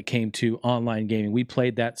life when it came to online gaming. We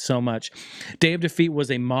played that so much. Day of Defeat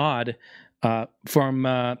was a mod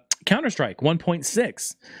from Counter-Strike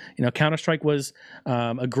 1.6. Counter-Strike was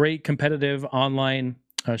a great competitive online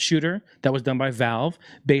shooter that was done by Valve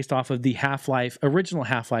based off of the original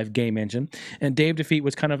Half-Life game engine. And Dave Defeat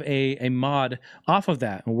was kind of a mod off of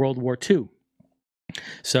that in World War II.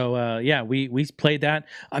 So we played that.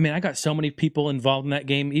 I mean, I got so many people involved in that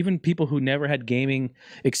game, even people who never had gaming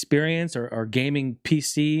experience or gaming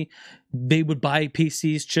PC. They would buy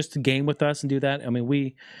PCs just to game with us and do that. I mean,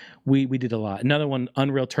 we did a lot. Another one,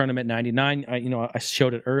 Unreal Tournament 99. I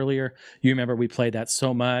showed it earlier. You remember we played that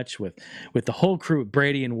so much with the whole crew,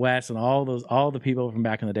 Brady and Wes and all the people from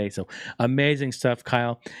back in the day. So amazing stuff,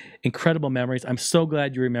 Kyle. Incredible memories. I'm so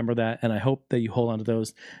glad you remember that, and I hope that you hold on to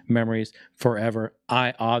those memories forever.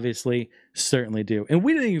 I obviously certainly do. And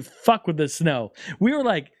we didn't even fuck with the snow. We were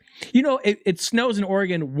like, it snows in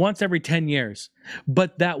Oregon once every 10 years.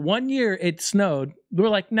 But that one year it snowed, we were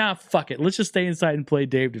like, nah, fuck it. Let's just stay inside and play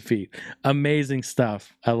Dave Defeat. Amazing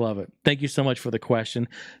stuff. I love it. Thank you so much for the question.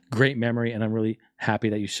 Great memory, and I'm really happy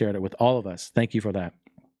that you shared it with all of us. Thank you for that.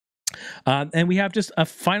 And we have just a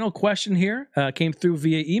final question here. Came through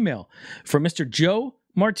via email from Mr. Joe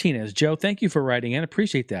Martinez. Joe, thank you for writing in.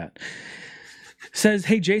 Appreciate that. Says,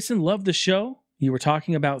 hey, Jason, love the show. You were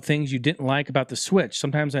talking about things you didn't like about the Switch.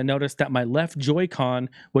 Sometimes I noticed that my left Joy-Con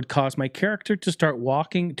would cause my character to start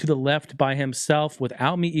walking to the left by himself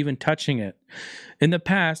without me even touching it. In the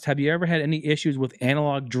past, have you ever had any issues with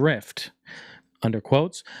analog drift, under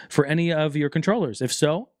quotes, for any of your controllers? If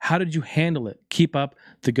so, how did you handle it? Keep up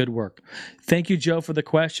the good work. Thank you, Joe, for the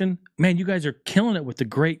question. Man, you guys are killing it with the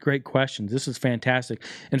great, great questions. This is fantastic.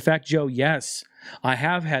 In fact, Joe, yes, I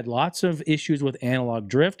have had lots of issues with analog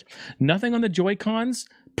drift. Nothing on the Joy-Cons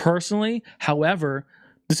personally. However,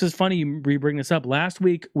 this is funny you bring this up. Last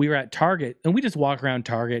week, we were at Target, and we just walk around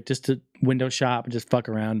Target just to window shop and just fuck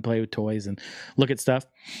around and play with toys and look at stuff.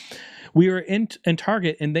 We were in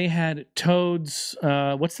Target, and they had Toad's,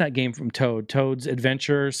 what's that game from Toad? Toad's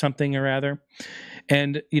Adventure something or other.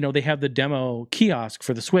 And, they have the demo kiosk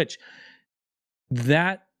for the Switch.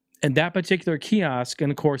 That particular kiosk,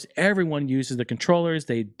 and of course, everyone uses the controllers.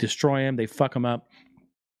 They destroy them. They fuck them up.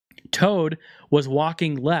 Toad was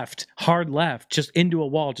walking left, hard left, just into a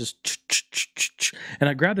wall, and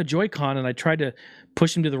I grabbed the Joy-Con and I tried to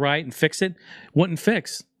push him to the right and fix it. Wouldn't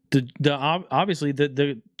fix. Obviously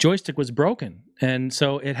the joystick was broken, and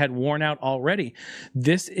so it had worn out already.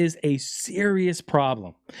 This is a serious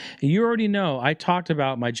problem. You already know I talked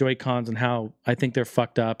about my Joy-Cons and how I think they're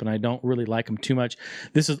fucked up and I don't really like them too much.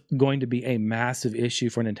 This is going to be a massive issue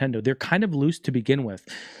for Nintendo. They're kind of loose to begin with.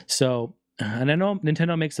 So, and I know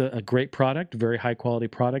Nintendo makes a great product, very high quality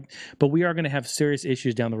product, but we are going to have serious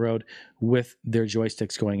issues down the road with their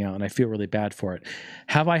joysticks going out, and I feel really bad for it.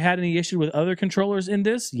 Have I had any issue with other controllers in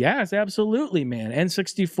this? Yes, absolutely, man.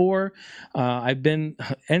 N64,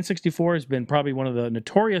 N64 has been probably one of the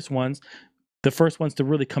notorious ones, the first ones to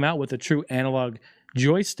really come out with a true analog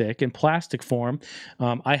joystick in plastic form.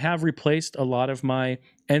 I have replaced a lot of my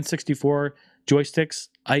N64 joysticks.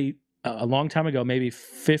 A long time ago, maybe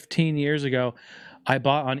 15 years ago, I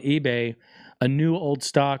bought on eBay a new old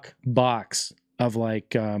stock box of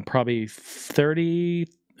like probably 30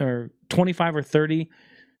 or 25 or 30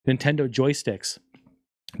 Nintendo joysticks.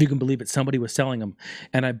 If you can believe it, somebody was selling them.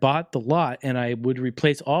 And I bought the lot, and I would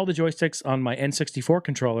replace all the joysticks on my N64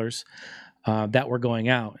 controllers that were going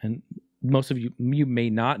out. And most of you may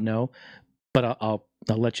not know, but I'll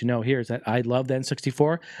let you know here is that I love the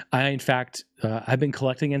N64. In fact, I've been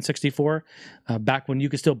collecting N64 back when you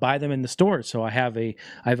could still buy them in the stores. So I have a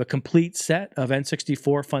complete set of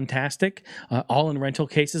N64 Funtastic, all in rental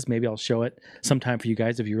cases. Maybe I'll show it sometime for you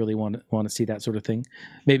guys if you really want to see that sort of thing.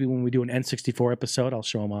 Maybe when we do an N64 episode, I'll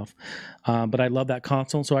show them off. But I love that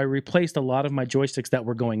console, so I replaced a lot of my joysticks that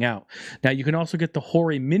were going out. Now you can also get the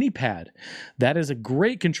Hori Mini Pad. That is a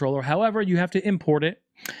great controller. However, you have to import it,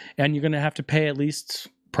 and you're going to have to pay at least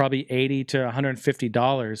probably $80 to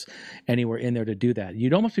 $150 anywhere in there to do that.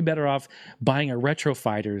 You'd almost be better off buying a Retro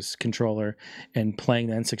Fighters controller and playing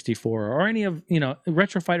the N64 or any of,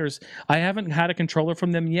 Retro Fighters. I haven't had a controller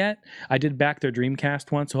from them yet. I did back their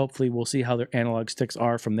Dreamcast one, so hopefully we'll see how their analog sticks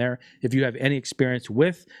are from there. If you have any experience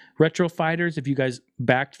with Retro Fighters, if you guys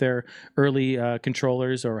backed their early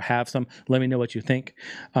controllers or have some, let me know what you think.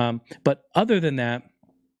 But other than that,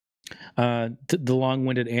 the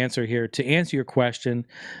long-winded answer here to answer your question,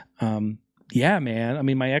 yeah, man. I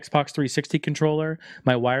mean, my Xbox 360 controller,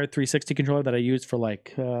 my wired 360 controller that I used for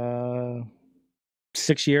like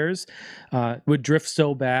 6 years, would drift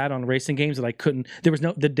so bad on racing games that I couldn't. There was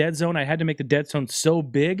the dead zone. I had to make the dead zone so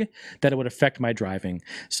big that it would affect my driving.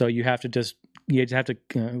 So you have to just you just have to,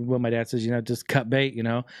 what my dad says, just cut bait,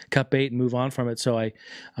 cut bait and move on from it. So I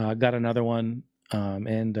got another one. So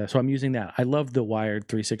I'm using that. I love the wired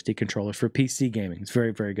 360 controllers for PC gaming. It's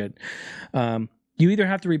very, very good. You either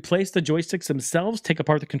have to replace the joysticks themselves, take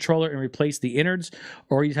apart the controller and replace the innards,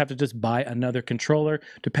 or you have to just buy another controller.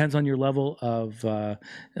 Depends on your level of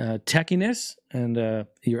techiness and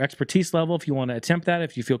your expertise level, if you want to attempt that,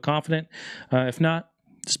 if you feel confident. If not,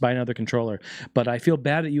 just buy another controller. But I feel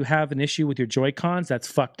bad that you have an issue with your Joy-Cons. That's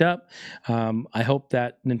fucked up. I hope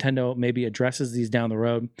that Nintendo maybe addresses these down the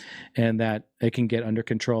road and that it can get under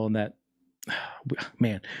control, and that,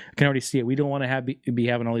 man, I can already see it. We don't want to be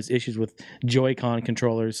having all these issues with Joy-Con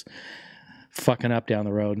controllers fucking up down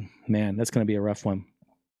the road. Man, that's going to be a rough one.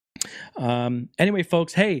 Anyway,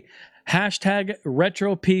 folks, hey,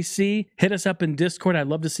 #RetroPC. Hit us up in Discord. I'd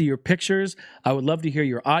love to see your pictures. I would love to hear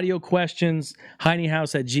your audio questions.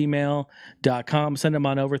 HeineHouse@gmail.com. Send them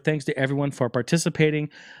on over. Thanks to everyone for participating.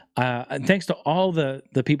 And thanks to all the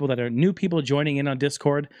people that are new people joining in on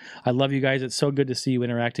Discord. I love you guys. It's so good to see you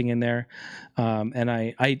interacting in there. And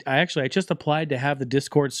I just applied to have the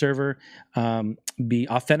Discord server be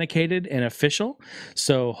authenticated and official.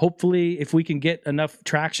 So hopefully, if we can get enough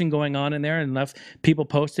traction going on in there and enough people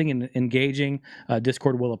posting and engaging,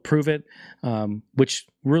 Discord will approve it, which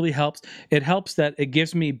really helps. It helps that it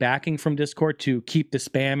gives me backing from Discord to keep the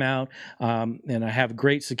spam out, and I have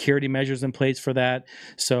great security measures in place for that.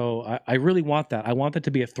 So I really want that. I want that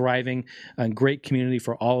to be a thriving and great community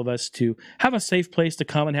for all of us to have a safe place to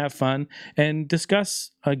come and have fun and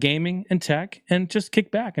discuss gaming and tech and just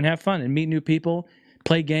kick back and have fun and meet new people,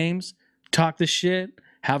 play games, talk the shit,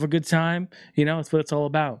 have a good time. It's what it's all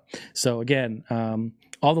about. So again,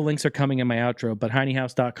 all the links are coming in my outro, but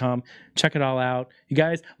HeineHouse.com. Check it all out. You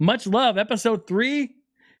guys, much love. Episode 3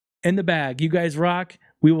 in the bag. You guys rock.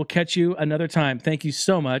 We will catch you another time. Thank you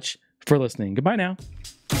so much for listening. Goodbye now.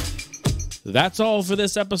 That's all for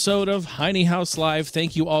this episode of Heine House Live.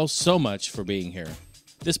 Thank you all so much for being here.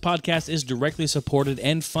 This podcast is directly supported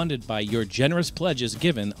and funded by your generous pledges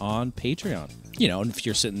given on Patreon. And if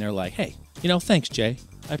you're sitting there like, hey, thanks, Jay.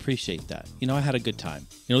 I appreciate that. I had a good time.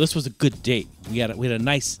 This was a good date. We had a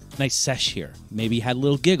nice sesh here. Maybe you had a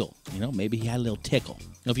little giggle. Maybe you had a little tickle.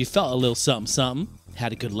 If you felt a little something,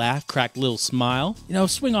 had a good laugh, cracked a little smile,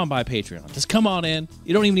 swing on by Patreon. Just come on in.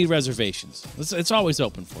 You don't even need reservations. It's always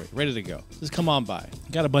open for you, ready to go. Just come on by.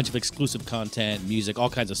 Got a bunch of exclusive content, music, all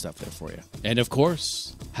kinds of stuff there for you. And of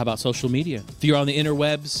course, how about social media? If you're on the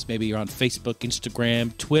interwebs, maybe you're on Facebook,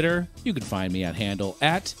 Instagram, Twitter, you can find me at handle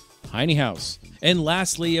 @Heine House. And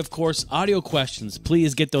lastly, of course, audio questions.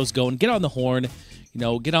 Please get those going. Get on the horn.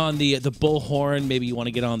 Get on the bullhorn. Maybe you want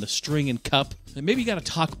to get on the string and cup. And maybe you got a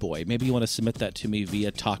Talkboy. Maybe you want to submit that to me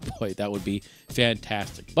via Talkboy. That would be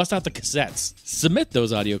fantastic. Bust out the cassettes. Submit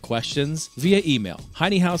those audio questions via email,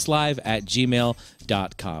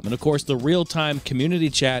 HeineHouseLive@gmail.com. And of course, the real-time community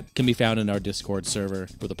chat can be found in our Discord server,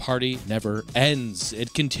 where the party never ends.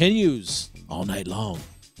 It continues all night long.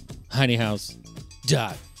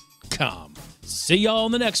 HeineHouse.com. See y'all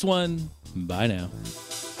in the next one. Bye now.